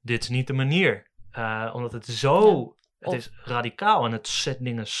 maar dit is niet de manier. Omdat het zo, het is radicaal en het zet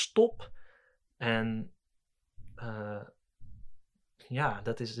dingen stop. En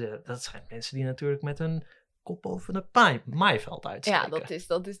dat zijn mensen die natuurlijk met hun kop over het maaiveld uitsteken. Ja,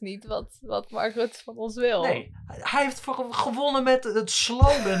 dat is niet wat Mark Rutte van ons wil. Nee, hij heeft gewonnen met het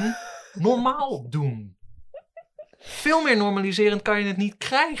slogan normaal doen. Veel meer normaliserend kan je het niet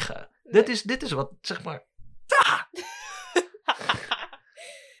krijgen. Nee. Dit is wat, zeg maar.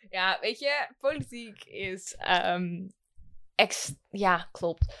 Ja, weet je, politiek is Ja,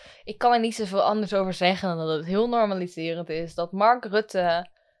 klopt. Ik kan er niet zoveel anders over zeggen dan dat het heel normaliserend is. Dat Mark Rutte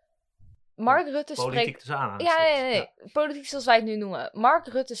Politiek spreekt... tussen aanhalingstekens. Nee. Politiek zoals wij het nu noemen. Mark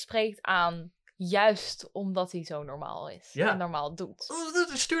Rutte spreekt aan juist omdat hij zo normaal is. En normaal doet.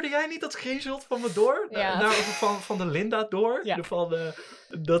 Stuurde jij niet dat screenshot van me door? Ja. Van de Linda door? Ja.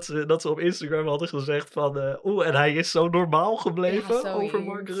 Dat ze op Instagram hadden gezegd van... en hij is zo normaal gebleven over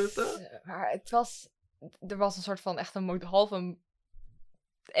Mark Rutte. Maar er was een soort van echt halve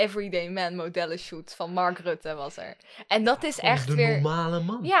everyday man modellenshoot van Mark Rutte was er. En dat is echt de weer... normale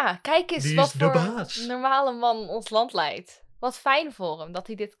man. Ja, kijk eens Die wat is de voor baas. normale man ons land leidt. Wat fijn voor hem dat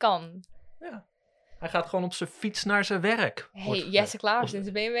hij dit kan. Ja. Hij gaat gewoon op zijn fiets naar zijn werk. Jesse Klaver in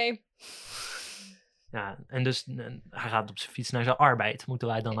zijn BMW. Ja, en dus hij gaat op zijn fiets naar zijn arbeid, moeten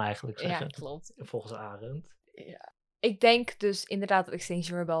wij dan eigenlijk zeggen. Ja, klopt. Volgens Arendt. Ja. Ik denk dus inderdaad dat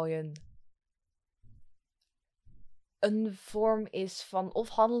Extinction Rebellion een vorm is van of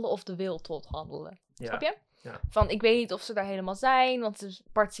handelen of de wil tot handelen. Ja. Snap je? Ja. Van, ik weet niet of ze daar helemaal zijn, want ze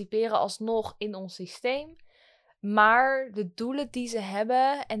participeren alsnog in ons systeem. Maar de doelen die ze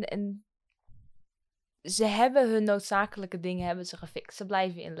hebben en ze hebben hun noodzakelijke dingen hebben ze gefixt. Ze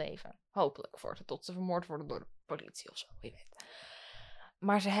blijven in leven. Hopelijk tot ze vermoord worden door de politie of zo, wie weet.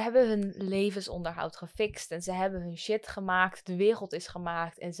 Maar ze hebben hun levensonderhoud gefixt en ze hebben hun shit gemaakt. De wereld is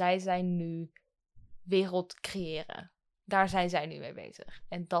gemaakt en zij zijn nu wereld creëren. Daar zijn zij nu mee bezig.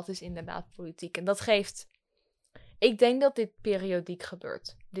 En dat is inderdaad politiek. En dat geeft... Ik denk dat dit periodiek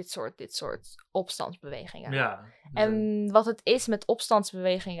gebeurt. Dit soort opstandsbewegingen. Ja. En wat het is met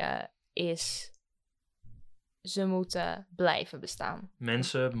opstandsbewegingen is... Ze moeten blijven bestaan.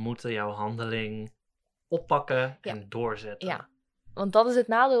 Mensen moeten jouw handeling oppakken en doorzetten. Ja, want dat is het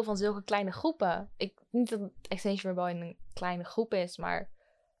nadeel van zulke kleine groepen. Niet dat Extinction Rebellion een kleine groep is, maar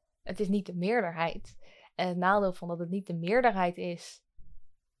het is niet de meerderheid. En het nadeel van dat het niet de meerderheid is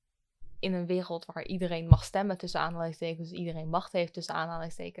in een wereld waar iedereen mag stemmen tussen aanhalingstekens, iedereen macht heeft tussen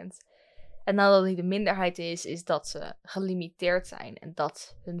aanhalingstekens. Het nadeel dat het niet de minderheid is dat ze gelimiteerd zijn en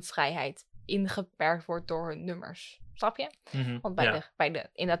dat hun vrijheid ingeperkt wordt door hun nummers. Snap je? Mm-hmm. Want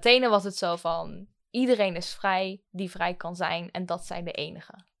in Athene was het zo van... Iedereen is vrij die vrij kan zijn en dat zijn de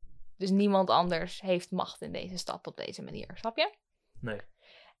enigen. Dus niemand anders heeft macht in deze stad op deze manier. Snap je? Nee.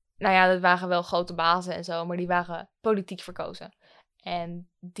 Nou ja, dat waren wel grote bazen en zo, maar die waren politiek verkozen. En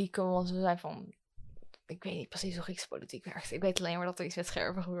die kunnen zo zijn van... Ik weet niet precies hoe Griekse politiek werkt. Ik weet alleen maar dat er iets met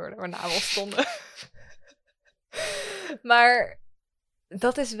scherven gebeurde waarna we stonden. Maar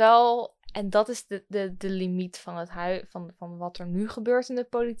dat is wel... En dat is de limiet van van wat er nu gebeurt in de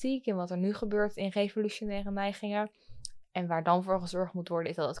politiek en wat er nu gebeurt in revolutionaire neigingen. En waar dan voor gezorgd moet worden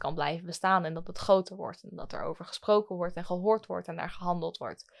is dat het kan blijven bestaan en dat het groter wordt. En dat er over gesproken wordt en gehoord wordt en naar gehandeld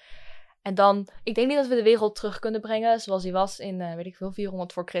wordt. En dan, ik denk niet dat we de wereld terug kunnen brengen zoals die was in,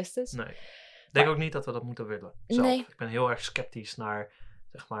 400 voor Christus. Nee. Ik denk ook niet dat we dat moeten willen. Zelf. Nee. Ik ben heel erg sceptisch naar,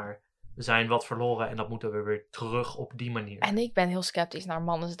 zeg maar... We zijn wat verloren en dat moeten we weer terug op die manier. En ik ben heel sceptisch naar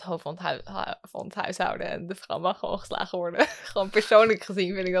man is het hoofd van het huishouden. En de vrouw mag gewoon geslagen worden. Gewoon persoonlijk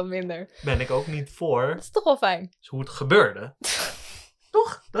gezien vind ik dat minder. Ben ik ook niet voor. Dat is toch wel fijn. Dus hoe het gebeurde.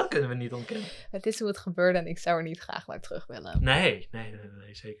 Toch? Dat kunnen we niet ontkennen. Het is hoe het gebeurde en ik zou er niet graag naar terug willen. Nee,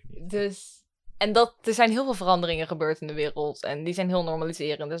 zeker niet. Dus... En er zijn heel veel veranderingen gebeurd in de wereld. En die zijn heel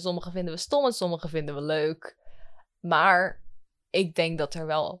normaliserend. Dus sommige vinden we stom en sommige vinden we leuk. Maar ik denk dat er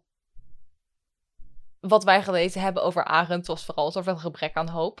wel... Wat wij gelezen hebben over Arendt was vooral zoveel gebrek aan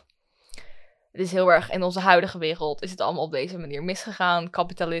hoop. Het is heel erg, in onze huidige wereld is het allemaal op deze manier misgegaan.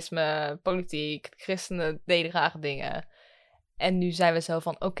 Kapitalisme, politiek, christenen deden rare dingen. En nu zijn we zo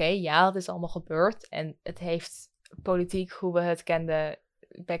van, oké, ja, het is allemaal gebeurd. En het heeft politiek, hoe we het kenden,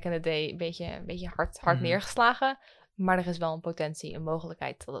 back in the day, een beetje hard neergeslagen. Maar er is wel een potentie, een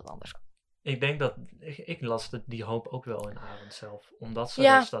mogelijkheid dat het anders kan. Ik denk dat, ik las die hoop ook wel in Arendt zelf. Omdat ze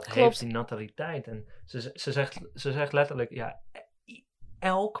dus dat klopt. heeft, die nataliteit. En ze zegt letterlijk, ja,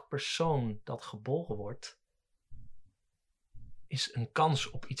 elk persoon dat geboren wordt, is een kans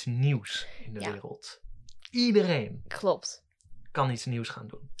op iets nieuws in de wereld. Iedereen Klopt. kan iets nieuws gaan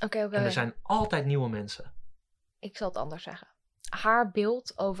doen. Oké. En er zijn altijd nieuwe mensen. Ik zal het anders zeggen. Haar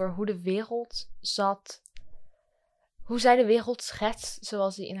beeld over hoe de wereld zat... Hoe zij de wereld schetst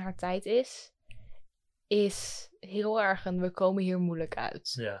zoals die in haar tijd is heel erg een we komen hier moeilijk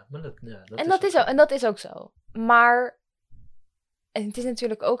uit. Ja, maar dat is ook zo. Maar en het is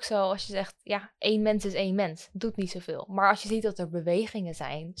natuurlijk ook zo als je zegt, ja, 1 mens is 1 mens. Doet niet zoveel. Maar als je ziet dat er bewegingen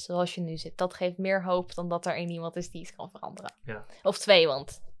zijn, zoals je nu zit, dat geeft meer hoop dan dat er 1 iemand is die iets kan veranderen. Ja. Of 2,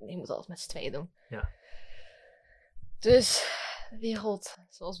 want je moet alles met z'n tweeën doen. Ja. Dus De wereld,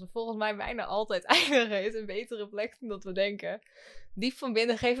 zoals we volgens mij bijna altijd eindigen, is een betere plek dan dat we denken. Diep van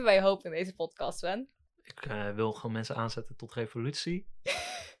binnen geven wij hoop in deze podcast, Sven. Ik wil gewoon mensen aanzetten tot revolutie.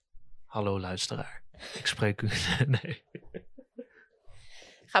 Hallo luisteraar. Ik spreek u. Nee.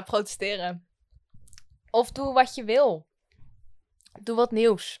 Ga protesteren. Of doe wat je wil. Doe wat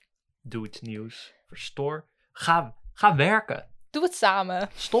nieuws. Doe iets nieuws. Verstoor. Ga werken. Doe het samen.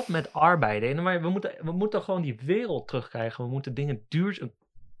 Stop met arbeiden. En we moeten gewoon die wereld terugkrijgen. We moeten dingen duurzaam.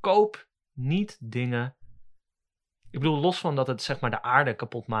 Koop niet dingen. Ik bedoel, los van dat het zeg maar de aarde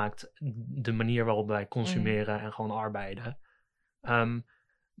kapot maakt. De manier waarop wij consumeren en gewoon arbeiden.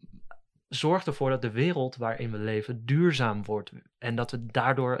 Zorg ervoor dat de wereld waarin we leven duurzaam wordt. En dat we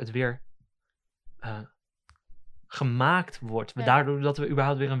daardoor het weer gemaakt wordt. Ja. Daardoor dat we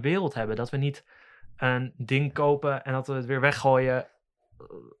überhaupt weer een wereld hebben. Dat we niet een ding kopen en dat we het weer weggooien.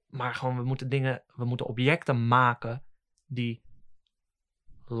 Maar gewoon, we moeten objecten maken die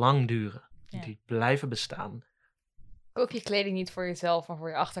lang duren. Ja. Die blijven bestaan. Koop je kleding niet voor jezelf, maar voor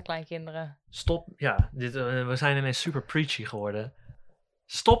je achterkleinkinderen. Stop, ja, we zijn ineens super preachy geworden.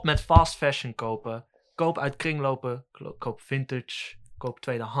 Stop met fast fashion kopen. Koop uit kringlopen. Koop vintage. Koop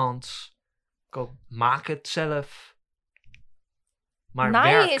tweedehands. Maak het zelf. Maar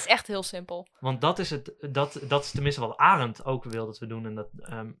Naaien werk. is echt heel simpel. Want dat is tenminste wat Arendt ook wil dat we doen.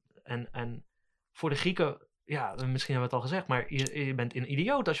 En voor de Grieken, ja, misschien hebben we het al gezegd, maar je bent een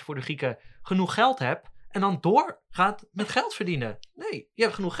idioot als je voor de Grieken genoeg geld hebt en dan doorgaat met geld verdienen. Nee, je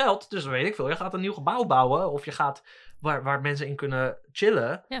hebt genoeg geld, dus weet ik veel. Je gaat een nieuw gebouw bouwen of je gaat waar mensen in kunnen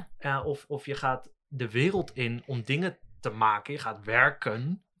chillen. Ja. Of je gaat de wereld in om dingen te maken. Je gaat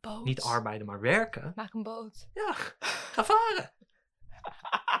werken. Boot. Niet arbeiden, maar werken. Maak een boot. Ja, ga varen.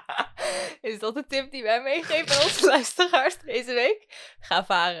 Is dat de tip die wij meegeven aan onze luisteraars deze week? Ga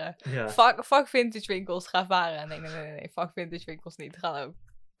varen. Ja. Fuck vintage winkels, ga varen. Nee. Fuck vintage winkels niet. Ga ook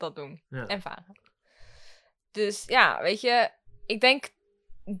dat doen. Ja. En varen. Dus ja, weet je, ik denk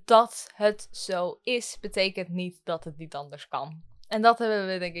dat het zo is, betekent niet dat het niet anders kan. En dat hebben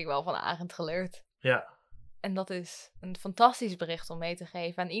we denk ik wel van Arendt geleerd. Ja. En dat is een fantastisch bericht om mee te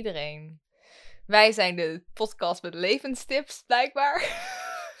geven aan iedereen. Wij zijn de podcast met levenstips, blijkbaar.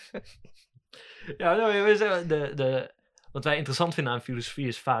 Ja, wat wij interessant vinden aan filosofie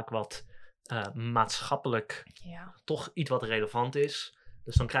is vaak wat maatschappelijk toch iets wat relevant is.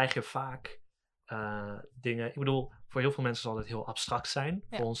 Dus dan krijg je vaak dingen. Ik bedoel, voor heel veel mensen zal dit heel abstract zijn.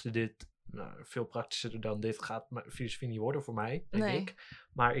 Ja. Voor ons is dit veel praktischer dan dit gaat filosofie niet worden voor mij, denk Nee. ik.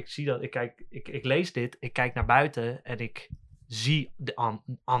 Maar ik zie dat, ik lees dit, ik kijk naar buiten en ik zie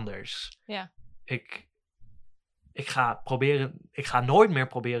anders. Ja. Ik ga nooit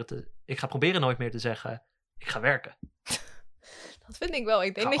meer te zeggen, ik ga werken. Dat vind ik wel.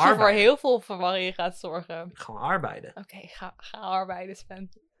 Ik denk Ga dat je voor arbeiden. heel veel verwarring gaat zorgen. Gewoon arbeiden. Oké, ga arbeiden, Sven.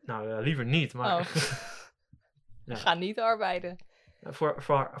 Nou, liever niet, maar Oh. Ja. Ga niet arbeiden.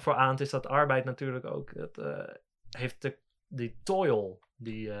 voor Arendt is dat arbeid natuurlijk ook. Heeft die toil,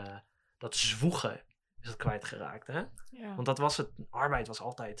 dat zwoegen, is het kwijtgeraakt. Hè? Ja. Want dat was het. Arbeid was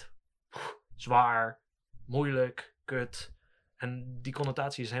altijd zwaar, moeilijk, kut. En die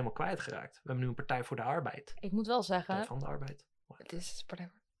connotatie is helemaal kwijtgeraakt. We hebben nu een Partij voor de Arbeid. Ik moet wel zeggen, Partij van de Arbeid. het is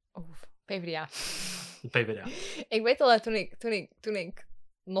PvdA. De PvdA. Ik weet al, toen ik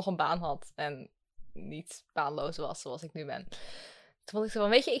nog een baan had en niet baanloos was zoals ik nu ben. Toen vond ik zo van,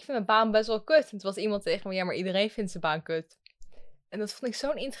 weet je, ik vind mijn baan best wel kut. En toen was iemand tegen me, ja, maar iedereen vindt zijn baan kut. En dat vond ik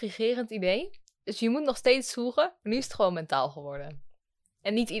zo'n intrigerend idee. Dus je moet nog steeds zoeken, maar nu is het gewoon mentaal geworden.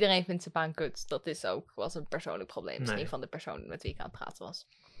 En niet iedereen vindt zijn baan kut. Dat was een persoonlijk probleem misschien Nee. van de persoon met wie ik aan het praten was.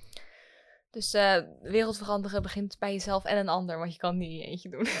 Dus de wereld veranderen begint bij jezelf en een ander, want je kan het niet in je eentje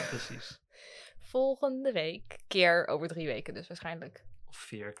doen. Precies. Volgende week, keer over 3 weken dus waarschijnlijk. Of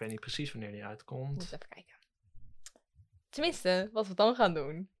 4, ik weet niet precies wanneer die Moet uitkomt. even kijken. Tenminste, wat we dan gaan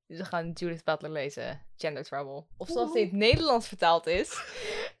doen. Dus we gaan Judith Butler lezen, Gender Trouble. Of zoals die in het Nederlands vertaald is,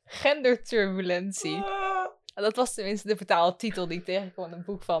 Genderturbulentie. Dat was tenminste de vertaaltitel die ik tegenkwam in een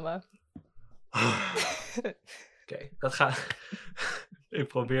boek van me. Oké, dat gaat. Ik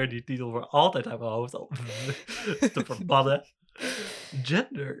probeer die titel voor altijd uit mijn hoofd al te verbannen.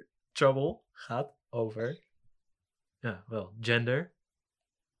 Gender Trouble gaat over. Ja, wel. Gender,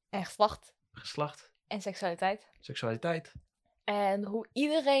 En geslacht, en seksualiteit. seksualiteit. En hoe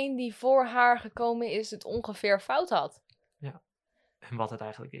iedereen die voor haar gekomen is het ongeveer fout had. En wat het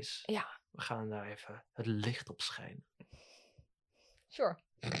eigenlijk is. Ja. We gaan daar even het licht op schijnen. Sure.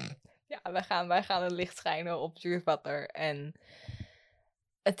 Ja, wij gaan een licht schijnen op Judith Butler. En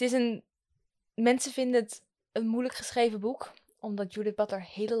het is mensen vinden het een moeilijk geschreven boek. Omdat Judith Butler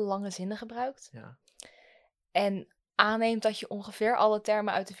hele lange zinnen gebruikt. Ja. En aanneemt dat je ongeveer alle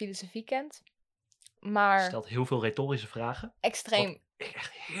termen uit de filosofie kent. Maar Stelt heel veel retorische vragen. extreem, Wat ik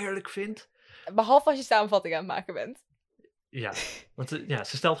echt heerlijk vind. behalve als je samenvatting aan het maken bent. Ja, want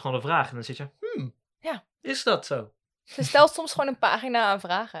ze stelt gewoon een vraag en dan zit je... Ja. Is dat zo? Ze stelt soms gewoon een pagina aan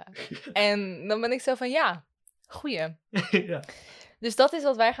vragen. En dan ben ik zo van, ja, goeie. Ja. Dus dat is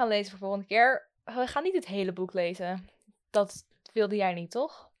wat wij gaan lezen voor volgende keer. We gaan niet het hele boek lezen. Dat wilde jij niet,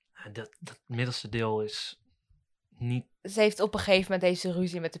 toch? Dat middelste deel is niet... Ze heeft op een gegeven moment deze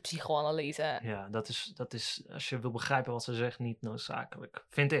ruzie met de psychoanalyse. Ja, dat is als je wil begrijpen wat ze zegt, niet noodzakelijk.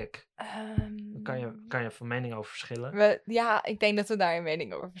 Vind ik. Daar kan je van mening over verschillen. Ik denk dat we daar een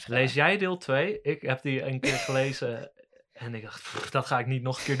mening over verschillen. Lees jij deel 2? Ik heb die een keer gelezen en ik dacht, dat ga ik niet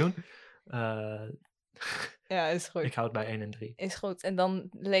nog een keer doen. Ja, is goed. Ik houd bij 1 en 3. Is goed. En dan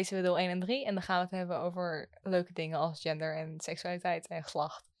lezen we deel 1 en 3. En dan gaan we het hebben over leuke dingen als gender en seksualiteit en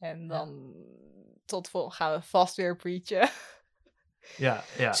geslacht. En dan gaan we vast weer preachen.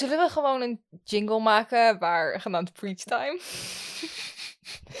 Ja. Zullen we gewoon een jingle maken genaamd Preach Time?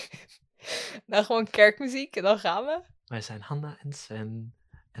 Nou, gewoon kerkmuziek en dan gaan we. Wij zijn Hanna en Sven.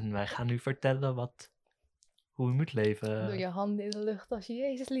 En wij gaan u vertellen hoe u moet leven. Doe je handen in de lucht als je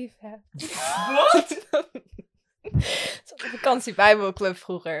Jezus lief hebt. Wat? Zo'n vakantiebijbelclub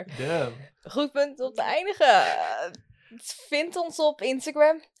vroeger. Damn. Goed punt om te eindigen. Vind ons op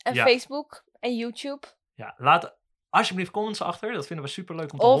Instagram en Facebook en YouTube. Ja, laat alsjeblieft comments achter. Dat vinden we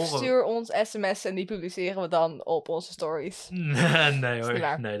superleuk om te horen. horen. Of stuur ons sms en die publiceren we dan op onze stories. Nee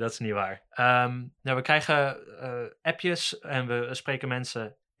hoor, nee, dat is niet waar. We krijgen appjes en we spreken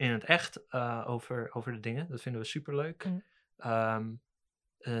mensen in het echt over de dingen. Dat vinden we superleuk.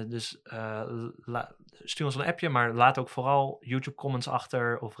 Dus stuur ons een appje, maar laat ook vooral YouTube comments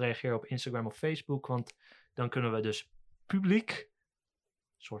achter of reageer op Instagram of Facebook, want dan kunnen we dus publiek,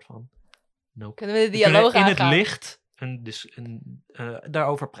 soort van, kunnen we de dialoog in het licht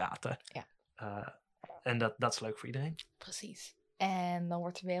daarover praten. Ja. En dat is leuk voor iedereen. Precies. En dan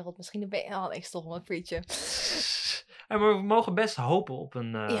wordt de wereld misschien een beetje... ik stop met preachen. En we mogen best hopen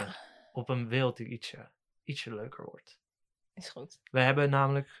op een wereld die ietsje leuker wordt. Is goed. We hebben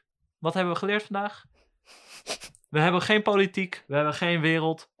namelijk... Wat hebben we geleerd vandaag? We hebben geen politiek. We hebben geen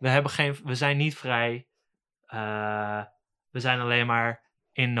wereld. We zijn niet vrij. We zijn alleen maar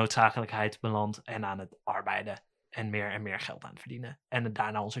in noodzakelijkheid beland en aan het arbeiden. En meer geld aan het verdienen. En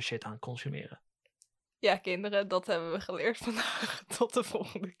daarna onze shit aan het consumeren. Ja, kinderen, dat hebben we geleerd vandaag. Tot de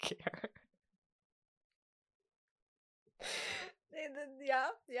volgende keer.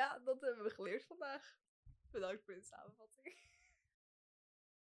 Ja, dat hebben we geleerd vandaag. Bedankt voor de samenvatting.